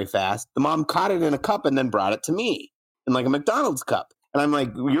going very fast. The mom caught it in a cup and then brought it to me in like a McDonald's cup. And I'm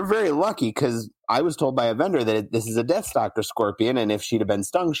like, you're very lucky, because I was told by a vendor that this is a Deathstalker scorpion, and if she'd have been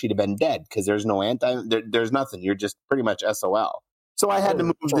stung, she'd have been dead, because there's no there's nothing. You're just pretty much SOL. So I had to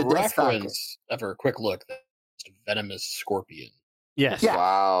move the Deathstalker. For a quick look, that's a venomous scorpion. Yes. Yeah.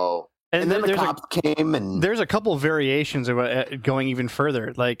 Wow. And then the cops came, and there's a couple variations of going even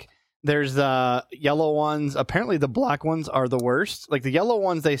further. Like, there's the yellow ones. Apparently, the black ones are the worst. Like, the yellow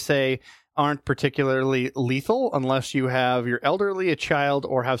ones, they say, aren't particularly lethal unless you're elderly, a child,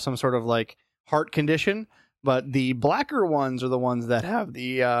 or have some sort of like heart condition. But the blacker ones are the ones that have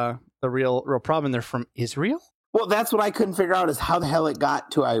the real problem. They're from Israel. Well, that's what I couldn't figure out, is how the hell it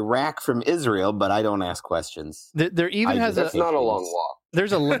got to Iraq from Israel, but I don't ask questions. There even That's not a long walk.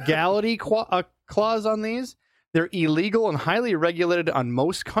 There's a legality clause on these. They're illegal and highly regulated on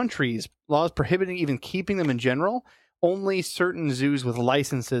most countries. Laws prohibiting even keeping them in general. Only certain zoos with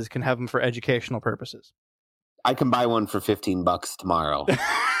licenses can have them for educational purposes. I can buy one for $15 tomorrow.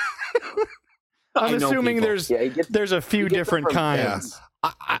 I'm assuming there's a few different kinds.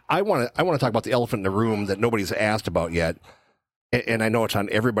 Yeah. I want to talk about the elephant in the room that nobody's asked about yet, and I know it's on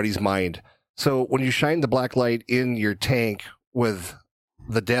everybody's mind. So when you shine the black light in your tank with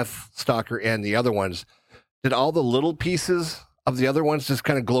the Deathstalker and the other ones, did all the little pieces of the other ones just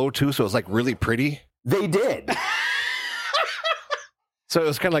kind of glow too? So it was like really pretty? They did. So it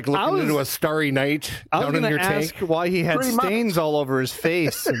was kind of like looking into a starry night down in your tank? I was going to ask why he had Pretty stains all over his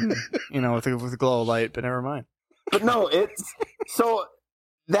face, and, with the glow light, but never mind. But no, so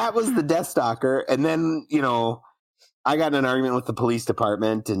that was the Deathstalker, and then, I got in an argument with the police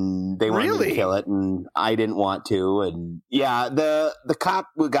department, and they wanted me to kill it, and I didn't want to. And yeah, the cop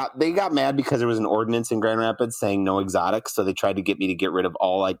got mad because there was an ordinance in Grand Rapids saying no exotics, so they tried to get me to get rid of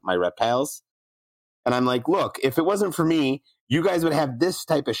all like my reptiles. And I'm like, look, if it wasn't for me, you guys would have this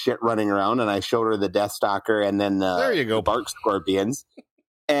type of shit running around. And I showed her the Deathstalker and then the bark scorpions,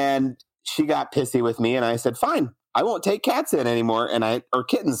 and she got pissy with me, and I said, fine, I won't take cats in anymore, or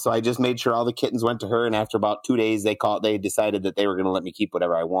kittens. So I just made sure all the kittens went to her. And after about 2 days, they decided that they were going to let me keep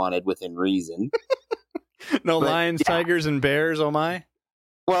whatever I wanted within reason. No lions, tigers, and bears. Oh my!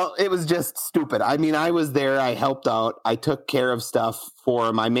 Well, it was just stupid. I mean, I was there. I helped out. I took care of stuff for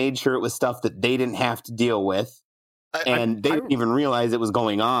them. I made sure it was stuff that they didn't have to deal with, and they didn't even realize it was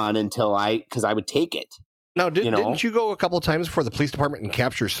going on until because I would take it. Now, didn't you go a couple of times for the police department and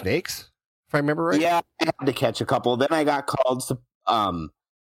capture snakes? If I remember right. Yeah, I had to catch a couple. Then I got called to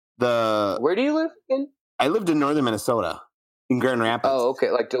Where do you live again? I lived in northern Minnesota, in Grand Rapids. Oh, okay,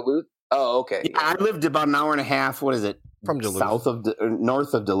 like Duluth. Oh, okay. Yeah, I lived about an hour and a half. What is it? From Duluth,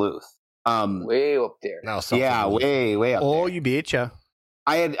 north of Duluth. Way up there. Now, yeah, way up. Oh, there. you betcha.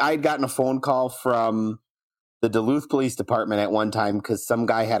 I had gotten a phone call from the Duluth Police Department at one time because some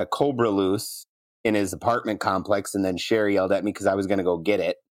guy had a cobra loose in his apartment complex, and then Sherry yelled at me because I was going to go get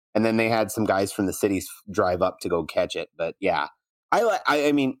it, and then they had some guys from the cities drive up to go catch it. But yeah,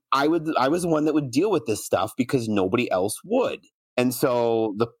 I mean, I was the one that would deal with this stuff because nobody else would, and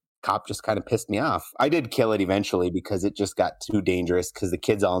so the cop just kind of pissed me off. I did kill it eventually because it just got too dangerous because the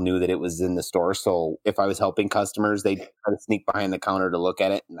kids all knew that it was in the store. So if I was helping customers, they'd try to sneak behind the counter to look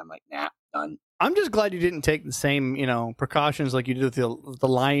at it. And I'm like, nah, done. I'm just glad you didn't take the same, precautions like you did with the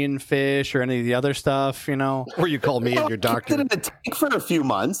lionfish or any of the other stuff, Or you called me and your doctor. I did it in a tank for a few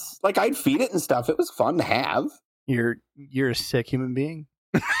months. Like I'd feed it and stuff. It was fun to have. You're a sick human being.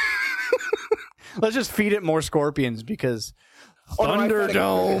 Let's just feed it more scorpions because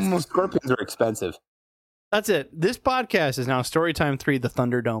Thunderdome. Scorpions are expensive. That's it. This podcast is now Storytime 3, the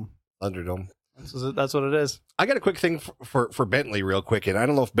Thunderdome. Thunderdome. That's what it is. I got a quick thing for Bentley real quick, and I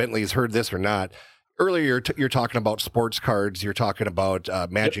don't know if Bentley's heard this or not. Earlier, you're talking about sports cards. You're talking about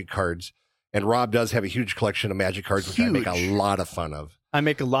magic cards. And Rob does have a huge collection of magic cards, which I make a lot of fun of. I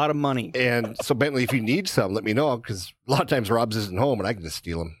make a lot of money. And so, Bentley, if you need some, let me know, because a lot of times Rob's isn't home, and I can just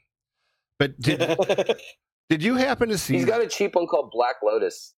steal them. But did you happen to see? He's got a cheap one called Black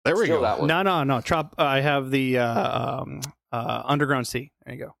Lotus. There we go. That one. No. I have the Underground Sea.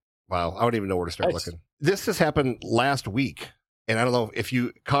 There you go. Wow. I don't even know where to start looking. This has happened last week, and I don't know if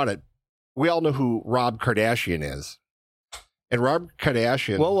you caught it. We all know who Rob Kardashian is. And Rob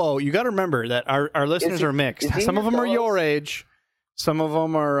Kardashian. Whoa. You got to remember that our listeners are mixed. Some of them are your age. Some of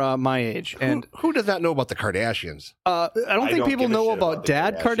them are my age. And who does not know about the Kardashians? I don't think people know about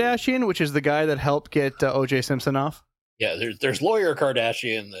Dad Kardashian, which is the guy that helped get O.J. Simpson off. Yeah, there's lawyer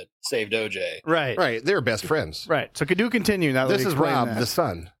Kardashian that saved OJ. Right. They're best friends. Right. So do continue. Now this is Rob, the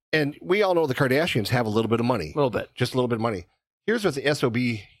son. And we all know the Kardashians have a little bit of money. A little bit. Just a little bit of money. Here's what the SOB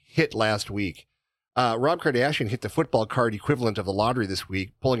hit last week. Rob Kardashian hit the football card equivalent of the lottery this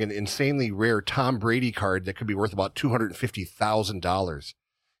week, pulling an insanely rare Tom Brady card that could be worth about $250,000.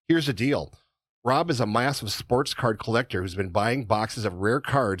 Here's the deal. Rob is a massive sports card collector who's been buying boxes of rare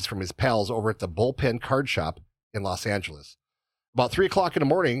cards from his pals over at the Bullpen Card Shop in Los Angeles. About 3 o'clock in the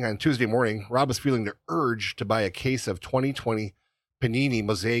morning on Tuesday morning, Rob was feeling the urge to buy a case of 2020 Panini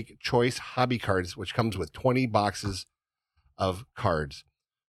Mosaic Choice Hobby Cards, which comes with 20 boxes of cards.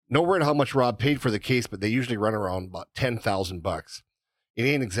 No word how much Rob paid for the case, but they usually run around about $10,000. It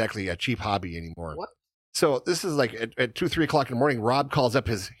ain't exactly a cheap hobby anymore. What? So this is like at 2, 3 o'clock in the morning, Rob calls up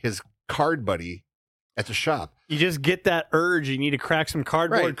his card buddy at the shop. You just get that urge. You need to crack some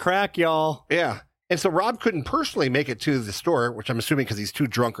cardboard crack, y'all. Yeah. And so Rob couldn't personally make it to the store, which I'm assuming because he's too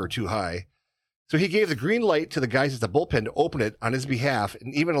drunk or too high. So he gave the green light to the guys at the Bullpen to open it on his behalf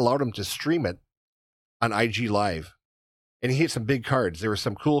and even allowed him to stream it on IG Live. And he hit some big cards. There were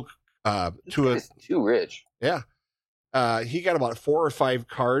some cool too rich. Yeah. He got about 4 or 5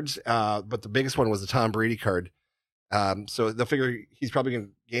 cards, but the biggest one was the Tom Brady card. So they'll figure he's probably going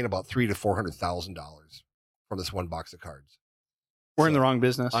to gain about $300,000 to $400,000 from this one box of cards. We're in the wrong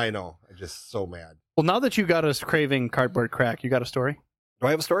business. I know. I'm just so mad. Well, now that you got us craving cardboard crack, you got a story? Do I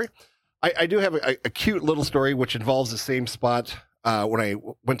have a story? I do have a cute little story, which involves the same spot when I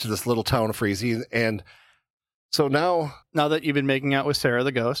went to this little town of Frazee. And so now that you've been making out with Sarah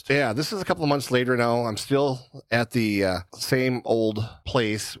the ghost. Yeah, this is a couple of months later now. I'm still at the same old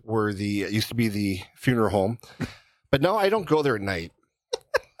place where it used to be the funeral home. But now I don't go there at night.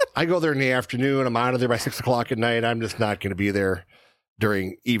 I go there in the afternoon. I'm out of there by 6 o'clock at night. I'm just not going to be there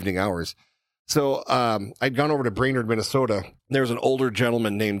during evening hours. So I'd gone over to Brainerd, Minnesota. There was an older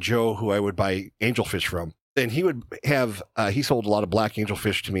gentleman named Joe who I would buy angelfish from. And he would have, he sold a lot of black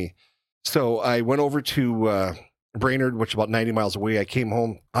angelfish to me. So I went over to Brainerd, which is about 90 miles away. I came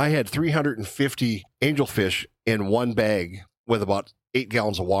home. I had 350 angelfish in one bag with about 8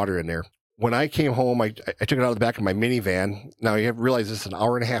 gallons of water in there. when I came home, I took it out of the back of my minivan. Now you have to realize this is an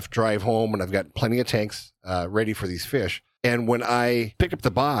hour and a half drive home, and I've got plenty of tanks ready for these fish. And when I picked up the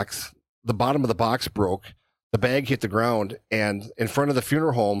box, the bottom of the box broke. The bag hit the ground, and in front of the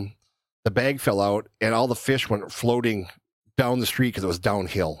funeral home, the bag fell out, and all the fish went floating down the street because it was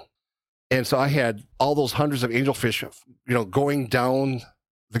downhill. And so I had all those hundreds of angelfish, going down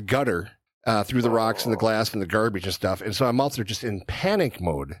the gutter through the rocks and the glass and the garbage and stuff. And so I'm out there just in panic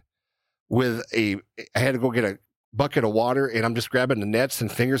mode I had to go get a bucket of water, and I'm just grabbing the nets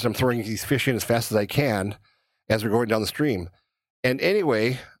and fingers, and I'm throwing these fish in as fast as I can as we're going down the stream. And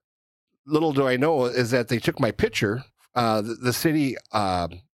anyway, little do I know is that they took my picture. The city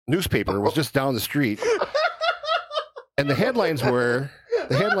newspaper was just down the street. And the headlines were,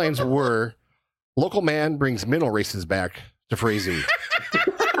 local man brings minnow races back to Frazee.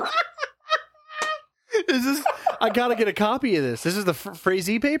 I gotta get a copy of this. This is the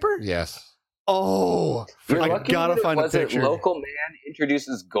Frazee paper? Yes. Oh, You're I lucky gotta that it find a wasn't picture. local man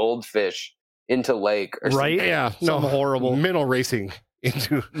introduces goldfish into lake or Right? something. Yeah. Something horrible. Minnow racing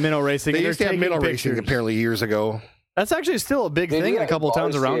into. Minnow racing. They and used to they're have minnow taking racing pictures. apparently years ago. That's actually still a big They thing do in a couple of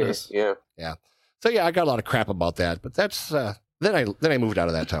towns bars around here. us. Yeah. So yeah, I got a lot of crap about that, but that's then I moved out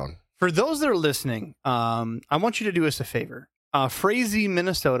of that town. For those that are listening, I want you to do us a favor. Frazee,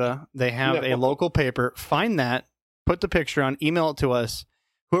 Minnesota, they have a local paper. Find that, put the picture on, email it to us.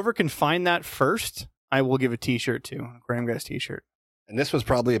 Whoever can find that first, I will give a T-shirt to, Aquarium Guys T-shirt. And this was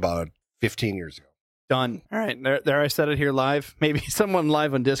probably about 15 years ago. Done. All right, there I said it here live. Maybe someone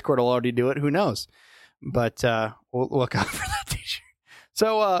live on Discord will already do it. Who knows? But we'll look out for that T-shirt.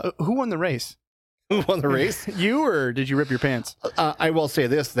 So, who won the race? Who won the race? You, or did you rip your pants? I will say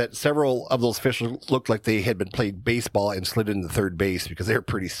this, that several of those fish looked like they had been played baseball and slid into third base because they were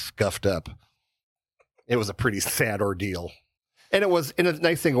pretty scuffed up. It was a pretty sad ordeal. And the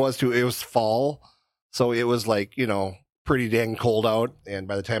nice thing was, too, it was fall. So it was like, pretty dang cold out. And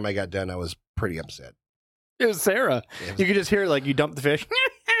by the time I got done, I was pretty upset. It was Sarah. You could just hear, like, you dumped the fish.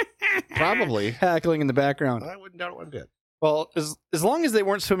 Probably. Hackling in the background. I wouldn't doubt it one bit. Well, as long as they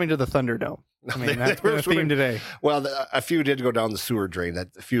weren't swimming to the Thunderdome. I mean, that's They were the theme swimming. today. Well, a few did go down the sewer drain.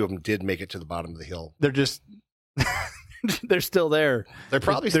 A few of them did make it to the bottom of the hill. They're just, they're still there. They're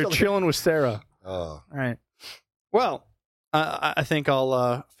probably they're still there. chilling with Sarah. Oh. All right. Well, I think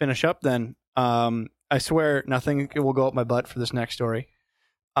I'll finish up then. I swear nothing will go up my butt for this next story.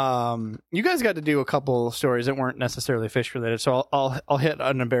 You guys got to do a couple stories that weren't necessarily fish related, so I'll hit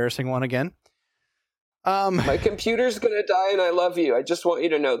an embarrassing one again. My computer's gonna die, and I love you. I just want you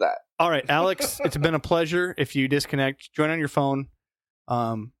to know that. All right, Alex, it's been a pleasure. If you disconnect, join on your phone.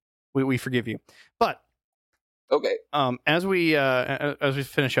 We forgive you. But Okay. as we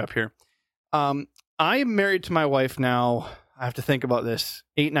finish up here, I am married to my wife now. I have to think about this.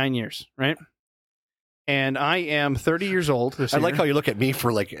 8-9 years, right? And I am 30 years old. I like how you look at me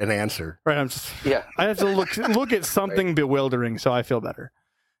for like an answer. Right. I'm just. Yeah. I have to look at something bewildering, so I feel better.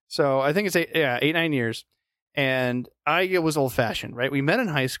 So I think it's 8-9 years, and I was old fashioned, right? We met in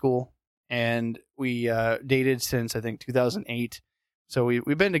high school, and we dated since I think 2008. So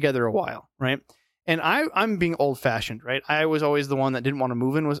we've been together a while, right? And I'm being old fashioned, right? I was always the one that didn't want to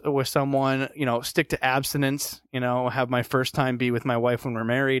move in with someone, stick to abstinence, have my first time be with my wife when we're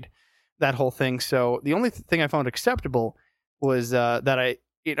married, that whole thing. So the only thing I found acceptable was that I,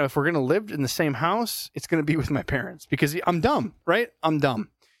 if we're going to live in the same house, it's going to be with my parents because I'm dumb, right? I'm dumb.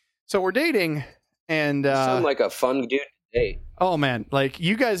 So we're dating, and You sound like a fun dude to date. oh man, like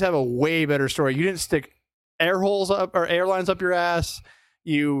you guys have a way better story. You didn't stick airlines up your ass.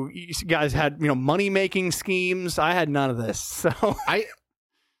 You guys had money making schemes. I had none of this. So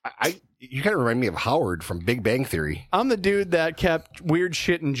You kind of remind me of Howard from Big Bang Theory. I'm the dude that kept weird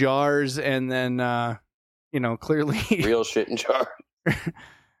shit in jars, and then clearly Real shit in jar.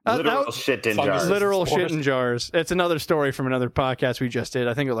 Literal shit in jars. literal shit in jars. It's another story from another podcast we just did.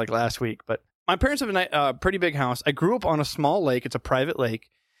 I think it was like last week. But my parents have a pretty big house. I grew up on a small lake. It's a private lake.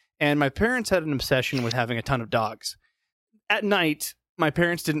 And my parents had an obsession with having a ton of dogs. At night, my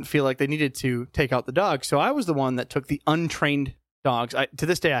parents didn't feel like they needed to take out the dogs. So I was the one that took the untrained dogs. To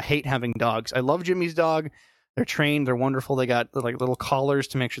this day, I hate having dogs. I love Jimmy's dog. They're trained. They're wonderful. They got like little collars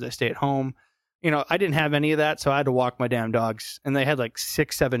to make sure they stay at home. I didn't have any of that, so I had to walk my damn dogs. And they had like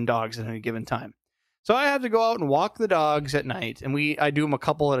 6-7 dogs at any given time. So I had to go out and walk the dogs at night. And I do them a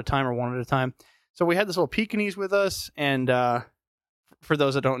couple at a time or one at a time. So we had this little Pekingese with us. And for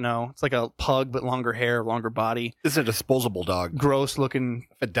those that don't know, it's like a pug, but longer hair, longer body. This is a disposable dog. Gross looking,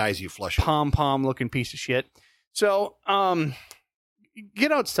 If it dies, you flush it. pom-pom looking piece of shit. So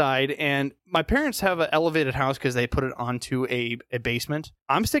get outside, and my parents have an elevated house because they put it onto a basement.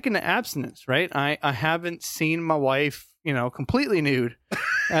 I'm sticking to abstinence, right? I haven't seen my wife, completely nude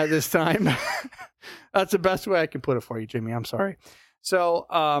at this time. That's the best way I can put it for you, Jimmy. I'm sorry. So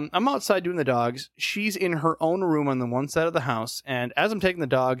I'm outside doing the dogs. She's in her own room on the one side of the house. And as I'm taking the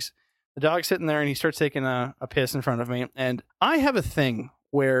dog's sitting there and he starts taking a piss in front of me. And I have a thing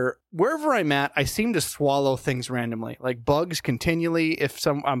where wherever I'm at, I seem to swallow things randomly, like bugs continually. If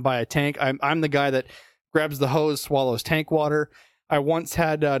I'm by a tank, I'm the guy that grabs the hose, swallows tank water. I once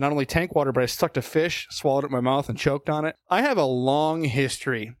had not only tank water, but I sucked a fish, swallowed it in my mouth, and choked on it. I have a long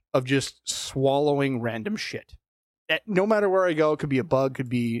history of just swallowing random shit. No matter where I go, it could be a bug, could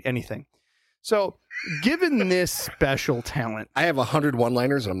be anything. So, given this special talent, I have 100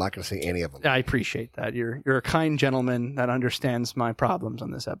 one-liners, and I'm not going to say any of them. I appreciate that. You're a kind gentleman that understands my problems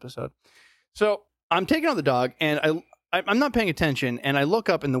on this episode. So, I'm taking out the dog, and I'm not paying attention, and I look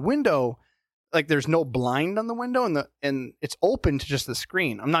up in the window, like there's no blind on the window, and it's open to just the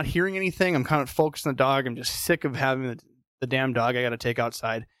screen. I'm not hearing anything. I'm kind of focused on the dog. I'm just sick of having the damn dog I got to take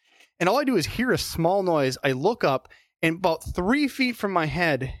outside. And all I do is hear a small noise. I look up, and about 3 feet from my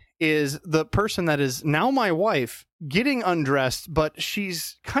head is the person that is now my wife getting undressed, but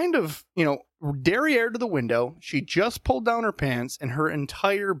she's kind of, derriere to the window. She just pulled down her pants, and her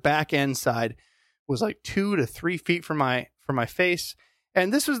entire back end side was like 2 to 3 feet from my face.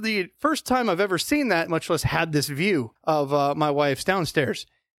 And this was the first time I've ever seen that, much less had this view of my wife's downstairs.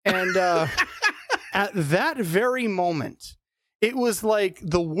 And at that very moment, it was like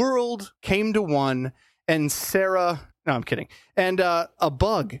the world came to one, and Sarah... No, I'm kidding. And a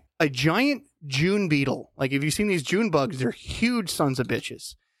bug, a giant June beetle. Like, if you've seen these June bugs, they're huge sons of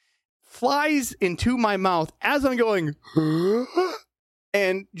bitches. Flies into my mouth as I'm going,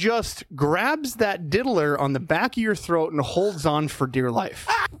 and just grabs that diddler on the back of your throat and holds on for dear life.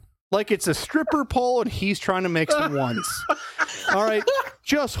 Like it's a stripper pole and he's trying to make some ones. All right.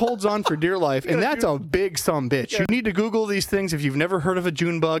 Just holds on for dear life. And that's a big bitch. You need to Google these things if you've never heard of a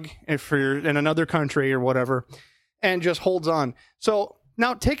June bug, if you're in another country or whatever. And just holds on. So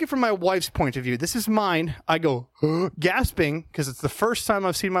now take it from my wife's point of view. This is mine. I go gasping because it's the first time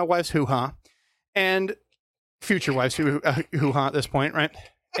I've seen my wife's hoo-ha and future wife's hoo-ha at this point, right?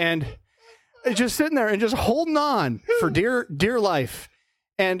 And just sitting there and just holding on for dear life.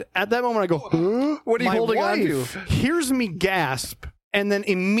 And at that moment I go, what are you holding on to? Hears me gasp and then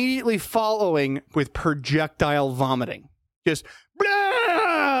immediately following with projectile vomiting. Just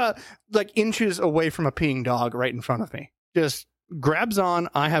blah, like inches away from a peeing dog right in front of me. Just grabs on.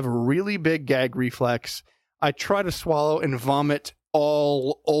 I have a really big gag reflex. I try to swallow and vomit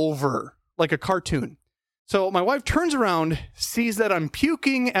all over like a cartoon. So my wife turns around, sees that I'm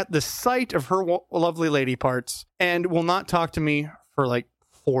puking at the sight of her lovely lady parts, and will not talk to me for like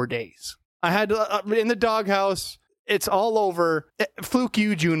 4 days. I had to, in the doghouse. It's all over. Fluke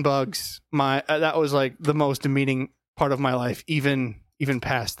you, June bugs. That was like the most demeaning part of my life, even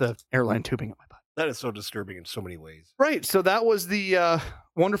past the airline tubing in my butt. That is so disturbing in so many ways. Right. So that was the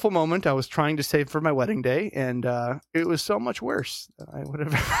wonderful moment I was trying to save for my wedding day, and it was so much worse than I would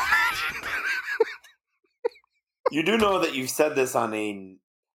have ever imagined. You do know that you've said this on a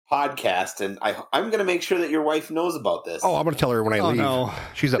podcast, and I'm going to make sure that your wife knows about this. Oh, I'm going to tell her when I leave. No.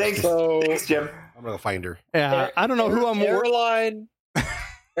 She's up. Thanks, Jim. I'm going to find her. Yeah, I don't know who I'm more.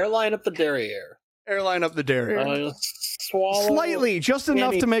 Airline up the derriere. Airline up the derriere. Swallow Slightly, just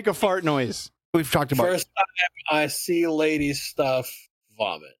enough to make a fart noise. We've talked about First time I see ladies' stuff,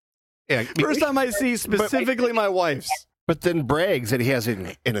 vomit. Yeah, First time I see specifically my wife's. But then brags that he has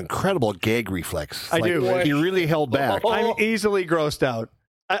an incredible gag reflex. I do. He really held back. I'm easily grossed out.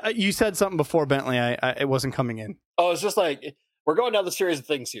 You said something before, Bentley. It wasn't coming in. Oh, it's just like we're going down the series of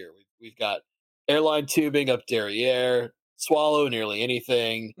things here. We've got airline tubing up derriere, swallow nearly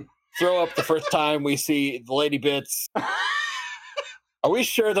anything, throw up the first time we see the lady bits. Are we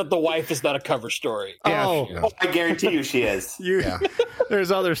sure that the wife is not a cover story? Yeah, Oh, I guarantee you she is.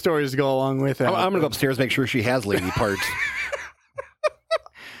 There's other stories to go along with it. I'm going to go upstairs, make sure she has lady parts.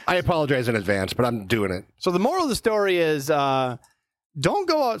 I apologize in advance, but I'm doing it. So the moral of the story is don't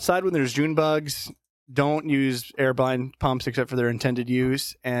go outside when there's June bugs. Don't use air blind pumps except for their intended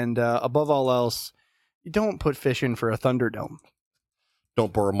use. And above all else, you don't put fish in for a Thunderdome.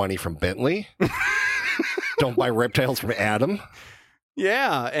 Don't borrow money from Bentley. Don't buy reptiles from Adam.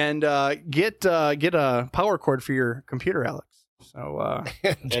 Yeah, and get a power cord for your computer, Alex. So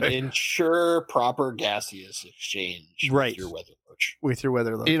and ensure proper gaseous exchange Right. with your weather roach. with your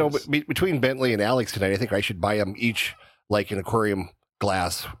weather locus. You know, between Bentley and Alex tonight, I think I should buy them each like an aquarium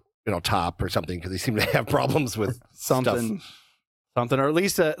glass, top or something, because they seem to have problems with something. stuff. Something, or at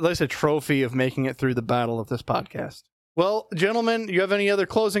least a trophy of making it through the battle of this podcast. Well, gentlemen, you have any other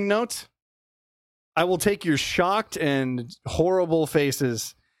closing notes? I will take your shocked and horrible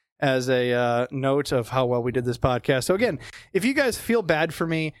faces as a note of how well we did this podcast. So again, if you guys feel bad for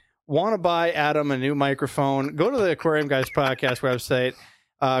me, want to buy Adam a new microphone, go to the Aquarium Guys podcast website,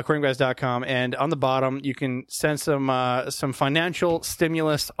 aquariumguys.com, and on the bottom you can send some financial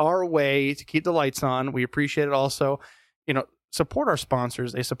stimulus our way to keep the lights on. We appreciate it. Also, support our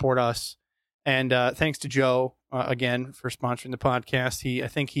sponsors. They support us. And thanks to Joe again for sponsoring the podcast. I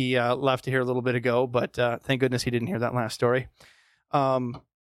think he left here a little bit ago, but thank goodness he didn't hear that last story.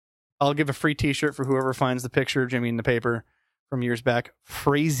 I'll give a free T-shirt for whoever finds the picture of Jimmy in the paper from years back.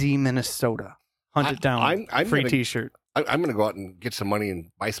 Frazee, Minnesota. Hunt it down. I'm free T-shirt. I'm going to go out and get some money and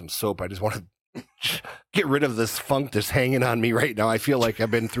buy some soap. I just want to get rid of this funk that's hanging on me right now. I feel like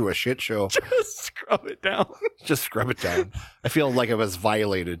I've been through a shit show. Just scrub it down. Just scrub it down. I feel like I was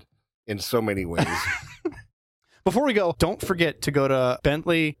violated in so many ways. Before we go, don't forget to go to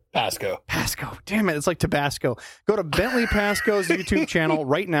Bentley Pasco. Damn it. It's like Tabasco. Go to Bentley Pasco's YouTube channel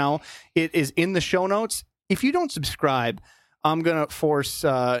right now. It is in the show notes. If you don't subscribe, I'm going to force,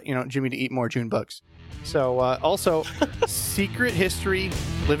 Jimmy to eat more June bugs. So also Secret History,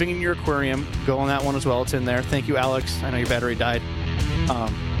 Living in Your Aquarium. Go on that one as well. It's in there. Thank you, Alex. I know your battery died.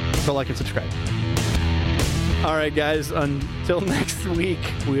 Go like and subscribe. All right, guys. Until next week,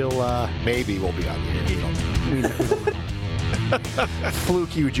 maybe we'll be on the air.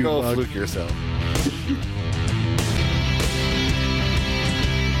 Fluke you, June Go bug. fluke yourself.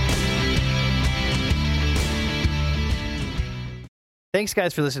 Thanks,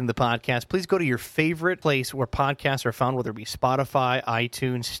 guys, for listening to the podcast. Please go to your favorite place where podcasts are found, whether it be Spotify,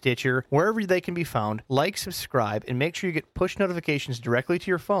 iTunes, Stitcher, wherever they can be found. Like, subscribe, and make sure you get push notifications directly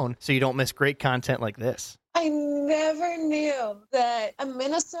to your phone so you don't miss great content like this. I never knew that a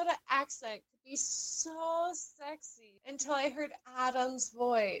Minnesota accent could be so sexy until I heard Adam's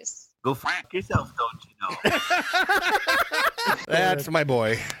voice. Go f*** yourself, don't you know? That's my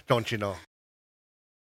boy, don't you know?